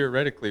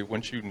 theoretically,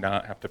 wouldn't you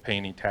not have to pay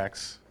any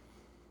tax?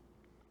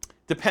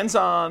 Depends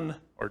on...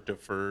 Or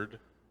deferred?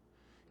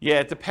 Yeah,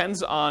 it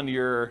depends on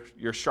your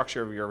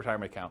structure of your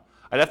retirement account.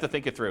 I'd have to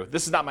think it through.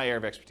 This is not my area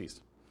of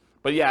expertise.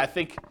 But yeah, I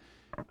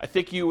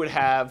think you would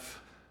have...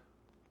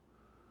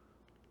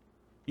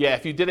 Yeah,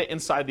 if you did it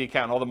inside the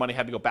account, all the money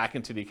had to go back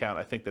into the account.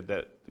 I think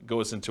that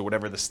goes into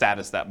whatever the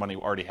status that money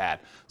already had.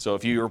 So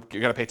if you're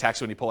going to pay tax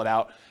when you pull it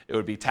out, it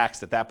would be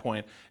taxed at that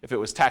point. If it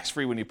was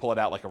tax-free when you pull it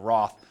out like a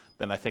Roth,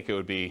 then I think it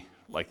would be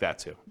like that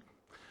too.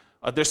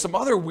 There's some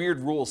other weird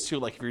rules too,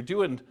 like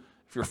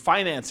if you're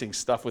financing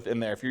stuff within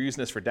there, if you're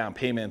using this for down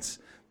payments,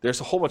 there's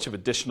a whole bunch of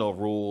additional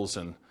rules,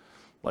 and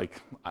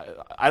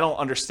I don't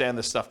understand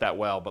this stuff that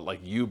well, but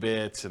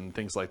UBITs and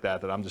things like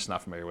that I'm just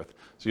not familiar with.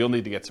 So you'll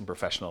need to get some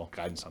professional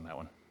guidance on that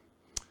one.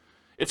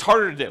 It's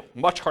harder to do,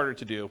 much harder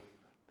to do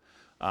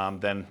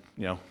than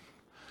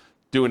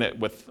doing it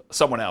with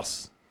someone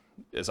else's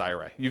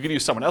IRA. You can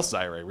use someone else's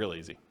IRA real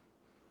easy.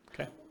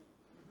 Okay?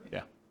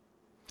 Yeah.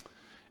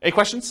 Any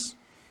questions?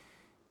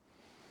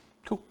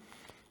 Cool.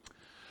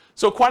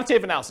 So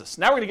quantitative analysis.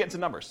 Now we're going to get into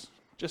numbers,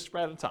 just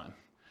right out of time.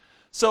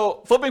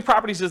 So flipping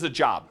properties is a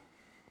job.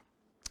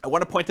 I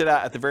want to point it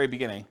out at the very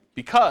beginning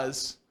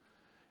because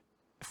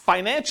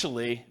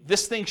financially,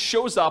 this thing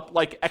shows up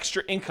like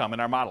extra income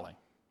in our modeling.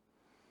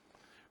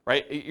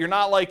 Right?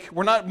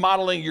 We're not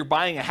modeling you're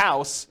buying a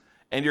house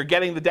and you're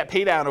getting the debt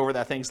pay down over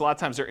that thing. So a lot of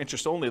times they're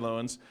interest-only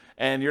loans,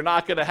 and you're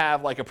not going to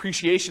have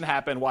appreciation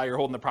happen while you're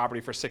holding the property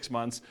for 6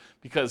 months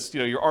because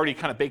you're already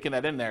kind of baking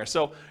that in there.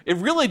 So it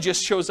really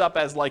just shows up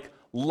as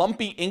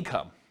lumpy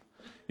income.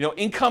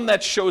 Income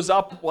that shows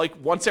up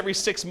once every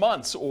 6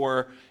 months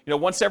or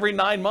once every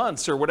 9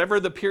 months or whatever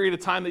the period of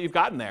time that you've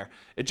gotten there.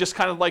 It just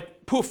kind of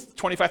poof,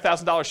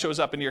 $25,000 shows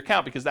up in your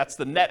account because that's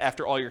the net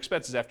after all your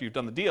expenses after you've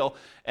done the deal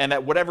and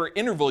at whatever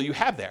interval you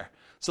have there.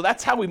 So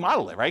that's how we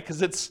model it, right?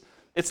 Because it's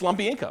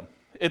lumpy income.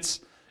 It's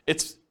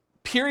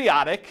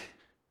periodic,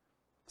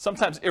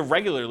 sometimes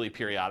irregularly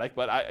periodic,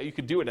 but you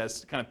could do it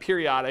as kind of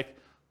periodic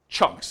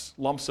chunks,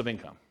 lumps of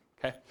income.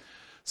 Okay.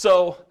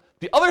 So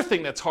the other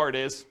thing that's hard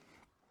is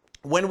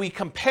when we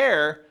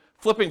compare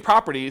flipping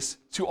properties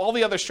to all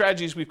the other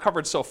strategies we've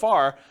covered so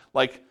far,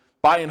 like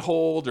buy and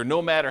hold or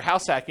nomad or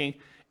house hacking,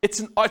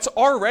 it's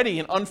already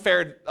an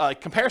unfair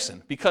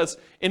comparison because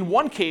in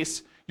one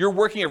case, you're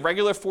working a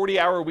regular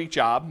 40-hour-a-week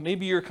job.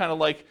 Maybe you're kind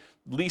of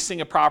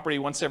leasing a property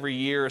once every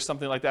year or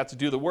something like that to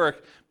do the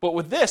work. But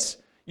with this,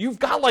 you've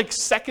got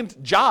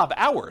second job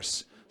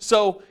hours.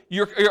 So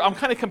I'm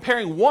kind of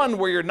comparing one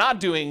where you're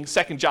not doing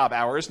second job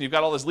hours and you've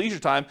got all this leisure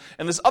time,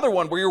 and this other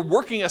one where you're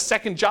working a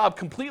second job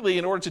completely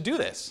in order to do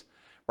this,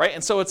 right?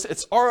 And so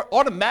it's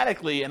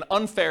automatically an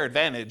unfair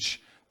advantage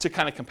to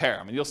kind of compare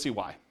them, and you'll see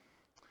why.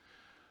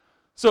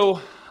 So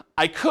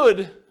I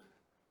could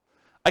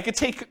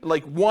take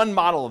one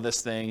model of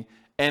this thing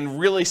and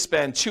really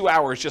spend 2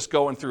 hours just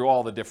going through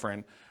all the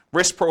different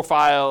risk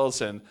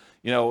profiles and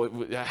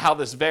how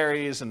this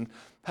varies and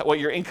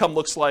what your income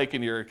looks like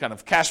and your kind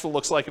of cash flow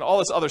looks like and all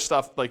this other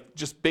stuff,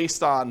 just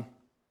based on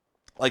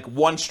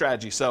one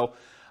strategy. So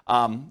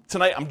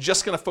tonight I'm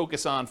just going to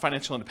focus on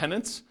financial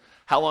independence,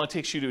 how long it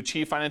takes you to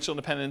achieve financial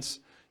independence,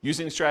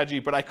 using the strategy,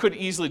 but I could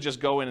easily just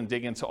go in and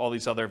dig into all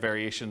these other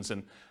variations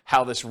and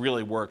how this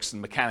really works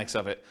and mechanics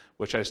of it,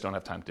 which I just don't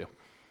have time to do.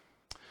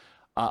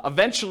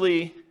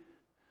 Eventually,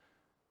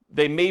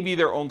 they may be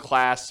their own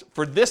class.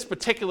 For this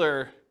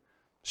particular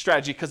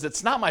strategy, because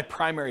it's not my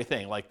primary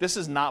thing, like this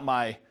is not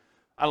my,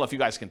 I don't know if you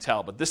guys can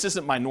tell, but this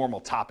isn't my normal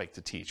topic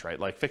to teach, right?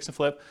 Like fix and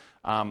flip.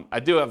 I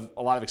do have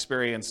a lot of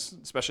experience,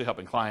 especially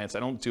helping clients. I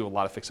don't do a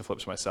lot of fix and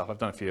flips myself. I've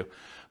done a few.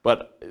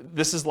 But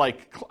this is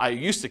like, I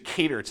used to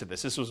cater to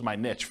this. This was my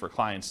niche for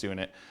clients doing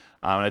it.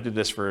 And I did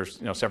this for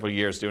several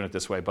years doing it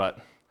this way, but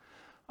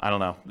I don't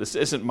know. This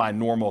isn't my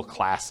normal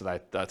class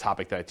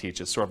topic that I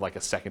teach. It's sort of like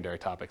a secondary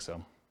topic.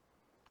 So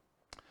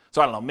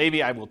I don't know.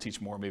 Maybe I will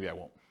teach more. Maybe I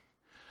won't.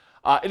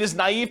 It is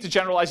naive to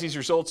generalize these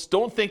results.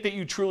 Don't think that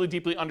you truly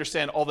deeply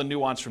understand all the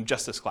nuance from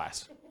just this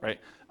class, right?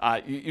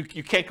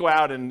 You can't go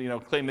out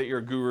and claim that you're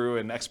a guru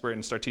and expert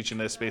and start teaching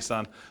this based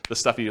on the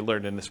stuff you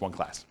learned in this one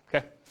class,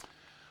 okay?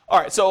 All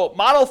right, so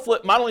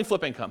modeling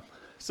flip income.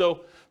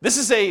 So this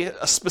is a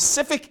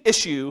specific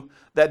issue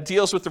that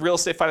deals with the real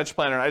estate financial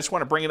planner, and I just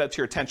want to bring it up to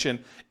your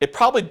attention. It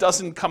probably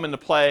doesn't come into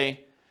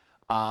play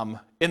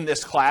in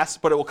this class,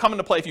 but it will come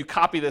into play if you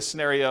copy this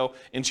scenario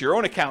into your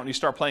own account and you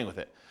start playing with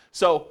it.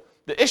 So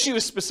the issue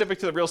is specific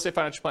to the real estate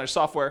financial planner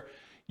software.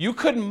 You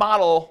could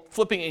model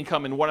flipping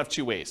income in one of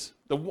two ways.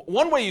 The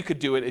one way you could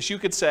do it is you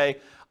could say,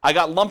 I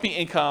got lumpy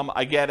income,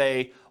 I get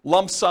a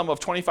lump sum of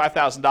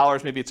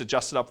 $25,000, maybe it's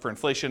adjusted up for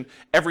inflation,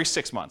 every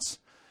 6 months.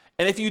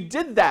 And if you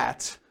did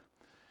that,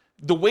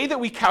 the way that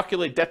we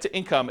calculate debt to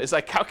income is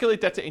I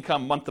calculate debt to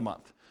income month to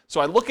month. So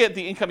I look at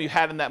the income you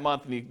had in that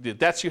month and the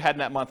debts you had in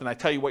that month, and I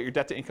tell you what your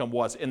debt to income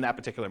was in that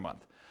particular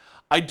month.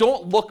 I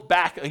don't look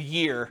back a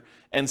year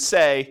and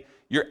say,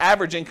 your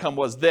average income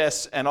was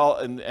this,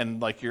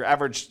 and like your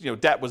average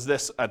debt was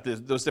this at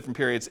those different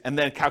periods, and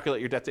then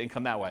calculate your debt to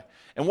income that way.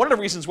 And one of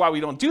the reasons why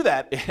we don't do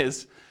that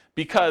is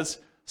because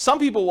some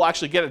people will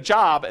actually get a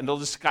job and they'll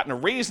just gotten a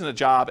raise in a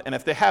job, and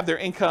if they have their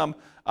income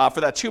for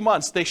that 2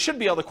 months, they should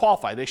be able to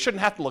qualify. They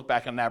shouldn't have to look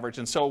back on an average,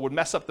 and so it would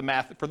mess up the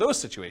math for those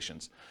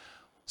situations.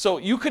 So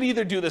you could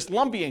either do this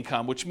lumpy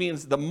income, which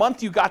means the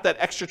month you got that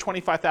extra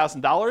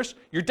 $25,000,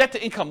 your debt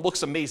to income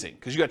looks amazing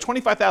because you got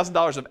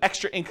 $25,000 of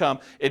extra income.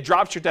 It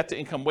drops your debt to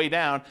income way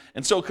down,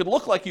 and so it could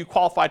look like you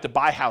qualified to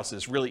buy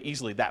houses really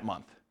easily that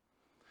month.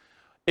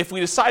 If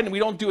we decide and we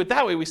don't do it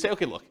that way, we say,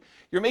 okay, look,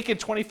 you're making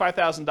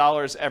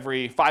 $25,000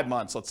 every 5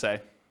 months, let's say.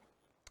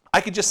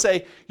 I could just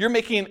say you're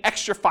making an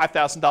extra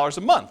 $5,000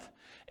 a month.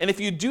 And if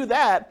you do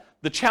that,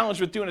 the challenge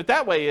with doing it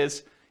that way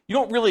is you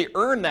don't really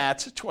earn that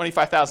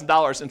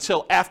 $25,000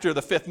 until after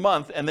the 5th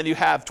month, and then you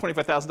have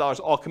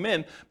 $25,000 all come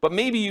in, but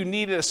maybe you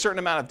needed a certain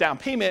amount of down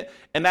payment,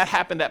 and that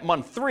happened at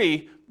month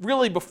 3,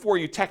 really before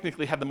you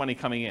technically had the money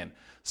coming in.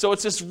 So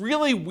it's this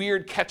really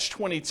weird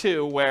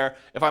catch-22 where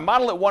if I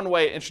model it one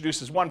way, it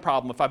introduces one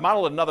problem. If I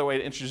model it another way,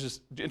 it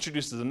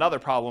introduces another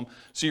problem.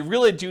 So you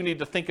really do need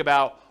to think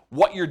about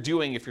what you're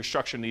doing if you're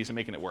structuring these and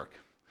making it work.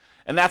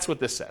 And that's what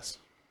this says.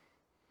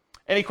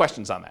 Any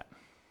questions on that?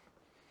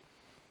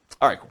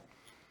 All right, cool.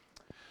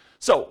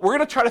 So we're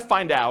going to try to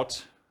find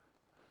out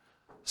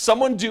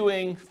someone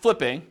doing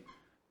flipping,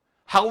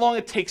 how long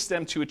it takes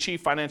them to achieve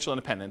financial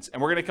independence,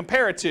 and we're going to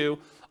compare it to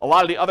a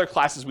lot of the other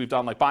classes we've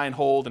done, like buy and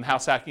hold and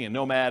house hacking and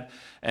nomad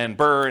and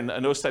BRRRR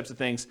and those types of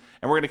things,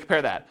 and we're going to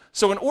compare that.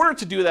 So in order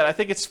to do that, I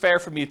think it's fair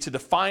for me to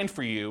define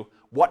for you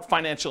what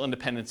financial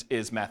independence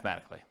is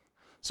mathematically.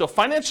 So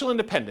financial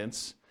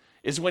independence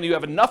is when you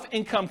have enough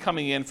income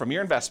coming in from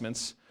your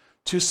investments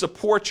to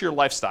support your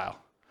lifestyle.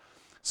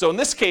 So in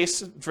this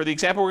case, for the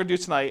example we're going to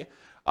do tonight,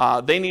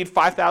 they need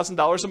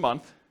 $5,000 a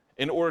month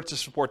in order to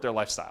support their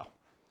lifestyle.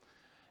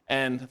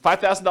 And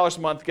 $5,000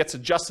 a month gets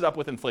adjusted up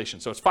with inflation.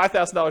 So it's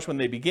 $5,000 when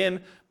they begin,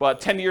 but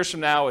 10 years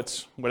from now,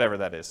 it's whatever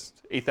that is,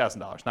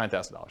 $8,000,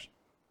 $9,000.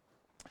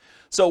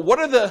 So what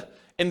are the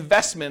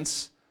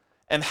investments,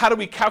 and how do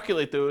we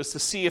calculate those to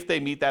see if they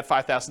meet that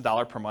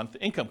 $5,000 per month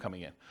income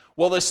coming in?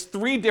 Well, there's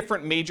 3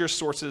 different major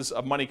sources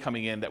of money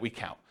coming in that we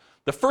count.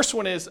 The first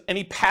one is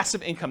any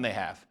passive income they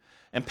have.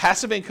 And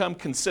passive income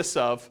consists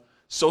of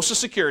Social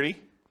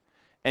Security,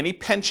 any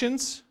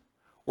pensions,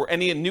 or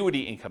any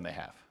annuity income they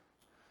have.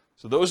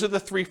 So those are the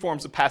 3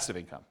 forms of passive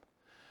income.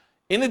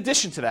 In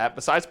addition to that,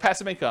 besides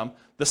passive income,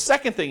 the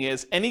second thing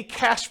is any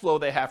cash flow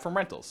they have from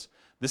rentals.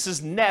 This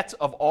is net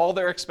of all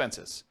their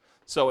expenses.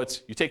 So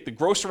it's you take the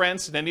gross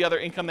rents and any other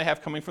income they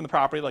have coming from the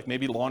property, like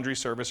maybe laundry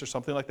service or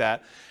something like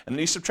that, and then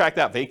you subtract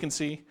out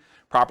vacancy,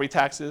 property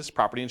taxes,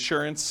 property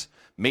insurance,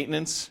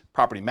 maintenance,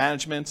 property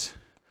management,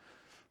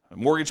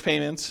 mortgage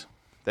payments.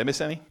 Did I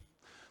miss any?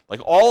 Like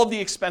all of the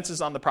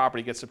expenses on the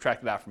property get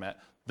subtracted out from it.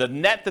 The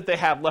net that they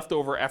have left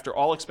over after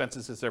all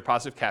expenses is their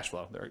positive cash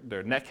flow,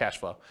 their net cash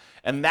flow.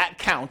 And that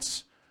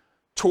counts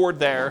toward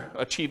their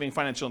achieving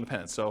financial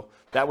independence. So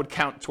that would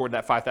count toward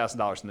that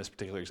 $5,000 in this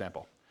particular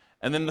example.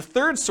 And then the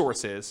third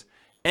source is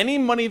any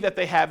money that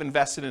they have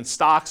invested in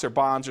stocks or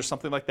bonds or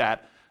something like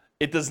that,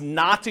 it does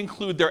not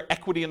include their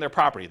equity in their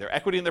property. Their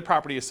equity in their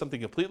property is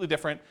something completely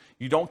different.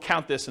 You don't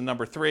count this in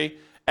number 3.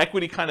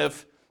 Equity kind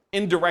of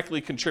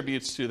indirectly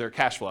contributes to their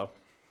cash flow.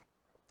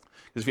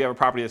 Because if you have a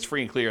property that's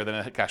free and clear, then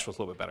it cash flows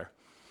a little bit better.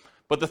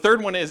 But the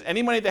third one is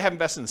any money they have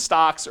invested in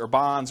stocks or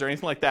bonds or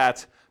anything like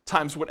that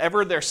times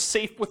whatever their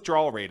safe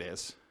withdrawal rate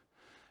is.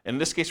 In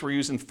this case, we're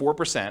using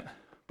 4%,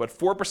 but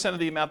 4% of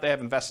the amount they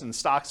have invested in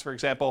stocks, for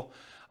example,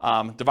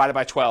 divided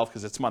by 12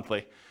 because it's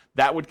monthly,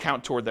 that would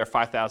count toward their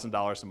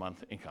 $5,000 a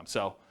month income.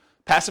 So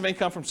passive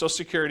income from Social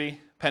Security,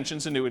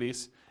 pensions,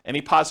 annuities,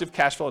 any positive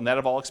cash flow net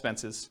of all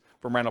expenses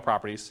from rental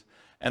properties,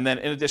 and then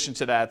in addition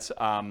to that,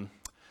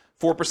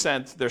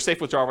 4%, their safe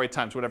withdrawal rate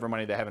times whatever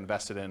money they have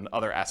invested in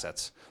other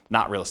assets,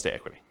 not real estate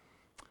equity.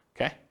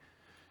 Okay?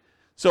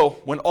 So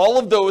when all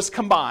of those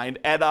combined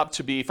add up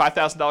to be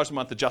 $5,000 a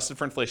month adjusted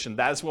for inflation,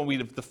 that is when we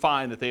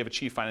define that they have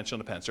achieved financial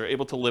independence. They're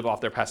able to live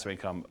off their passive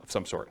income of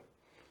some sort.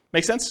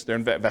 Make sense? Their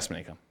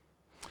investment income.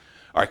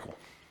 All right, cool.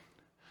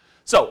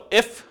 So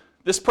if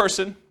this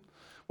person,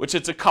 which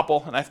it's a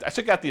couple, and I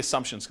took out the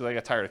assumptions because I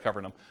got tired of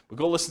covering them, but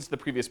go listen to the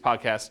previous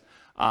podcast,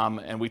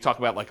 and we talk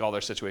about like all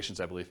their situations,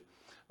 I believe.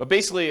 But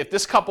basically, if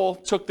this couple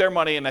took their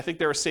money, and I think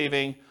they were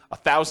saving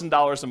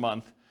 $1,000 a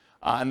month,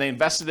 and they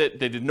invested it,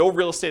 they did no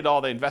real estate at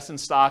all, they invested in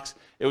stocks,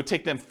 it would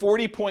take them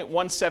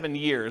 40.17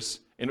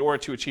 years in order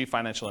to achieve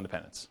financial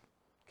independence.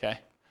 Okay?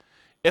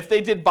 If they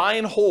did buy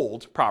and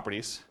hold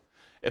properties,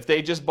 if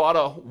they just bought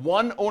a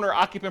one owner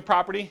occupant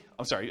property,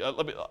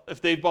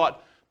 if they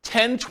bought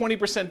 10,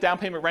 20% down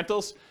payment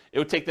rentals, it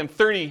would take them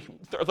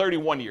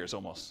 31 years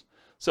almost.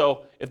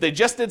 So if they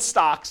just did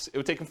stocks, it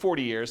would take them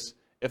 40 years.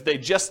 If they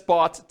just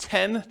bought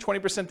 10,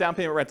 20% down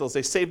payment rentals,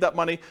 they saved up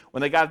money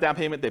when they got a down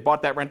payment, they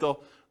bought that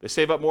rental, they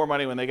save up more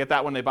money when they get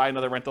that one, they buy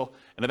another rental,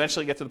 and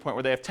eventually get to the point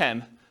where they have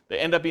 10. They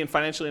end up being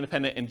financially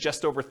independent in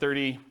just over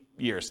 30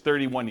 years,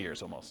 31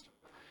 years almost.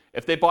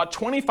 If they bought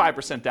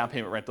 25% down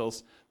payment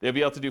rentals, they'll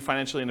be able to do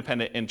financially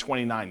independent in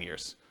 29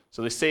 years.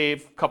 So they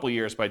save a couple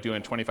years by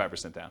doing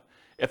 25% down.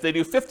 If they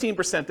do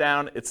 15%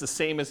 down, it's the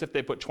same as if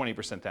they put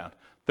 20% down,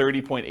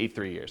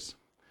 30.83 years.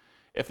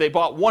 If they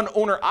bought one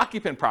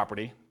owner-occupant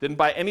property, didn't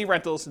buy any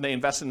rentals, and they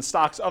invested in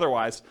stocks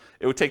otherwise,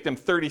 it would take them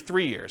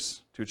 33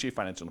 years to achieve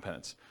financial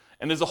independence.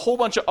 And there's a whole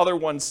bunch of other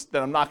ones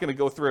that I'm not going to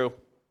go through.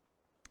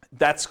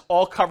 That's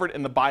all covered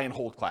in the buy and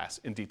hold class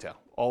in detail,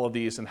 all of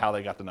these and how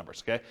they got the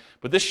numbers, okay?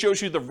 But this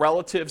shows you the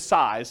relative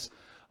size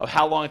of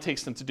how long it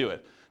takes them to do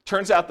it.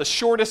 Turns out the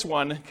shortest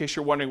one, in case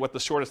you're wondering what the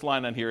shortest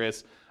line on here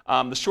is,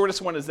 the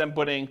shortest one is them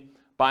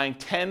buying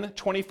 10,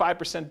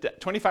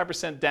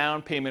 25%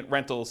 down payment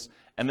rentals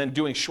and then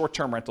doing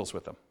short-term rentals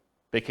with them,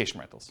 vacation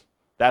rentals.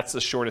 That's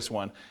the shortest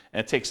one, and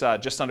it takes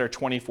just under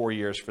 24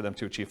 years for them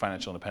to achieve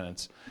financial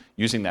independence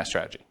using that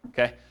strategy,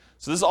 okay?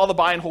 So this is all the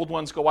buy and hold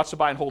ones. Go watch the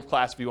buy and hold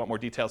class if you want more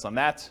details on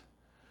that.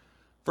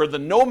 For the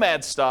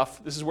nomad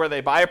stuff, this is where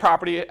they buy a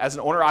property as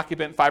an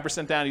owner-occupant,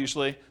 5% down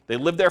usually. They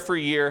live there for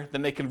a year,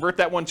 then they convert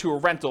that one to a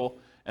rental,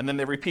 and then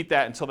they repeat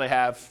that until they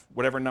have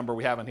whatever number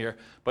we have on here,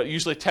 but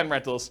usually 10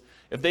 rentals.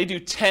 If they do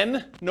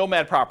 10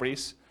 nomad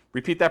properties,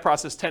 repeat that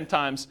process 10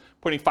 times,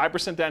 putting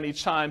 5% down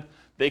each time,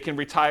 they can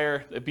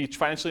retire, be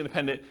financially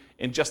independent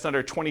in just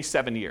under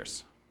 27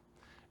 years.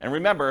 And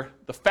remember,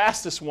 the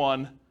fastest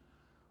one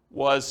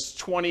was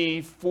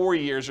 24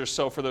 years or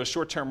so for those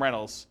short-term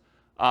rentals,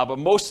 but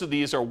most of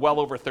these are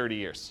well over 30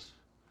 years.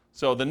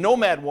 So the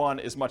nomad one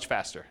is much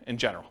faster in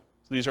general.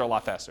 So these are a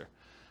lot faster.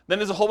 Then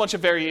there's a whole bunch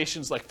of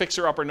variations like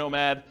fixer-upper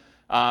nomad,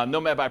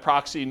 nomad by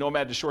proxy,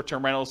 nomad to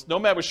short-term rentals.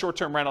 Nomad with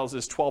short-term rentals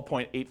is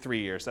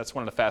 12.83 years. That's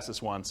one of the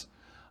fastest ones.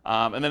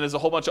 And then there's a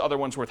whole bunch of other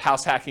ones with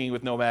house hacking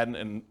with nomad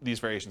and these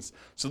variations.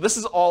 So this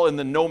is all in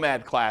the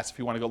nomad class if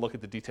you want to go look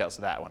at the details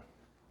of that one.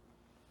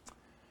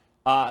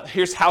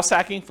 Here's house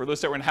hacking for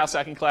those that were in house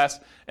hacking class.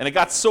 And it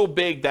got so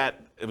big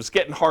that it was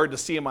getting hard to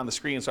see them on the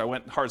screen, so I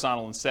went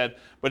horizontal instead.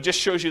 But it just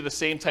shows you the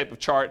same type of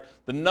chart,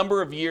 the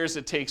number of years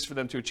it takes for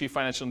them to achieve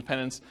financial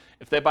independence.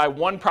 If they buy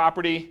one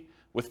property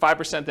with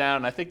 5% down,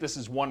 and I think this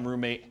is one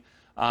roommate,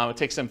 it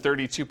takes them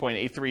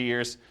 32.83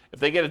 years.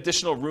 If they get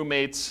additional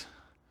roommates,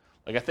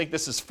 like I think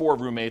this is 4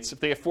 roommates. If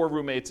they have 4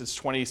 roommates, it's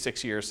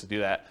 26 years to do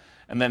that.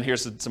 And then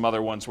here's some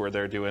other ones where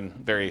they're doing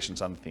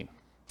variations on the theme.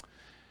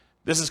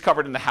 This is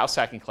covered in the house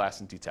hacking class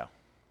in detail.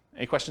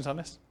 Any questions on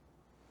this?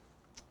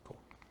 Cool.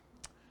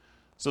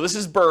 So this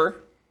is BRRRR.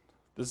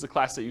 This is a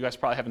class that you guys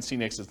probably haven't seen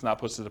yet because it's not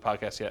posted to the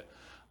podcast yet.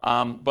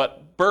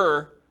 But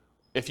BRRRR,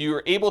 if you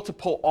are able to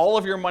pull all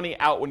of your money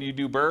out when you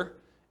do BRRRR,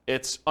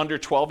 it's under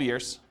 12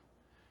 years.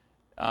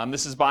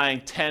 This is buying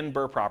 10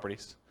 BRRRR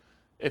properties.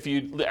 If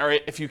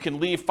you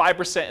can leave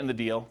 5% in the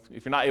deal,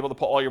 if you're not able to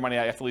pull all your money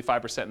out, you have to leave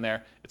 5% in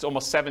there. It's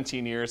almost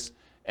 17 years.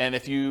 And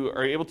if you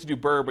are able to do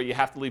BRRRR, but you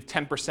have to leave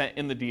 10%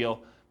 in the deal,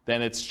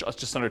 then it's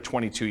just under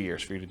 22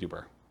 years for you to do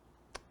BRRRR.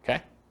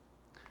 Okay?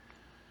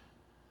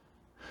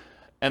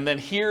 And then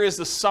here is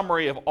the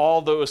summary of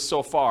all those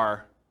so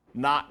far,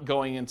 not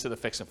going into the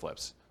fix and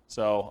flips.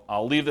 So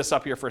I'll leave this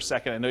up here for a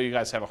second. I know you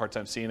guys have a hard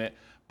time seeing it,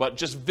 but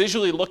just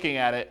visually looking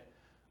at it,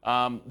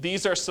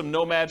 these are some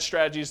nomad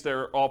strategies.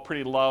 They're all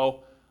pretty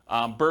low.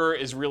 BRRRR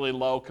is really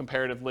low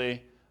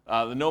comparatively.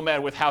 The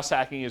nomad with house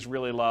hacking is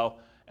really low.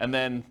 And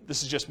then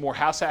this is just more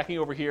house hacking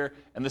over here,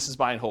 and this is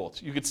buy and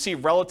hold. You could see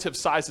relative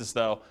sizes,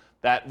 though,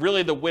 that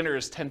really the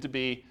winners tend to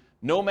be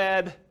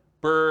nomad,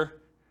 BRRRR,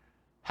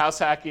 house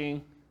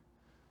hacking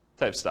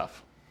type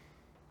stuff.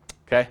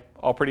 Okay,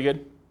 all pretty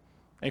good?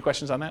 Any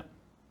questions on that?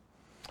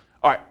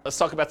 All right, let's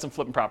talk about some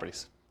flipping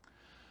properties.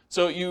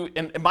 So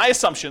in my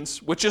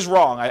assumptions, which is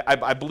wrong,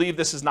 I believe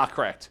this is not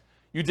correct,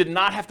 you did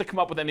not have to come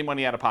up with any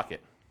money out of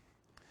pocket.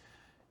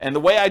 And the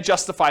way I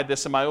justified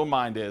this in my own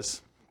mind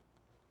is,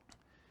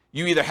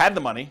 you either had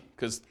the money,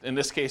 because in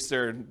this case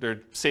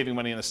they're saving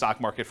money in the stock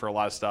market for a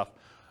lot of stuff,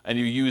 and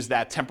you use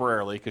that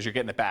temporarily because you're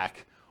getting it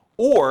back,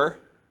 or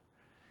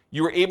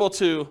you were able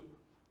to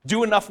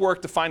do enough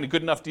work to find a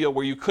good enough deal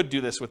where you could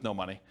do this with no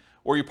money,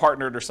 or you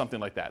partnered or something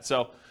like that.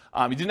 So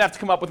you didn't have to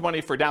come up with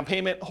money for down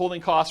payment,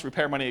 holding costs,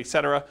 repair money,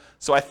 etc.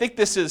 So I think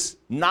this is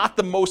not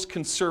the most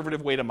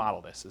conservative way to model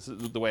this. This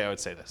is the way I would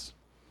say this.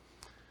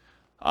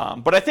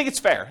 But I think it's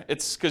fair.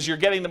 It's because you're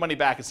getting the money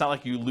back. It's not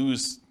like you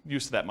lose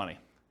use of that money.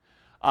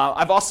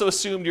 I've also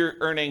assumed you're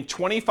earning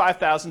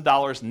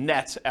 $25,000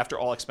 net after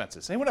all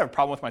expenses. Anyone have a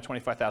problem with my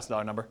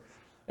 $25,000 number?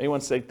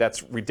 Anyone think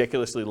that's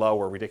ridiculously low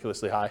or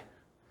ridiculously high?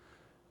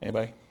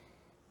 Anybody?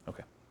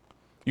 Okay.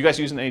 You guys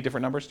using any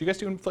different numbers? Do you guys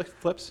do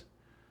flips?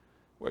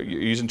 You're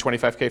using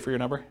 25K for your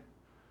number?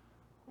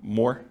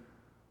 More?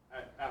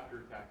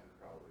 After taxes,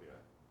 probably,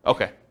 yeah.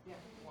 Okay. Yeah,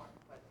 more,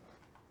 but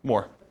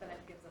More. then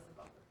it gives us a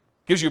buffer.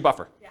 Gives you a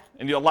buffer. Yeah.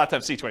 And you a lot of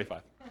times see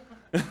 25.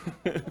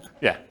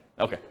 Yeah,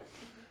 okay.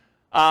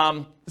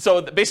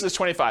 So basically it's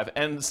 25.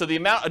 And so the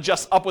amount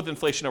adjusts up with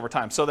inflation over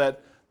time. So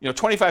that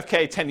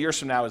 25K 10 years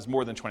from now is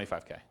more than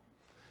 25K.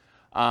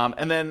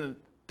 And then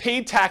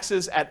paid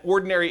taxes at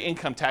ordinary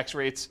income tax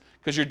rates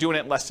because you're doing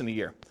it in less than a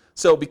year.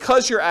 So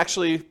because you're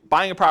actually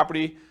buying a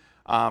property,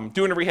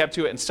 doing a rehab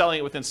to it, and selling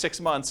it within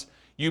 6 months,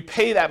 you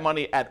pay that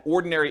money at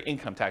ordinary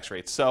income tax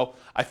rates. So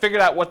I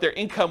figured out what their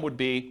income would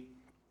be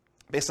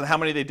based on how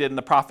many they did in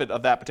the profit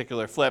of that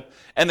particular flip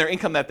and their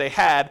income that they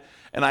had,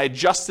 and I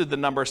adjusted the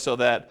number so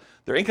that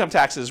their income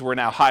taxes were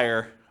now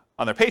higher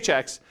on their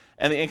paychecks,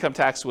 and the income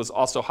tax was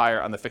also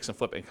higher on the fix and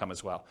flip income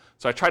as well.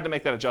 So I tried to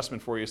make that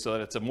adjustment for you so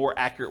that it's a more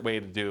accurate way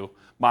to do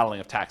modeling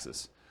of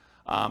taxes.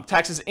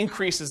 Taxes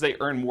increase as they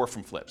earn more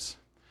from flips.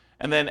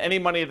 And then any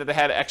money that they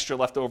had extra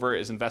left over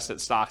is invested in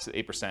stocks at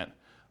 8%.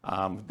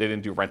 They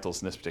didn't do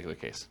rentals in this particular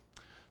case.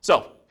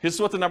 So here's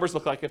what the numbers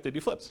look like if they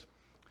do flips.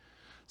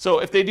 So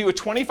if they do a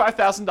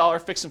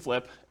 $25,000 fix and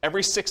flip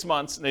every 6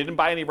 months, and they didn't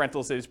buy any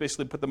rentals, they just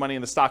basically put the money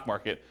in the stock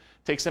market,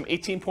 it takes them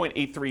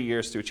 18.83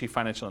 years to achieve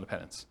financial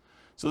independence.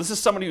 So this is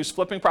somebody who's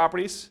flipping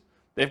properties.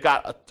 They've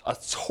got a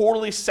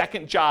totally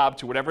second job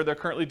to whatever they're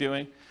currently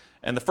doing.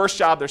 And the first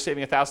job, they're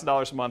saving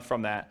 $1,000 a month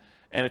from that.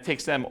 And it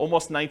takes them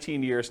almost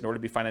 19 years in order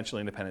to be financially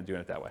independent doing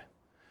it that way.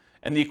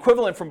 And the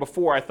equivalent from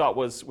before, I thought,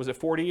 was it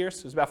 40 years?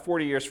 It was about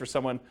 40 years for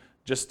someone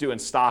just doing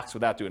stocks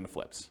without doing the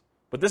flips.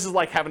 But this is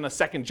like having a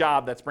second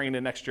job that's bringing in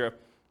an extra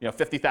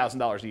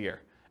 $50,000 a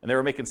year. And they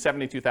were making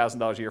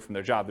 $72,000 a year from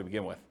their job to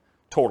begin with,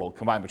 total,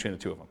 combined between the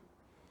two of them.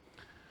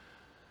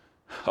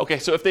 Okay,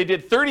 so if they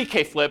did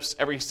 30K flips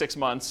every 6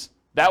 months,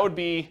 that would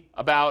be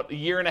about a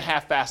year and a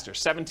half faster,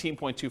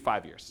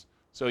 17.25 years.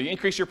 So you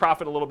increase your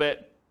profit a little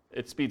bit,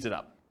 it speeds it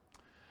up.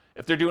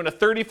 If they're doing a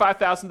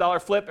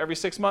 $35,000 flip every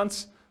 6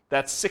 months,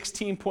 that's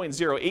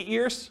 16.08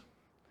 years.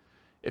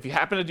 If you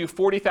happen to do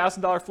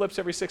 $40,000 flips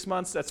every 6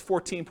 months, that's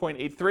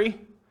 14.83.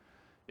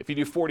 If you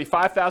do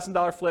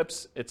 $45,000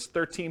 flips, it's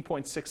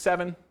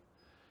 13.67.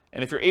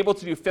 And if you're able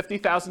to do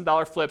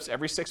 $50,000 flips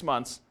every 6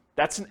 months,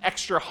 that's an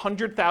extra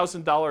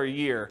 $100,000 a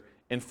year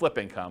in flip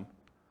income.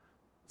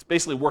 It's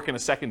basically working a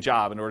second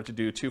job in order to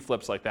do 2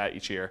 flips like that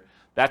each year.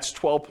 That's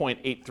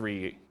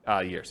 12.83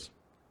 years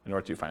in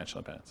order to do financial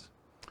independence.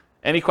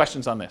 Any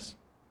questions on this?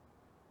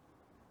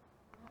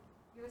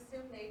 You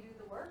assume they do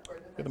the work, or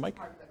the mic?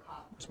 part of the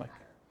cost? Where's the mic?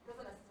 It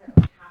doesn't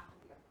necessarily have to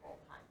be a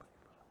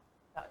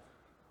full-time.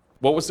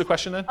 What was the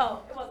question then?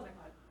 Oh, it wasn't a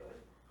question.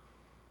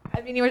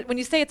 I mean, when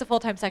you say it's a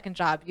full-time second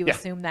job, you Yeah.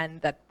 assume then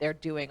that they're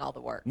doing all the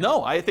work.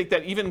 No, I think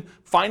that even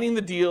finding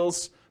the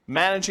deals,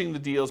 managing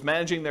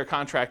their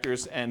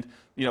contractors, and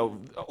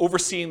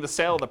overseeing the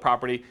sale of the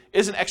property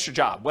is an extra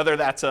job. Whether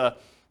that's a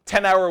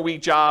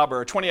 10-hour-a-week job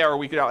or a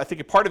 20-hour-a-week job, I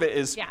think a part of it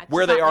is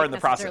where they are in the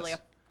process.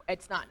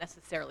 It's not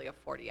necessarily a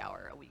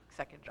 40-hour-a-week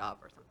second job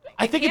or something.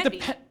 I think it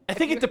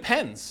it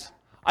depends.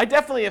 I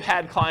definitely have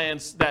had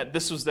clients that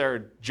this was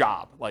their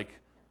job, like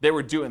they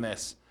were doing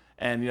this,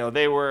 and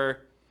they were,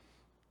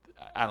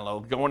 I don't know,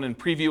 going and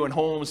previewing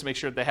homes to make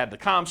sure that they had the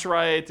comps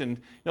right, and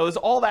there's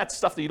all that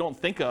stuff that you don't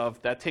think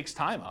of that takes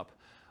time up.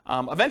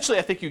 Eventually,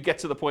 I think you get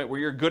to the point where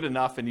you're good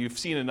enough and you've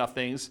seen enough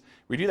things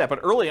where you do that. But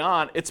early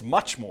on, it's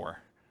much more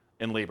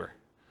in labor.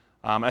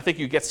 I think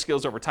you get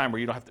skills over time where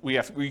you don't have to,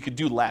 where you could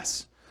do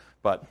less.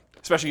 But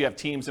especially you have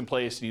teams in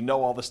place and you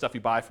know all the stuff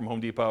you buy from Home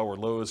Depot or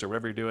Lowe's or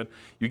whatever you're doing,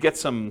 you get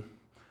some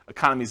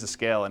economies of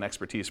scale and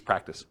expertise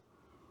practice.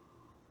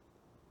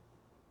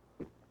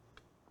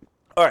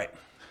 All right.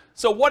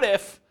 So what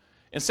if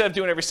instead of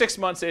doing every 6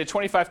 months, they did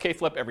 25K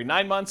flip every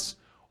 9 months,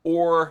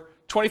 or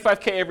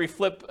 25K every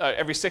flip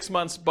every 6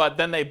 months, but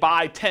then they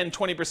buy 10,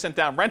 20%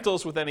 down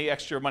rentals with any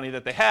extra money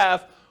that they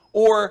have,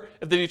 Or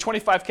if they do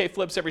 25K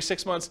flips every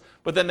 6 months,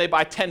 but then they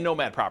buy 10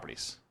 Nomad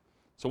properties.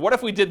 So what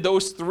if we did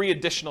those 3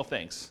 additional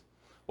things?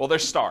 Well, they're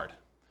starred.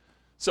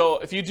 So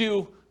if you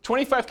do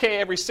 25K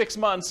every 6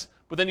 months,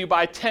 but then you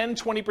buy 10,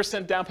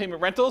 20% down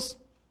payment rentals,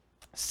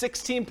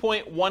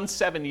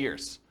 16.17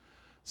 years.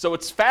 So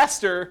it's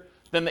faster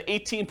than the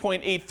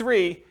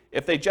 18.83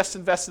 if they just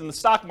invested in the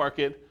stock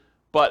market,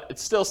 but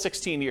it's still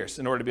 16 years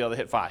in order to be able to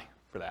hit FI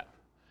for that.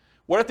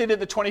 What if they did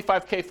the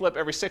 25K flip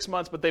every 6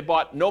 months, but they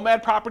bought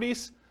Nomad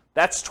properties?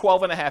 That's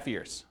 12.5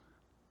 years.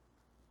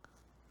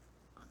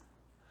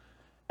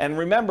 And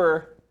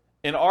remember,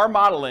 in our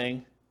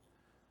modeling,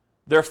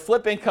 their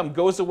flip income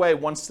goes away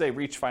once they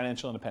reach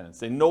financial independence.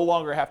 They no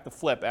longer have to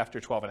flip after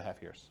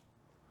 12.5 years.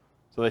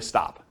 So they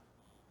stop.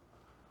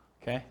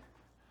 Okay?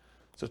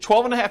 So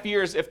 12.5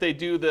 years if they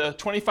do the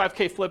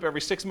 25K flip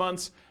every 6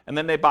 months, and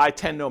then they buy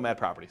 10 Nomad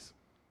properties.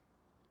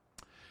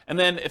 And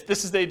then if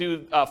this is they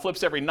do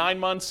flips every 9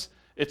 months,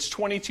 it's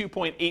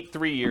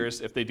 22.83 years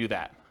if they do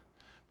that.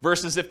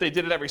 Versus if they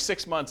did it every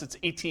 6 months, it's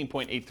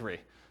 18.83.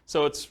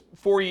 So it's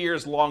 4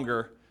 years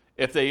longer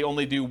if they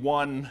only do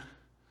one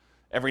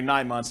every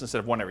 9 months instead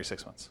of one every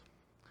 6 months.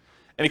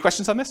 Any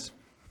questions on this?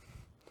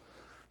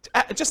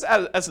 Just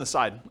as an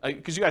aside,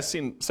 because you guys have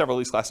seen several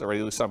of these classes already,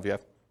 at least some of you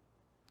have.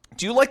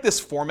 Do you like this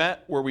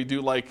format where we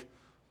do like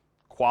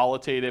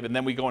qualitative and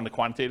then we go into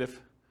quantitative?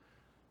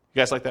 You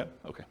guys like that?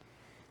 Okay.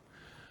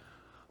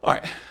 All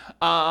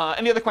right.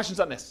 Any other questions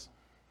on this?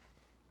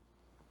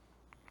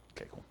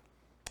 Okay, cool.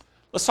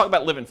 Let's talk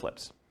about live-in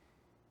flips.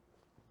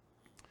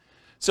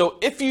 So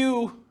if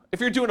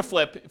you're doing a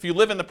flip, if you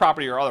live in the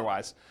property or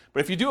otherwise, but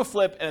if you do a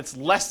flip and it's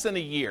less than a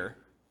year,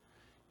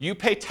 you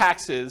pay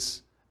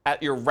taxes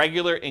at your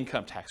regular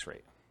income tax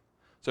rate.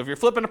 So if you're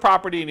flipping a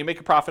property and you make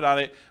a profit on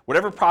it,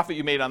 whatever profit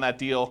you made on that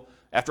deal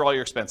after all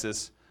your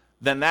expenses,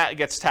 then that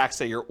gets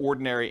taxed at your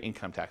ordinary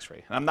income tax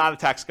rate. And I'm not a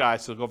tax guy,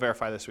 so go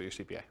verify this with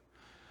your CPA.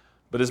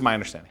 But this is my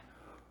understanding.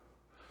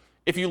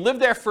 If you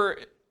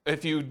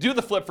do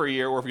the flip for a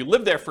year, or if you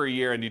live there for a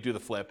year and you do the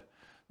flip,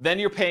 then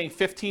you're paying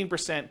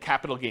 15%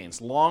 capital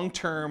gains,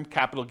 long-term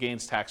capital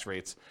gains tax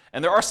rates.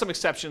 And there are some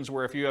exceptions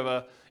where if you have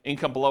an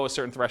income below a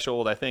certain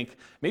threshold, I think,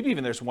 maybe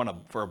even there's one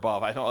for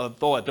above,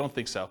 though I don't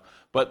think so.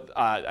 But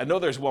I know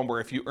there's one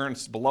where if you earn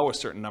below a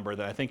certain number,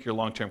 then I think your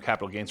long-term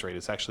capital gains rate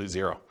is actually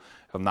 0,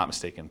 if I'm not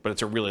mistaken. But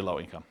it's a really low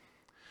income.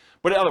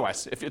 But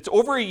otherwise, if it's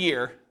over a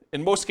year,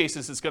 in most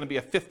cases, it's going to be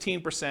a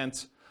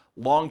 15%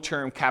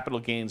 long-term capital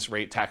gains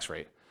rate tax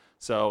rate.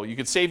 So you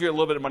could save you a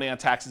little bit of money on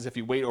taxes if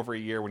you wait over a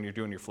year when you're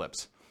doing your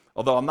flips.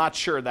 Although I'm not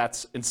sure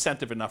that's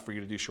incentive enough for you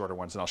to do shorter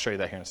ones, and I'll show you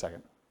that here in a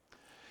second.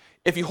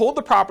 If you hold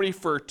the property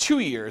for 2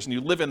 years and you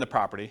live in the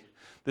property,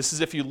 this is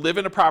if you live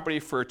in a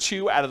property for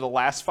 2 out of the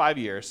last 5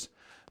 years,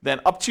 then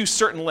up to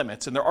certain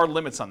limits, and there are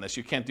limits on this.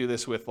 You can't do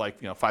this with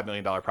 $5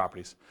 million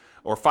properties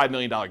or $5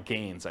 million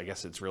gains. I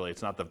guess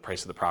it's not the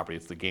price of the property,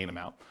 it's the gain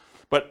amount.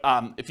 But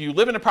if you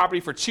live in a property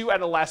for 2 out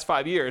of the last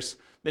 5 years,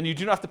 then you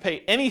do not have to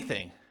pay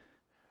anything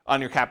on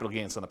your capital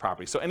gains on the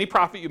property. So any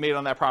profit you made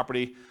on that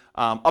property,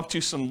 up to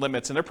some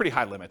limits, and they're pretty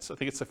high limits. I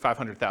think it's like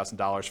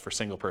 $500,000 for a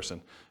single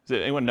person.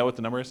 Does anyone know what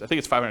the number is? I think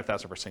it's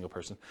 $500,000 for a single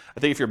person. I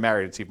think if you're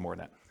married, it's even more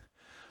than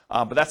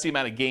that. But that's the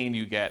amount of gain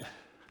you get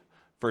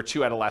for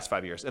 2 out of the last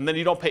 5 years. And then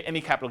you don't pay any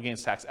capital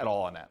gains tax at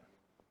all on that.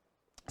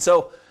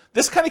 So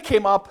this kind of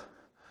came up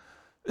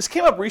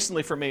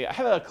recently for me. I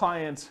had a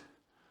client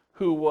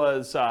who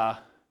was,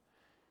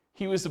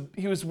 he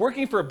was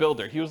working for a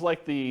builder. He was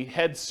like the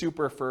head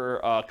super for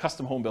a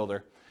custom home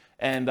builder.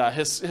 And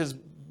his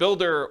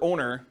builder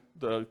owner,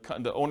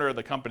 the owner of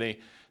the company,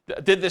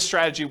 did this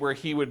strategy where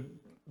he would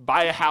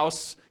buy a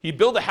house, he'd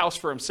build a house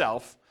for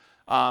himself,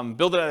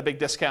 build it at a big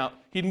discount.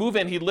 He'd move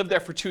in, he'd live there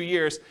for 2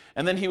 years,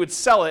 and then he would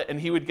sell it, and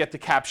he would get to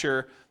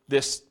capture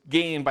this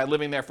gain by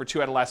living there for 2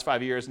 out of the last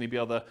 5 years, and he'd be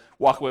able to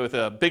walk away with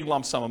a big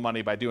lump sum of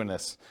money by doing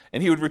this.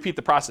 And he would repeat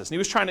the process. And he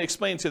was trying to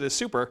explain to this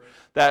super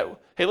that,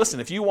 hey, listen,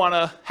 if you want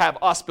to have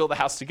us build a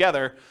house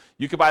together,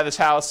 you could buy this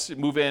house,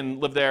 move in,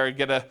 live there,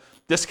 get a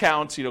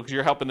discount, because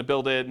you're helping to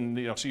build it, and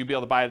so you'd be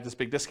able to buy it at this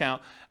big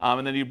discount,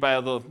 and then you'd be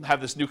able to have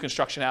this new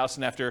construction house,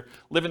 and after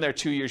living there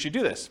 2 years, you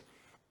do this.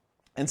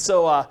 And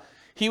so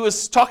he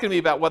was talking to me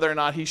about whether or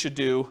not he should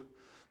do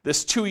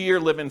this 2-year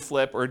live-in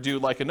flip or do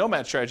like a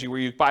Nomad strategy where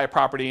you buy a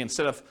property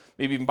instead of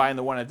maybe even buying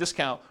the one at a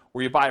discount,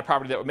 where you buy a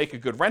property that would make a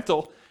good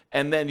rental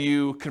and then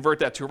you convert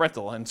that to a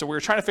rental. And so we were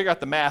trying to figure out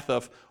the math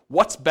of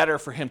what's better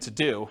for him to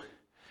do.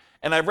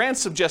 And I ran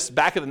some just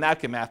back of the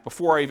napkin math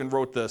before I even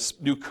wrote this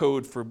new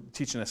code for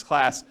teaching this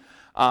class.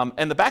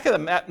 And the back of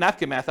the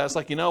napkin math, I was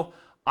like,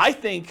 I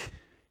think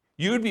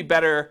you would be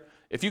better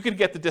if you could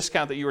get the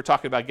discount that you were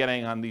talking about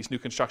getting on these new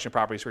construction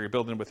properties where you're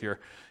building with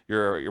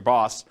your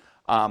boss.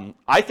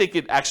 I think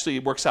it actually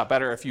works out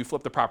better if you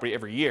flip the property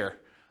every year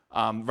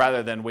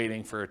rather than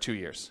waiting for 2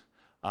 years.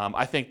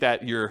 I think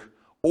that you're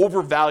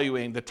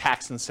overvaluing the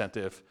tax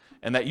incentive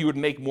and that you would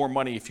make more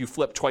money if you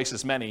flip twice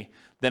as many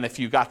than if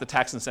you got the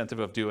tax incentive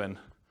of doing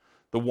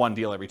the one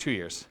deal every 2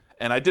 years.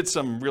 And I did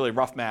some really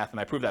rough math and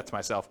I proved that to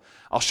myself.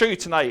 I'll show you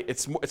tonight,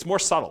 it's more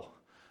subtle.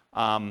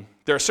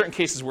 There are certain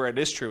cases where it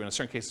is true and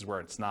certain cases where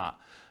it's not.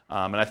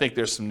 And I think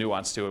there's some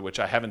nuance to it, which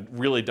I haven't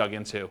really dug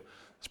into.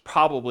 It's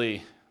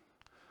probably,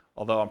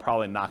 although I'm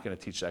probably not going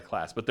to teach that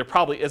class, but there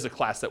probably is a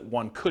class that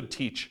one could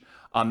teach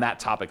on that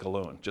topic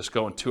alone, just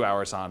going 2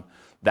 hours on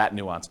that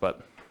nuance,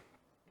 but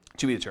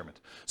to be determined.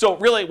 So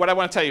really what I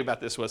want to tell you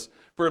about this was,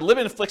 for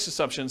live-in fixed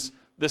assumptions,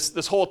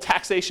 this whole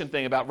taxation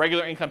thing about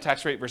regular income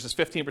tax rate versus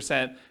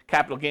 15%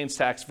 capital gains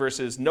tax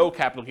versus no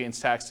capital gains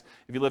tax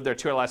if you lived there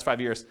 2 out of the last 5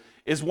 years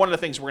is one of the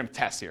things we're going to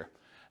test here.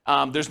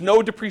 There's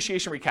no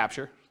depreciation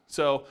recapture.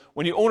 So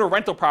when you own a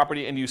rental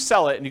property and you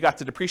sell it and you got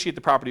to depreciate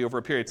the property over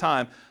a period of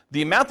time,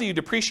 the amount that you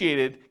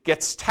depreciated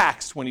gets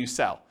taxed when you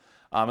sell,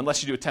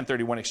 unless you do a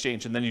 1031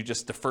 exchange and then you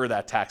just defer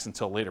that tax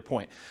until a later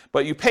point.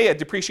 But you pay a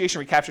depreciation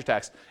recapture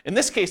tax. In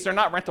this case, they're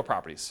not rental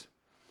properties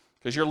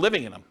because you're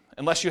living in them.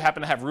 Unless you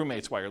happen to have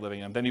roommates while you're living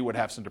in them, then you would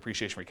have some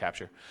depreciation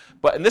recapture.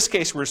 But in this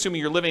case, we're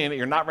assuming you're living in it,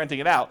 you're not renting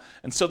it out,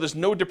 and so there's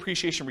no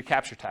depreciation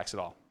recapture tax at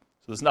all.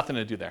 So there's nothing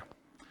to do there.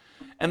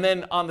 And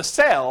then on the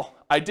sale,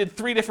 I did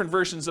 3 different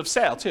versions of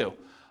sale too.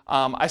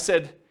 I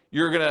said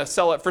you're going to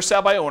sell it for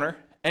sale by owner,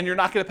 and you're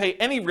not going to pay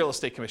any real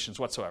estate commissions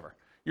whatsoever.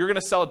 You're going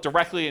to sell it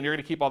directly, and you're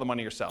going to keep all the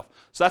money yourself.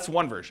 So that's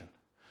one version.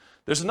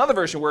 There's another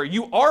version where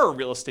you are a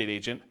real estate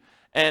agent,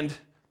 and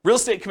real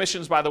estate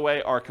commissions, by the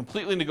way, are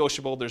completely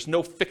negotiable. There's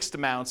no fixed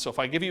amount. So if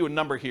I give you a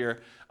number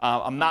here,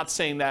 I'm not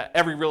saying that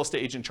every real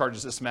estate agent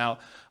charges this amount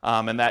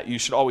and that you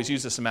should always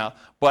use this amount.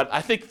 But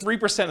I think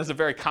 3% is a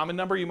very common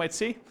number you might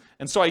see.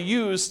 And so I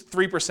used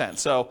 3%.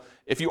 So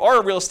if you are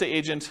a real estate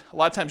agent, a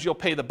lot of times you'll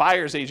pay the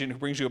buyer's agent who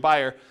brings you a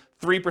buyer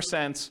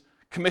 3%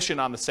 commission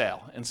on the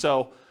sale. And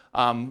so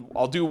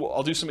I'll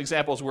do some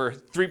examples where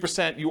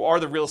 3% you are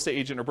the real estate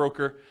agent or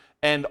broker.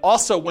 And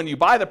also, when you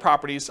buy the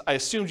properties, I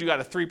assumed you got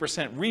a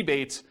 3%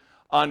 rebate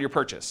on your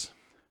purchase.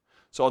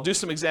 So I'll do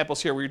some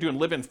examples here where you're doing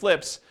live-in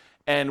flips,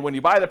 and when you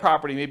buy the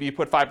property, maybe you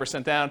put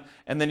 5% down,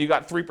 and then you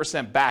got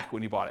 3% back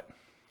when you bought it.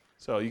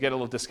 So you get a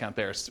little discount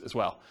there as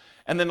well.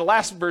 And then the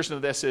last version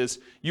of this is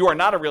you are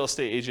not a real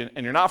estate agent,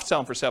 and you're not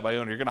selling for sale by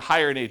owner. You're going to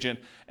hire an agent,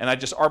 and I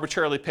just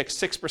arbitrarily picked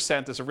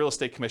 6% as a real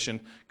estate commission.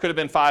 Could have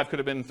been 5, could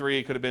have been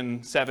 3, could have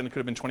been 7, could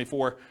have been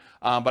 24.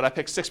 But I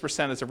picked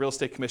 6% as a real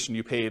estate commission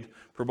you paid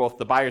for both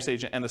the buyer's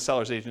agent and the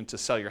seller's agent to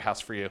sell your house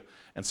for you.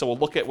 And so we'll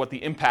look at what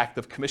the impact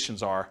of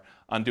commissions are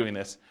on doing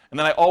this. And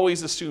then I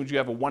always assumed you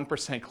have a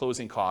 1%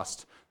 closing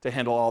cost to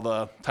handle all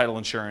the title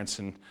insurance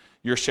and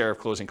your share of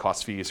closing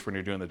cost fees when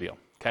you're doing the deal.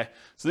 Okay?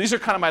 So these are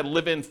kind of my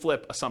live-in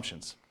flip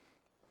assumptions.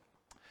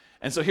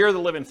 And so here are the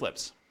live-in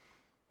flips.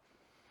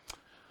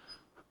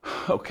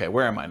 Okay,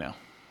 where am I now?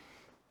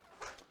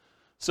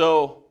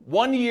 So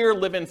 1 year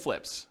live-in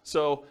flips.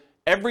 So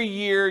every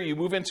year you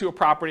move into a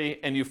property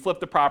and you flip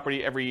the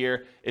property every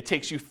year. It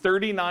takes you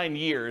 39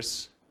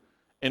 years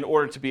in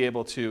order to be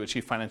able to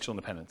achieve financial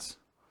independence,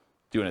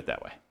 doing it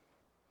that way.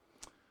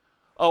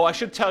 Oh, I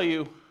should tell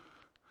you,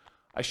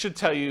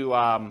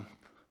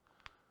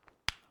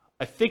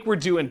 I think we're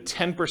doing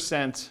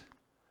 10%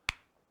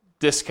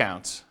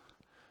 discounts.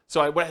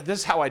 So this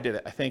is how I did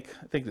it. I think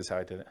this is how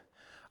I did it.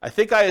 I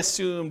think I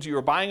assumed you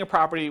were buying a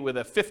property with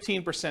a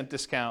 15%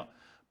 discount,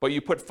 but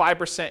you put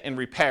 5% in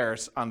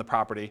repairs on the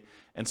property,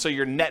 and so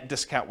your net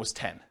discount was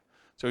 10.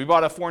 So if you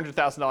bought a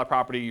 $400,000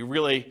 property, you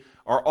really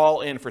are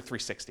all in for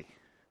 $360.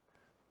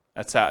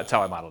 That's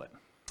how I modeled it.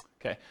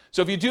 Okay.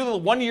 So if you do the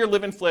 1 year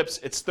live-in flips,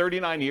 it's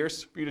 39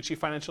 years for you to achieve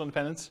financial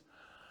independence.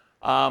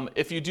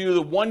 If you do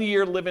the 1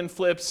 year live-in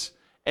flips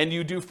and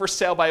you do for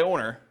sale by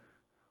owner,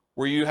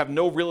 where you have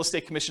no real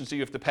estate commissions that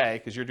you have to pay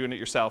because you're doing it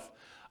yourself,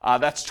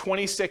 that's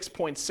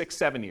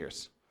 26.67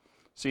 years.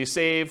 So you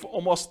save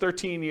almost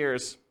 13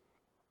 years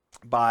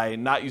by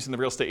not using the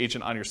real estate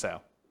agent on your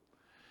sale.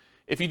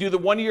 If you do the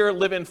 1 year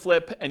live-in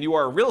flip and you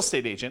are a real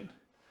estate agent,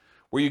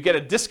 where you get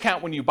a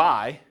discount when you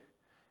buy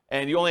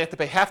and you only have to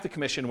pay half the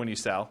commission when you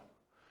sell,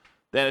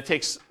 then it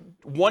takes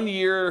 1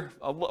 year,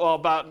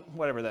 about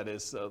whatever that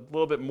is, a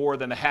little bit more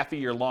than a half a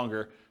year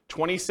longer,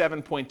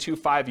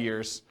 27.25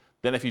 years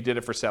than if you did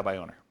it for sale by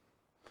owner.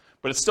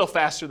 But it's still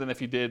faster than if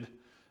you did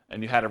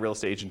and you had a real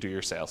estate agent do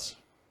your sales.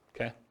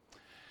 Okay?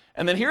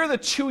 And then here are the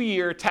 2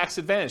 year tax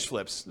advantage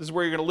flips. This is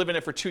where you're going to live in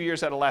it for 2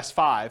 years out of the last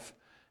 5,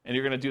 and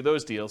you're going to do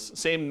those deals.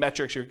 Same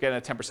metrics, you're getting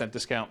a 10%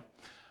 discount.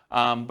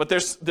 But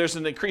there's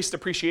an increased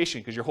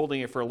appreciation because you're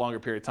holding it for a longer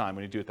period of time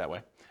when you do it that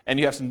way. And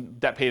you have some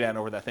debt pay down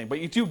over that thing. But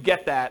you do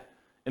get that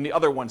in the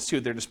other ones too.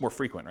 They're just more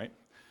frequent, right?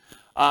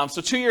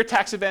 So 2 year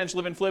tax advantage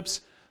live-in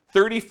flips,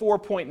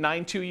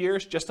 34.92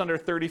 years, just under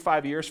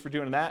 35 years for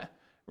doing that.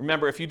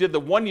 Remember, if you did the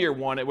 1 year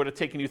one, it would have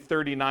taken you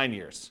 39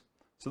 years.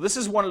 So this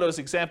is one of those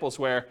examples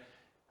where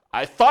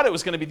I thought it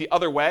was going to be the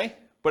other way,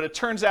 but it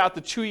turns out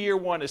the 2 year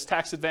one is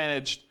tax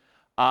advantaged.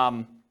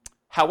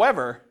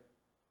 However,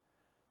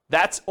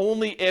 that's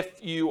only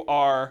if you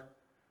are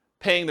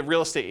paying the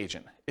real estate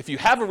agent. If you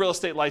have a real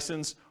estate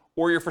license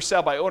or you're for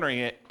sale by owning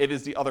it, it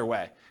is the other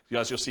way,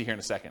 as you'll see here in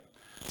a second.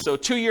 So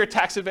 2 year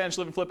tax advantage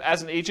live-in flip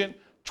as an agent,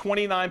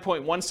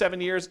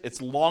 29.17 years.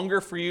 It's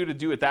longer for you to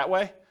do it that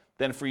way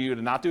than for you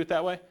to not do it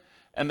that way.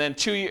 And then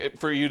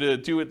for you to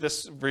do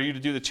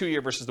the 2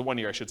 year versus the 1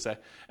 year, I should say.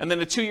 And then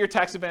the 2 year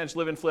tax advantage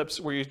live-in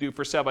flips where you do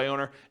for sale by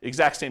owner,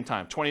 exact same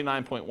time,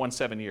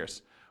 29.17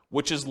 years,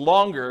 which is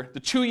longer. The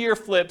 2 year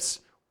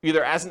flips,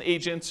 either as an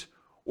agent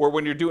or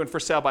when you're doing for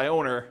sale by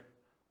owner,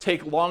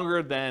 take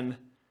longer than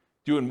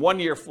doing 1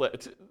 year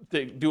flips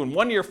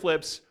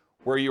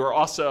where you are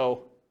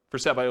also for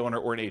sale by owner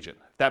or an agent.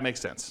 If that makes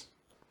sense.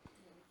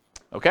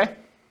 Okay?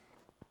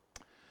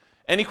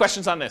 Any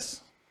questions on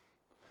this?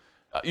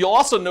 You'll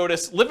also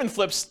notice live-in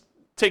flips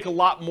take a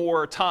lot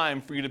more time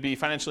for you to be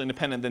financially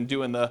independent than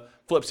doing the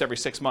flips every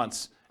 6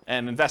 months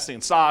and investing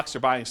in stocks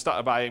or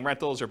buying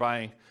rentals or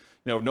buying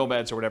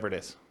nomads or whatever it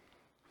is.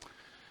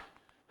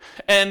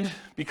 And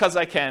because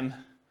I can,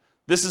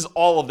 this is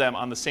all of them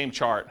on the same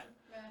chart.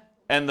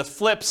 And the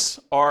flips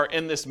are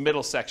in this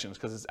middle section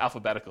because it's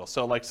alphabetical.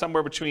 So like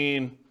somewhere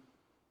between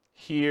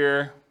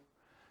here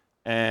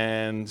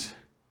and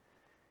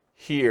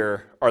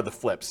here are the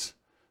flips.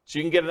 So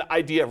you can get an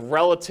idea of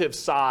relative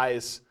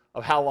size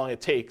of how long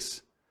it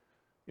takes.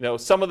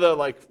 Some of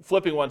the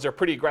flipping ones are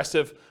pretty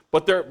aggressive,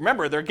 but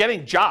remember, they're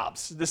getting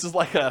jobs. This is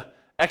like a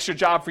extra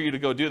job for you to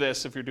go do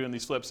this if you're doing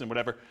these flips and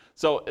whatever.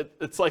 So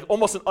it's like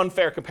almost an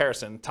unfair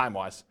comparison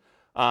time-wise.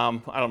 I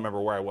don't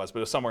remember where I was, but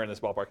it was somewhere in this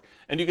ballpark.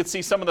 And you can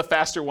see some of the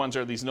faster ones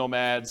are these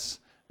nomads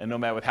and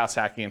nomad with house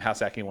hacking, and house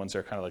hacking ones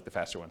are kind of like the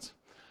faster ones.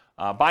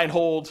 Buy and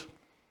hold, a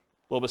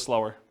little bit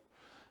slower.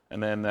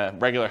 And then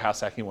regular house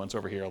hacking ones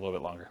over here a little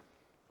bit longer.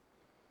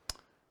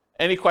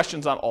 Any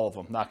questions on all of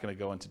them? Not going to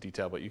go into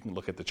detail, but you can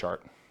look at the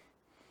chart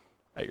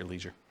at your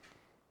leisure.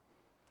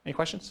 Any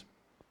questions?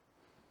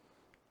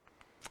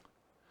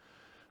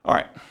 All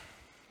right.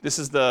 This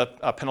is the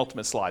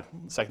penultimate slide,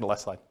 second to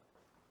last slide.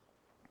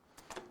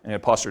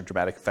 And pause for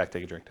dramatic effect.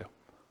 Take a drink, too.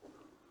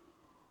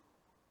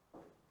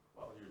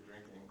 While you're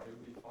drinking, it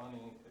would be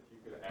funny if you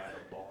could add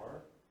a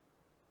bar.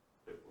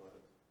 It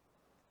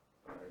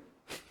would.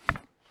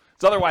 Right.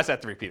 So otherwise, I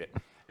have to repeat it.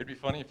 It'd be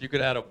funny if you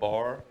could add a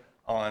bar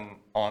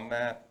on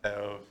that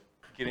of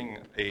getting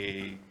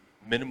a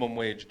minimum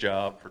wage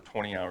job for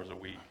 20 hours a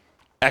week.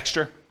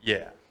 Extra?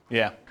 Yeah.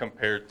 Yeah.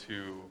 Compared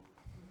to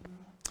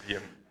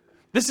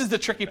This is the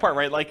tricky part,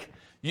 right? Like,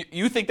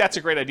 you think that's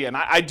a great idea, and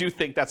I do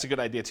think that's a good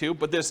idea too,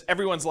 but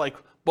everyone's like,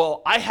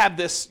 well, I have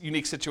this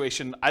unique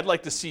situation. I'd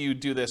like to see you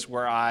do this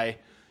where I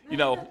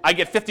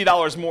get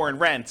 $50 more in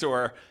rent,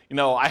 or,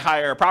 I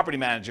hire a property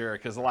manager,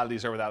 because a lot of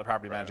these are without a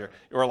property manager,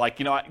 or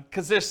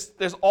because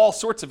there's all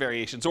sorts of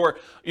variations, or,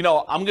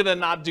 I'm going to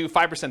not do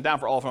 5% down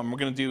for all of them. We're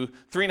going to do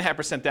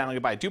 3.5% down. I'm going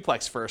to buy a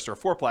duplex first or a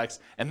fourplex,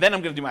 and then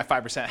I'm going to do my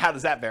 5%. How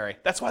does that vary?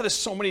 That's why there's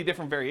so many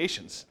different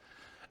variations.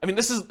 I mean,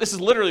 this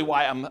is literally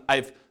why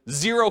I've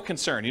zero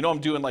concern. I'm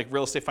doing like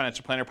Real Estate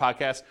Financial Planner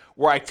podcast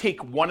where I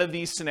take one of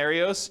these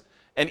scenarios,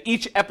 and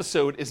each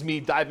episode is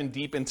me diving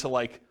deep into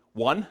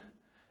one.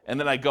 And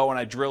then I go and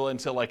I drill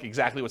into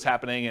exactly what's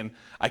happening, and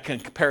I can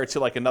compare it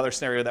to another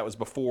scenario that was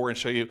before and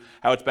show you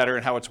how it's better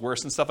and how it's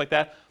worse and stuff like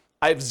that.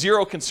 I have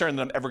zero concern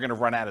that I'm ever going to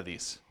run out of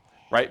these,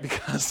 right?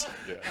 Because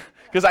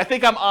I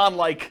think I'm on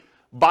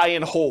buy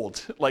and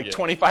hold,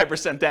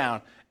 25%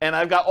 down. And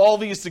I've got all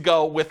these to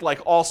go with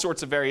all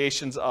sorts of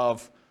variations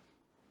of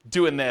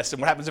doing this.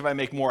 And what happens if I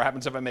make more? What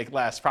happens if I make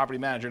less? Property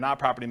manager, not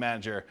property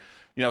manager.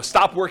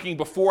 Stop working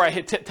before I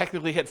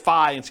technically hit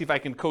FI and see if I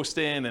can coast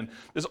in. And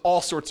there's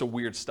all sorts of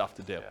weird stuff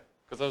to do. Yeah,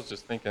 because I was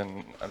just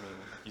thinking,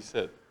 you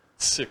said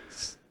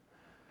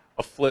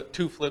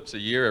two flips a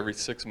year every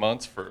 6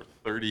 months for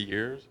 30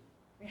 years.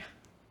 Yeah.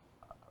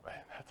 Man,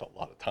 that's a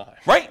lot of time.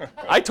 Right?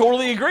 I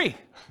totally agree.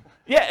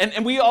 Yeah,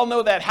 and we all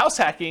know that house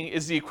hacking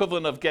is the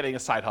equivalent of getting a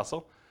side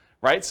hustle,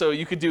 right? So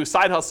you could do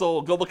side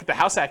hustle, go look at the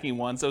house hacking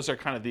ones. Those are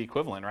kind of the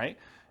equivalent, right?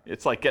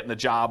 It's like getting a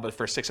job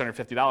for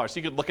 $650. So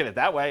you could look at it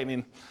that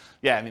way.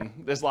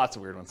 There's lots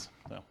of weird ones.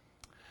 So.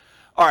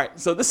 All right,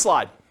 so this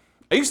slide.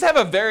 I used to have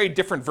a very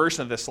different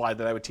version of this slide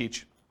that I would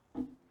teach.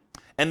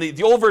 And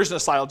the old version of the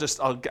slide,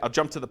 I'll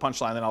jump to the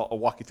punchline, then I'll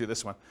walk you through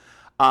this one.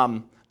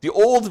 The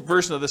old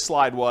version of this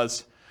slide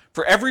was,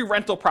 for every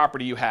rental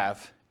property you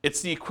have,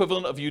 it's the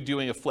equivalent of you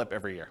doing a flip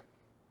every year.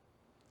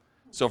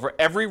 So for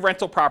every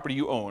rental property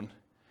you own,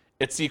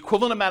 it's the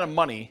equivalent amount of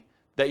money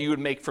that you would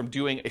make from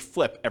doing a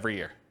flip every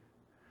year.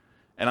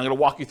 And I'm going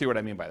to walk you through what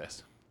I mean by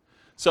this.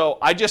 So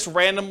I just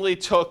randomly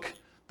took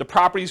the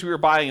properties we were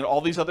buying in all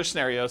these other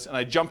scenarios, and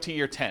I jumped to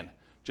year 10,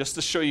 just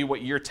to show you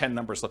what year 10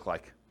 numbers look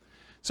like.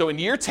 So in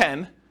year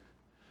 10,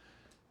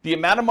 the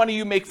amount of money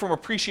you make from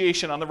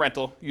appreciation on the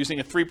rental, using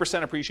a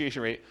 3%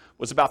 appreciation rate,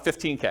 was about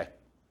 $15K.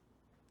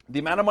 The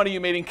amount of money you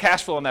made in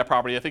cash flow on that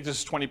property, I think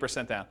this is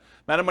 20% down.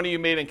 The amount of money you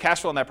made in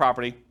cash flow on that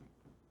property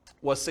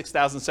was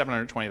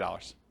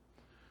 $6,720.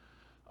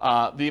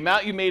 The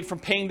amount you made from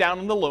paying down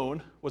on the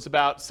loan was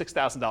about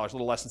 $6,000, a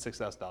little less than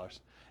 $6,000.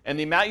 And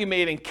the amount you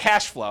made in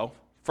cash flow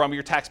from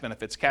your tax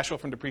benefits, cash flow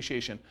from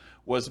depreciation,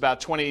 was about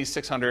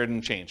 $2,600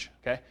 and change.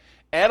 Okay?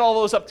 Add all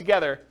those up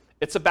together,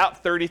 it's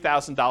about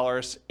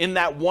 $30,000 in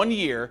that 1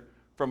 year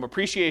from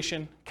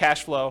appreciation,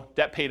 cash flow,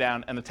 debt pay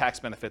down, and the tax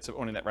benefits of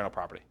owning that rental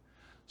property.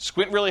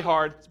 Squint really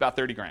hard, it's about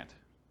 30 grand.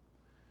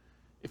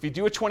 If you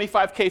do a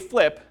 25K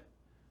flip,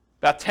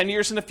 About 10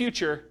 years in the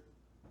future,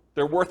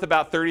 they're worth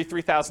about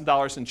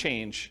 $33,000 in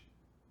change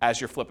as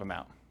your flip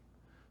amount.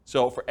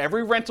 So for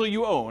every rental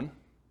you own,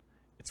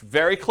 it's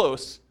very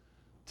close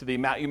to the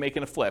amount you make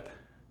in a flip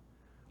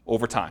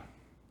over time.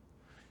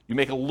 You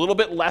make a little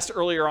bit less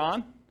earlier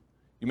on,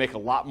 you make a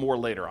lot more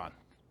later on.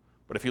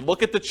 But if you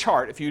look at the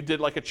chart, if you did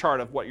like a chart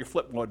of what your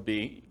flip would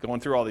be,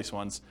 going through all these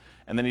ones,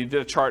 and then you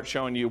did a chart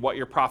showing you what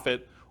your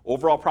profit,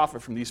 overall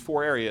profit from these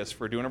 4 areas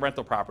for doing a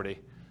rental property,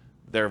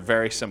 they're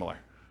very similar.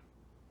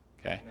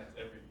 Okay? And that's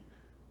every year.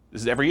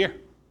 This is every year.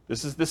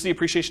 This is the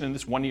appreciation in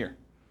this 1 year.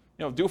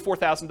 You know, do a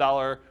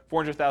 $4,000,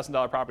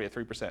 $400,000 property at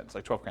 3%. It's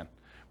like 12 grand,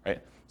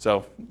 right?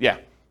 So yeah.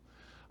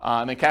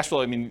 And then cash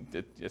flow, I mean,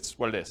 it's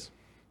what it is.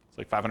 It's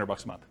like $500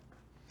 a month.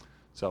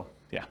 So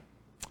yeah.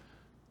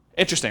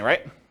 Interesting,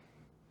 right?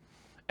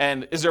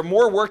 And is there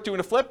more work doing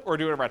a flip or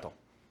doing a rental?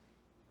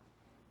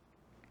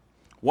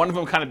 One of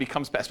them kind of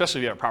becomes, especially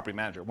if you have a property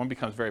manager, one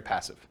becomes very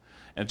passive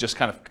and it just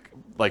kind of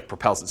like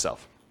propels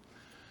itself.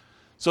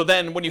 So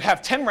then when you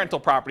have 10 rental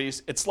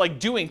properties, it's like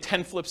doing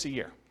 10 flips a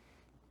year.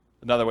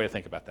 Another way to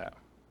think about that.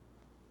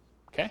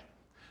 Okay?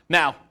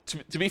 Now,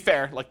 to be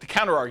fair, like the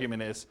counter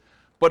argument is,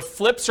 but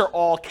flips are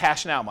all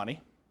cash now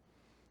money.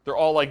 They're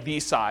all like the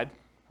side,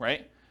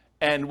 right?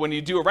 And when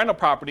you do a rental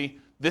property,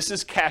 this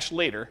is cash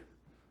later.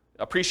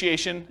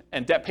 Appreciation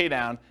and debt pay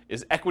down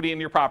is equity in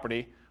your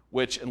property,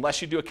 which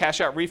unless you do a cash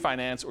out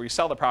refinance or you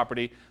sell the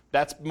property,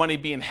 that's money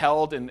being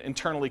held and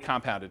internally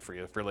compounded for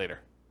you for later.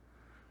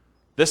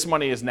 This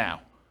money is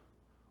now.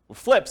 With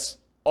flips,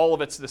 all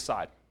of it's this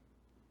side.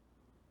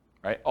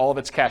 Right? All of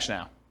it's cash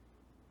now.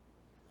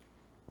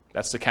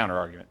 That's the counter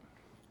argument.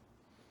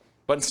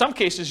 But in some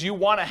cases, you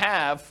want to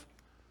have,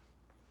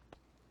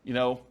 you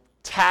know,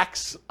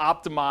 tax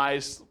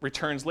optimized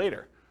returns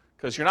later,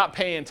 because you're not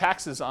paying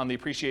taxes on the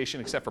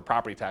appreciation except for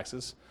property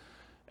taxes,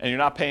 and you're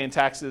not paying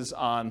taxes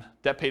on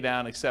debt pay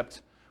down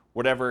except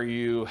whatever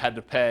you had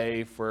to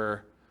pay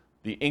for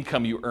the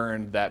income you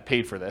earned that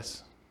paid for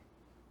this,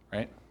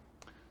 right?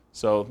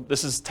 So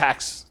this is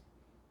tax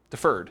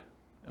deferred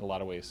in a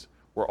lot of ways,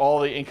 where all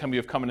the income you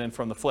have coming in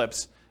from the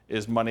flips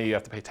is money you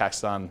have to pay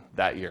taxes on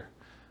that year,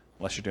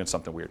 unless you're doing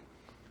something weird,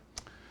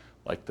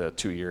 like the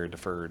 2-year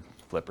deferred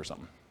flip or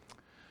something.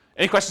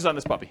 Any questions on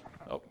this puppy?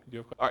 Oh, you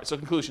have, all right, so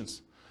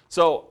conclusions.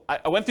 So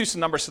I went through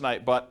some numbers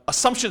tonight, but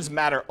assumptions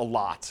matter a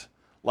lot.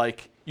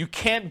 Like, you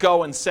can't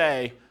go and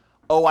say,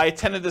 oh, I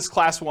attended this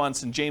class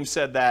once and James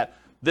said that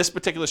this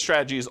particular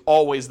strategy is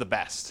always the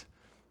best.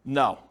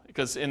 No,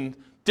 because in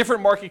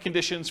different market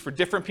conditions for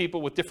different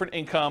people with different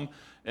income,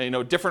 you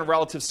know, different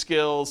relative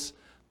skills,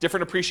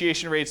 different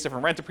appreciation rates,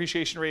 different rent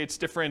appreciation rates,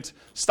 different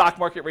stock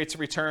market rates of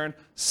return.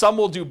 Some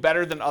will do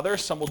better than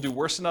others, some will do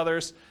worse than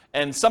others,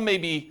 and some may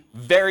be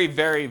very,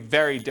 very,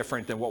 very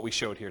different than what we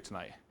showed here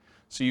tonight.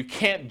 So you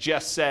can't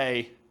just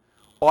say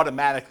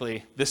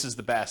automatically this is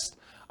the best.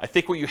 I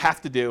think what you have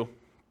to do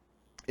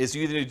is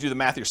you either need to do the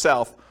math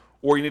yourself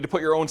or you need to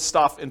put your own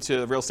stuff into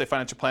the Real Estate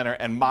Financial Planner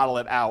and model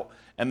it out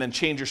and then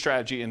change your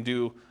strategy and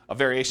do a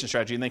variation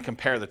strategy and then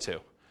compare the two.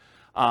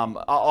 I'll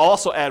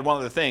also add one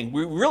other thing.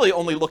 We really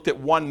only looked at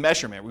one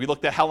measurement. We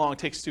looked at how long it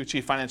takes to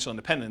achieve financial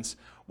independence,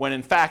 when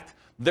in fact,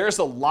 there's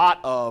a lot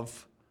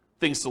of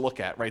things to look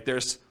at, right?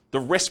 There's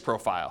the risk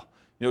profile.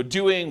 You know,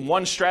 doing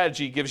one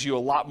strategy gives you a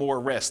lot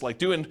more risk. Like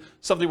doing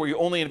something where you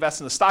only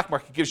invest in the stock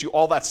market gives you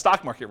all that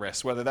stock market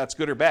risk, whether that's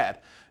good or bad.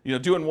 You know,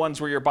 doing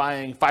ones where you're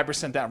buying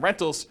 5% down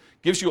rentals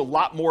gives you a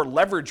lot more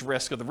leverage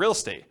risk of the real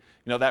estate.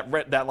 You know,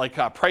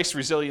 that price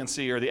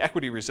resiliency or the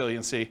equity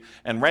resiliency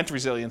and rent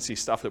resiliency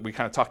stuff that we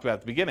kind of talked about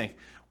at the beginning,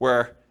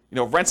 where, you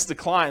know, rents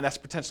decline, that's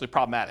potentially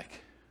problematic.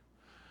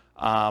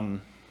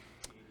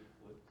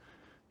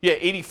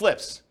 80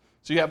 flips.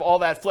 So you have all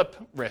that flip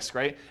risk,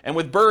 right? And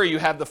with BRRRR, you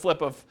have the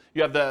flip of,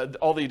 you have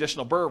all the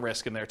additional BRRRR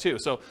risk in there too.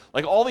 So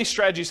like all these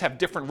strategies have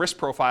different risk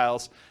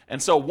profiles.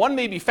 And so one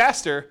may be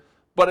faster,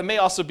 but it may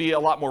also be a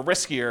lot more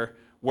riskier,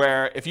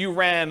 where if you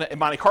ran a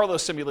Monte Carlo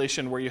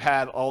simulation where you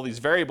had all these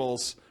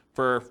variables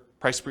for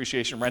price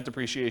appreciation, rent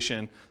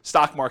appreciation,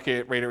 stock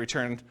market rate of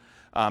return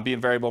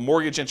being variable,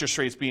 mortgage interest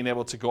rates being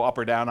able to go up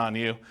or down on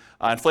you,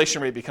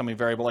 inflation rate becoming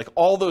variable, like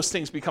all those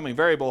things becoming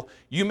variable,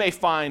 you may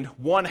find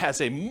one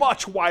has a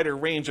much wider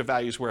range of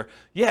values where,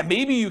 yeah,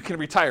 maybe you can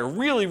retire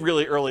really,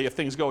 really early if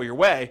things go your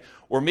way,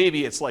 or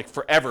maybe it's like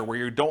forever where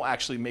you don't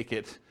actually make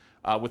it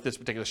with this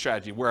particular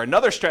strategy, where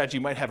another strategy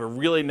might have a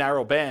really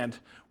narrow band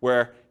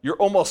where you're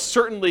almost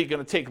certainly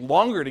going to take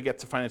longer to get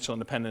to financial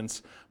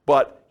independence,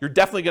 but you're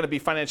definitely going to be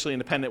financially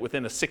independent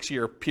within a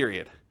 6-year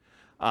period.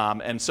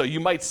 And so you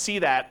might see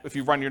that if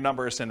you run your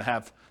numbers and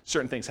have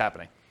certain things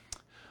happening.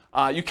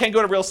 You can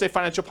go to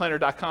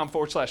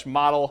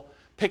realestatefinancialplanner.com/model,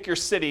 pick your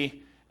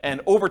city,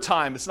 and over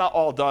time, it's not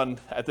all done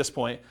at this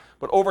point,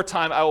 but over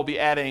time I will be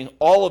adding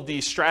all of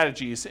these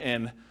strategies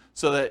in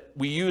so that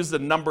we use the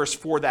numbers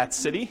for that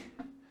city,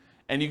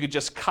 and you could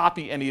just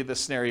copy any of the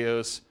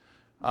scenarios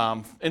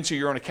into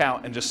your own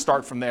account and just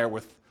start from there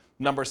with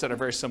numbers that are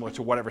very similar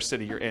to whatever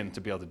city you're in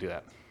to be able to do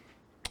that.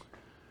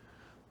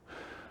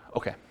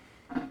 Okay.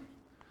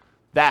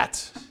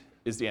 That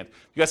is the end.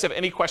 You guys have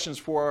any questions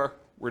for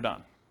we're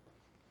done.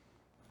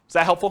 Is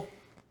that helpful?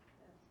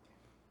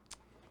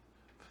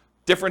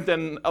 Different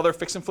than other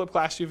fix and flip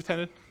class you've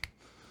attended,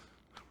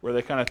 where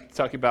they kind of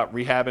talk about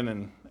rehabbing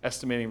and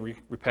estimating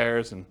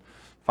repairs and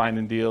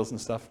finding deals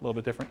and stuff, a little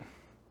bit different?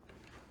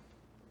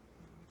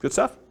 Good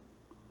stuff?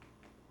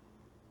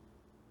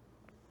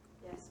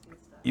 Yes,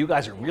 good stuff. You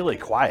guys are really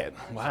quiet.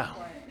 Wow.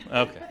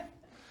 Okay.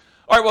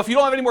 All right, well, if you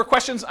don't have any more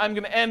questions, I'm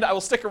going to end. I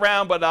will stick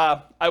around, but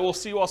I will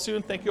see you all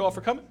soon. Thank you all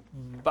for coming.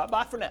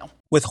 Bye-bye for now.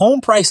 With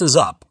home prices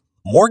up,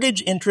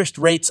 mortgage interest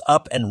rates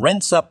up, and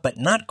rents up, but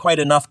not quite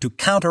enough to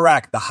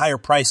counteract the higher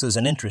prices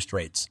and interest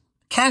rates,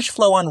 cash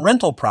flow on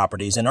rental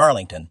properties in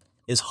Arlington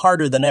is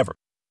harder than ever.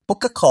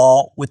 Book a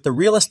call with the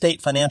Real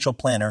Estate Financial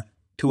Planner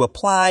to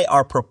apply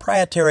our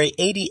proprietary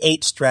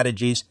 88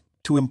 strategies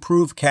to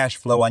improve cash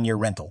flow on your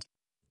rental.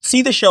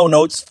 See the show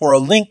notes for a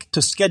link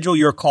to schedule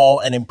your call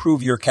and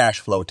improve your cash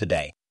flow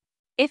today.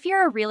 If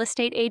you're a real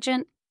estate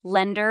agent,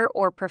 lender,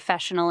 or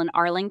professional in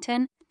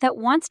Arlington that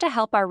wants to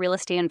help our real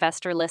estate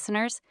investor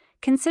listeners,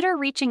 consider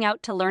reaching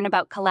out to learn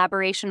about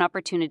collaboration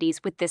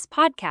opportunities with this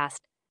podcast.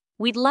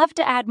 We'd love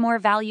to add more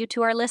value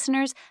to our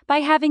listeners by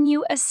having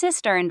you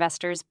assist our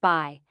investors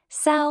buy,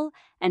 sell,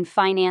 and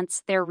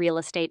finance their real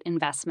estate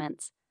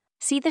investments.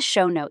 See the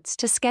show notes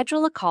to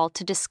schedule a call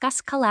to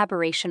discuss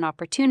collaboration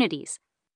opportunities.